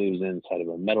one luckily was inside of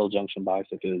a metal junction box,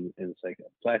 if it was in like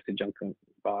a plastic junction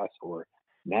box or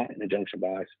not in a junction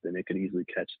box, then it could easily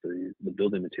catch the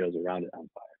building materials around it on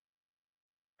fire.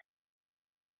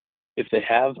 If they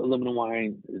have aluminum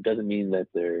wiring, it doesn't mean that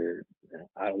they're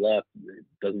out of luck. It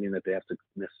doesn't mean that they have to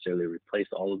necessarily replace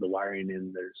all of the wiring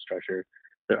in their structure.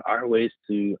 There are ways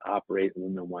to operate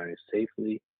aluminum wiring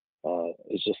safely.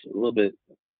 It's just a little bit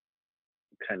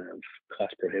kind of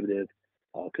cost prohibitive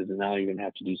because now you're going to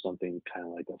have to do something kind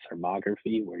of like a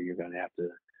thermography where you're going to have to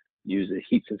use a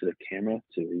heat sensitive camera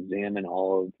to examine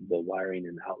all of the wiring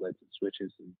and outlets and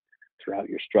switches and throughout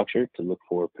your structure to look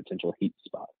for potential heat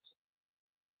spots.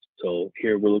 So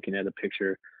here we're looking at a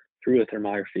picture through a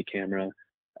thermography camera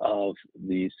of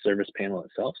the service panel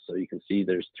itself. So you can see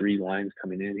there's three lines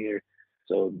coming in here.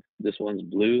 So this one's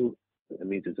blue. That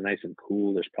means it's nice and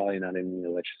cool. There's probably not any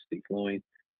electricity flowing.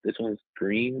 This one's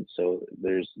green. So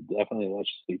there's definitely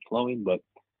electricity flowing, but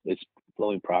it's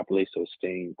flowing properly. So it's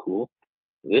staying cool.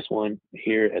 This one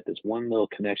here at this one little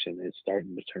connection is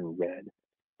starting to turn red.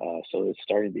 So it's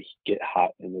starting to get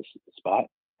hot in this spot.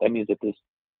 That means that this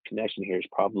connection here is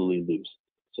probably loose.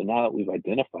 So now that we've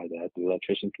identified that, the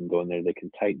electrician can go in there, they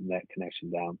can tighten that connection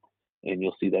down, and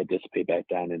you'll see that dissipate back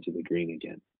down into the green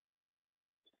again.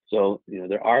 So,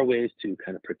 there are ways to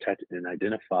kind of protect and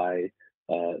identify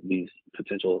these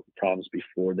potential problems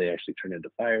before they actually turn into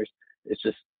fires. It's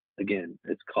just, again,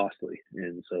 it's costly,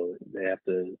 and so they have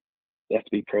to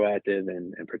be proactive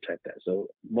and protect that. So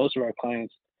most of our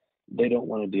clients, they don't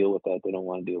want to deal with that. They don't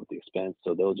want to deal with the expense,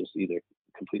 so they'll just either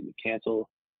completely cancel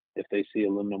if they see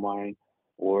aluminum wiring,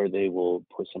 or they will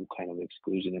put some kind of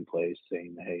exclusion in place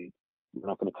saying, hey, we're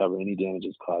not going to cover any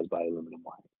damages caused by aluminum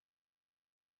wiring.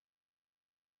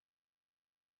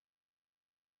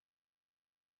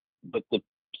 But the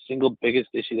single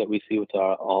biggest issue that we see with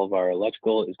all of our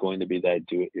electrical is going to be that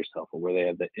do-it-yourself, or where they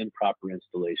have the improper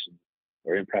installation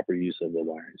or improper use of the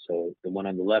wiring. So the one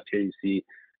on the left here, you see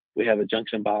we have a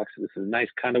junction box. This is a nice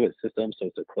conduit system, so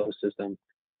it's a closed system,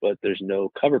 but there's no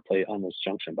cover plate on this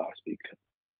junction box.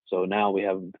 So now we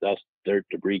have dust, dirt,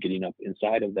 debris getting up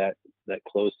inside of that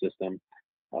closed system.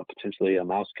 Potentially a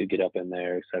mouse could get up in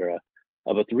there, etc.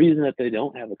 But the reason that they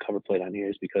don't have a cover plate on here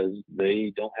is because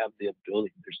they don't have the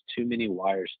ability. There's too many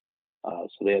wires.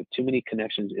 So they have too many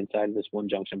connections inside of this one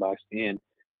junction box, and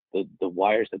the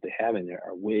wires that they have in there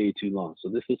are way too long. So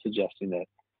this is suggesting that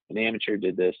an amateur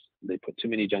did this. They put too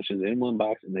many junctions in one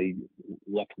box, and they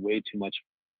left way too much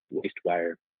waste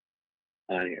wire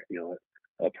on here.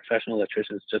 A professional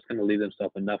electrician is just going to leave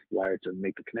themselves enough wire to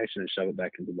make the connection and shove it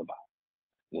back into the box.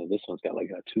 This one's got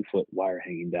like a 2-foot wire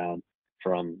hanging down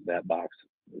from that box.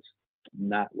 It's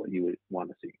not what you would want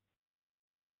to see.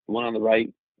 The one on the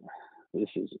right, this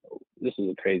is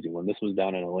a crazy one. This was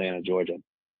down in Atlanta, Georgia,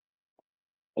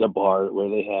 at a bar where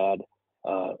they had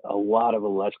a lot of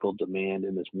electrical demand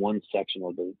in this one section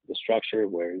of the structure,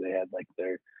 where they had like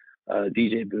their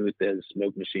DJ booth, they had the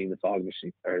smoke machine, the fog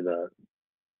machine, or the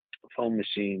foam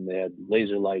machine, they had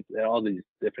laser lights, they had all these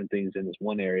different things in this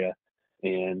one area,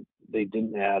 and they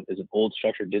didn't have, as an old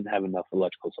structure, didn't have enough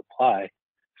electrical supply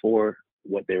for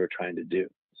what they were trying to do.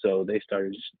 So they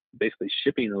started basically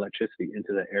shipping electricity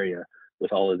into the area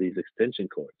with all of these extension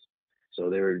cords. So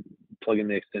they were plugging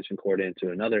the extension cord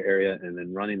into another area and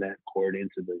then running that cord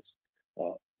into this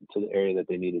to the area that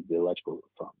they needed the electrical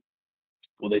from.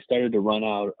 Well, they started to run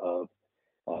out of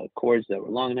cords that were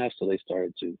long enough, so they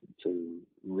started to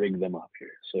rig them up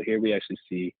here. So here we actually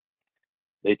see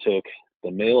they took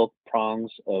the male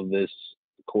prongs of this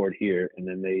cord here, and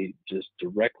then they just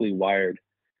directly wired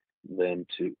them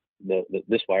to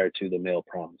this wire to the male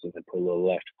prongs, and then put a little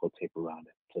electrical tape around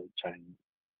it to try and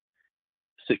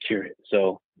secure it.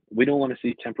 So we don't want to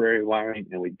see temporary wiring,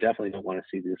 and we definitely don't want to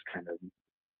see this kind of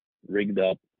rigged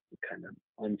up, kind of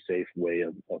unsafe way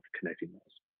of connecting those.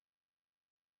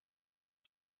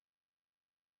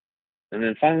 And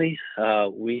then finally,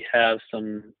 we have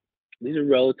these are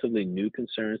relatively new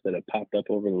concerns that have popped up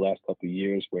over the last couple of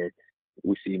years, where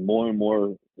we see more and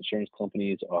more insurance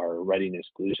companies are writing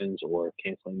exclusions or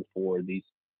canceling for these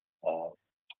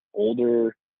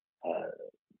older,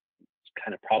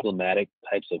 kind of problematic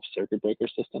types of circuit breaker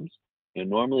systems.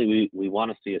 Normally we want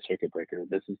to see a circuit breaker.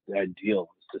 This is the ideal,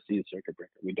 is to see a circuit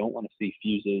breaker. We don't want to see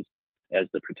fuses as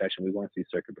the protection. We want to see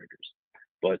circuit breakers.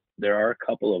 But there are a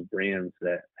couple of brands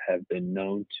that have been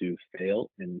known to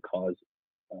fail and cause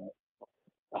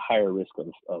a higher risk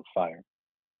of fire.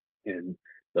 And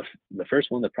the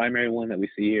first one, the primary one that we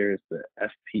see here is the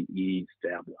FPE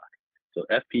stab lock. So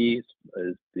FPE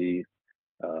is the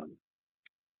um,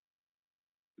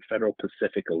 Federal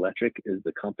Pacific Electric is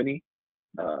the company,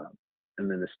 uh, and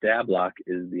then the stab lock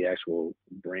is the actual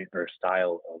brand or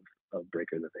style of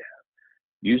breaker that they have.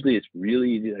 Usually it's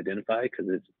really easy to identify because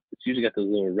it's usually got those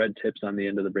little red tips on the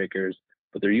end of the breakers,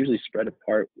 but they're usually spread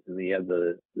apart, and you have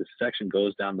the section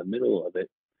goes down the middle of it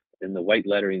in the white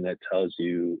lettering that tells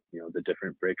you the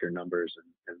different breaker numbers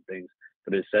and things,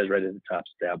 but it says right at the top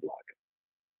stab lock.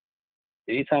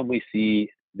 Anytime we see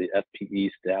the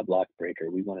FPE stab lock breaker,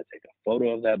 we want to take a photo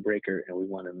of that breaker, and we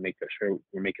want to make sure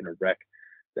we're making a rec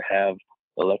to have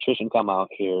the electrician come out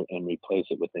here and replace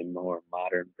it with a more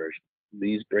modern version.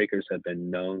 These breakers have been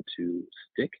known to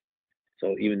stick,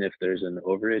 so even if there's an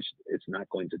overage, it's not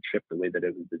going to trip the way that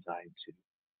it was designed to.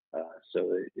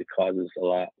 So it causes a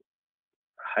lot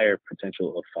higher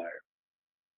potential of fire.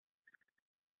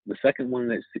 The second one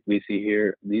that we see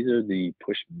here, these are the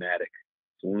push-matic.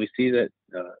 So when we see that,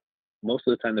 most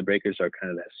of the time the breakers are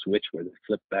kind of that switch where they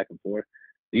flip back and forth.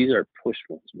 These are push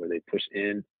ones where they push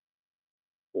in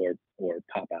or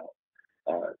pop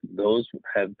out. Those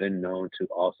have been known to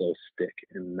also stick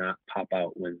and not pop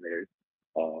out when there's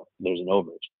an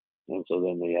overage, and so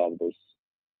then they have this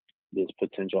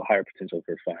higher potential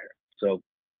for fire. So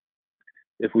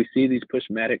if we see these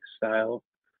push-matic style,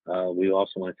 we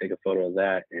also want to take a photo of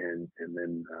that and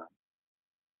then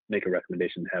make a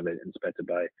recommendation to have it inspected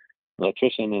by an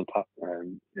electrician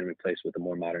and replaced with a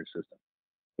more modern system.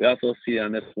 We also see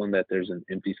on this one that there's an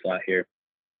empty slot here.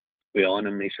 We want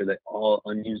to make sure that all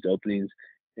unused openings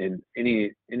in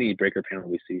any breaker panel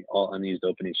we see, all unused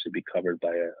openings should be covered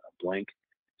by a blank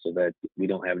so that we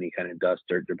don't have any kind of dust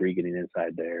or debris getting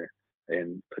inside there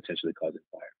and potentially causing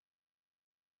fire.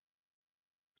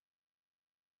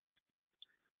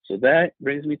 So that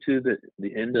brings me to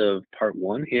the end of part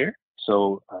one here.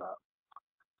 So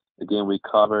again, we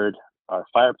covered our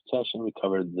fire protection, we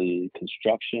covered the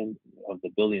construction of the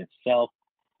building itself,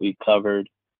 we covered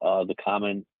the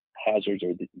common hazards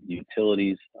or the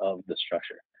utilities of the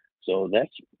structure. So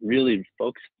that's really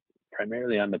focused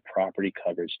primarily on the property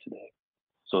coverage today.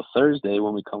 So Thursday,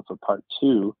 when we come for part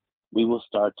two, we will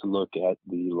start to look at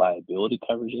the liability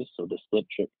coverages, so the slip,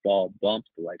 trip, fall, bump,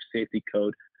 the life safety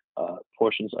code,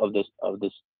 portions of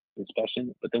this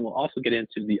inspection, but then we'll also get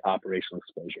into the operational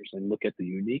exposures and look at the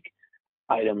unique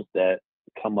items that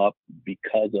come up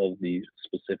because of the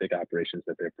specific operations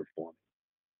that they're performing.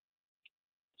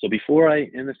 So before I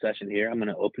end the session here, I'm going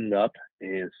to open it up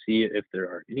and see if there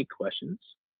are any questions.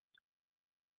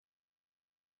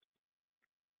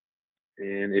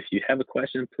 And if you have a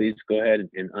question, please go ahead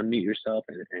and unmute yourself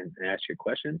and ask your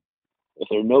question. If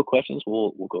there are no questions,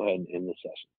 we'll go ahead and end the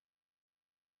session.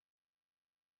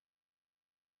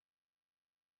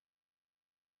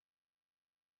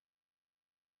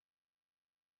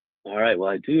 All right, well,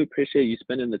 I do appreciate you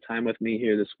spending the time with me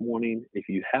here this morning. If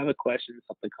you have a question,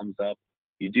 something comes up,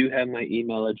 you do have my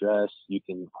email address. You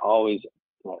can always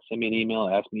send me an email,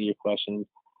 ask me your questions,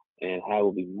 and I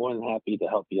will be more than happy to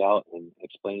help you out and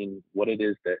explain what it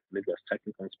is that Midwest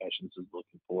Technical Inspections is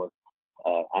looking for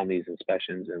on these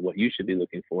inspections and what you should be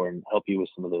looking for, and help you with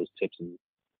some of those tips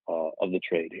of the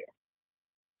trade here.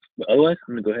 But otherwise,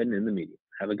 I'm going to go ahead and end the meeting.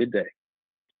 Have a good day.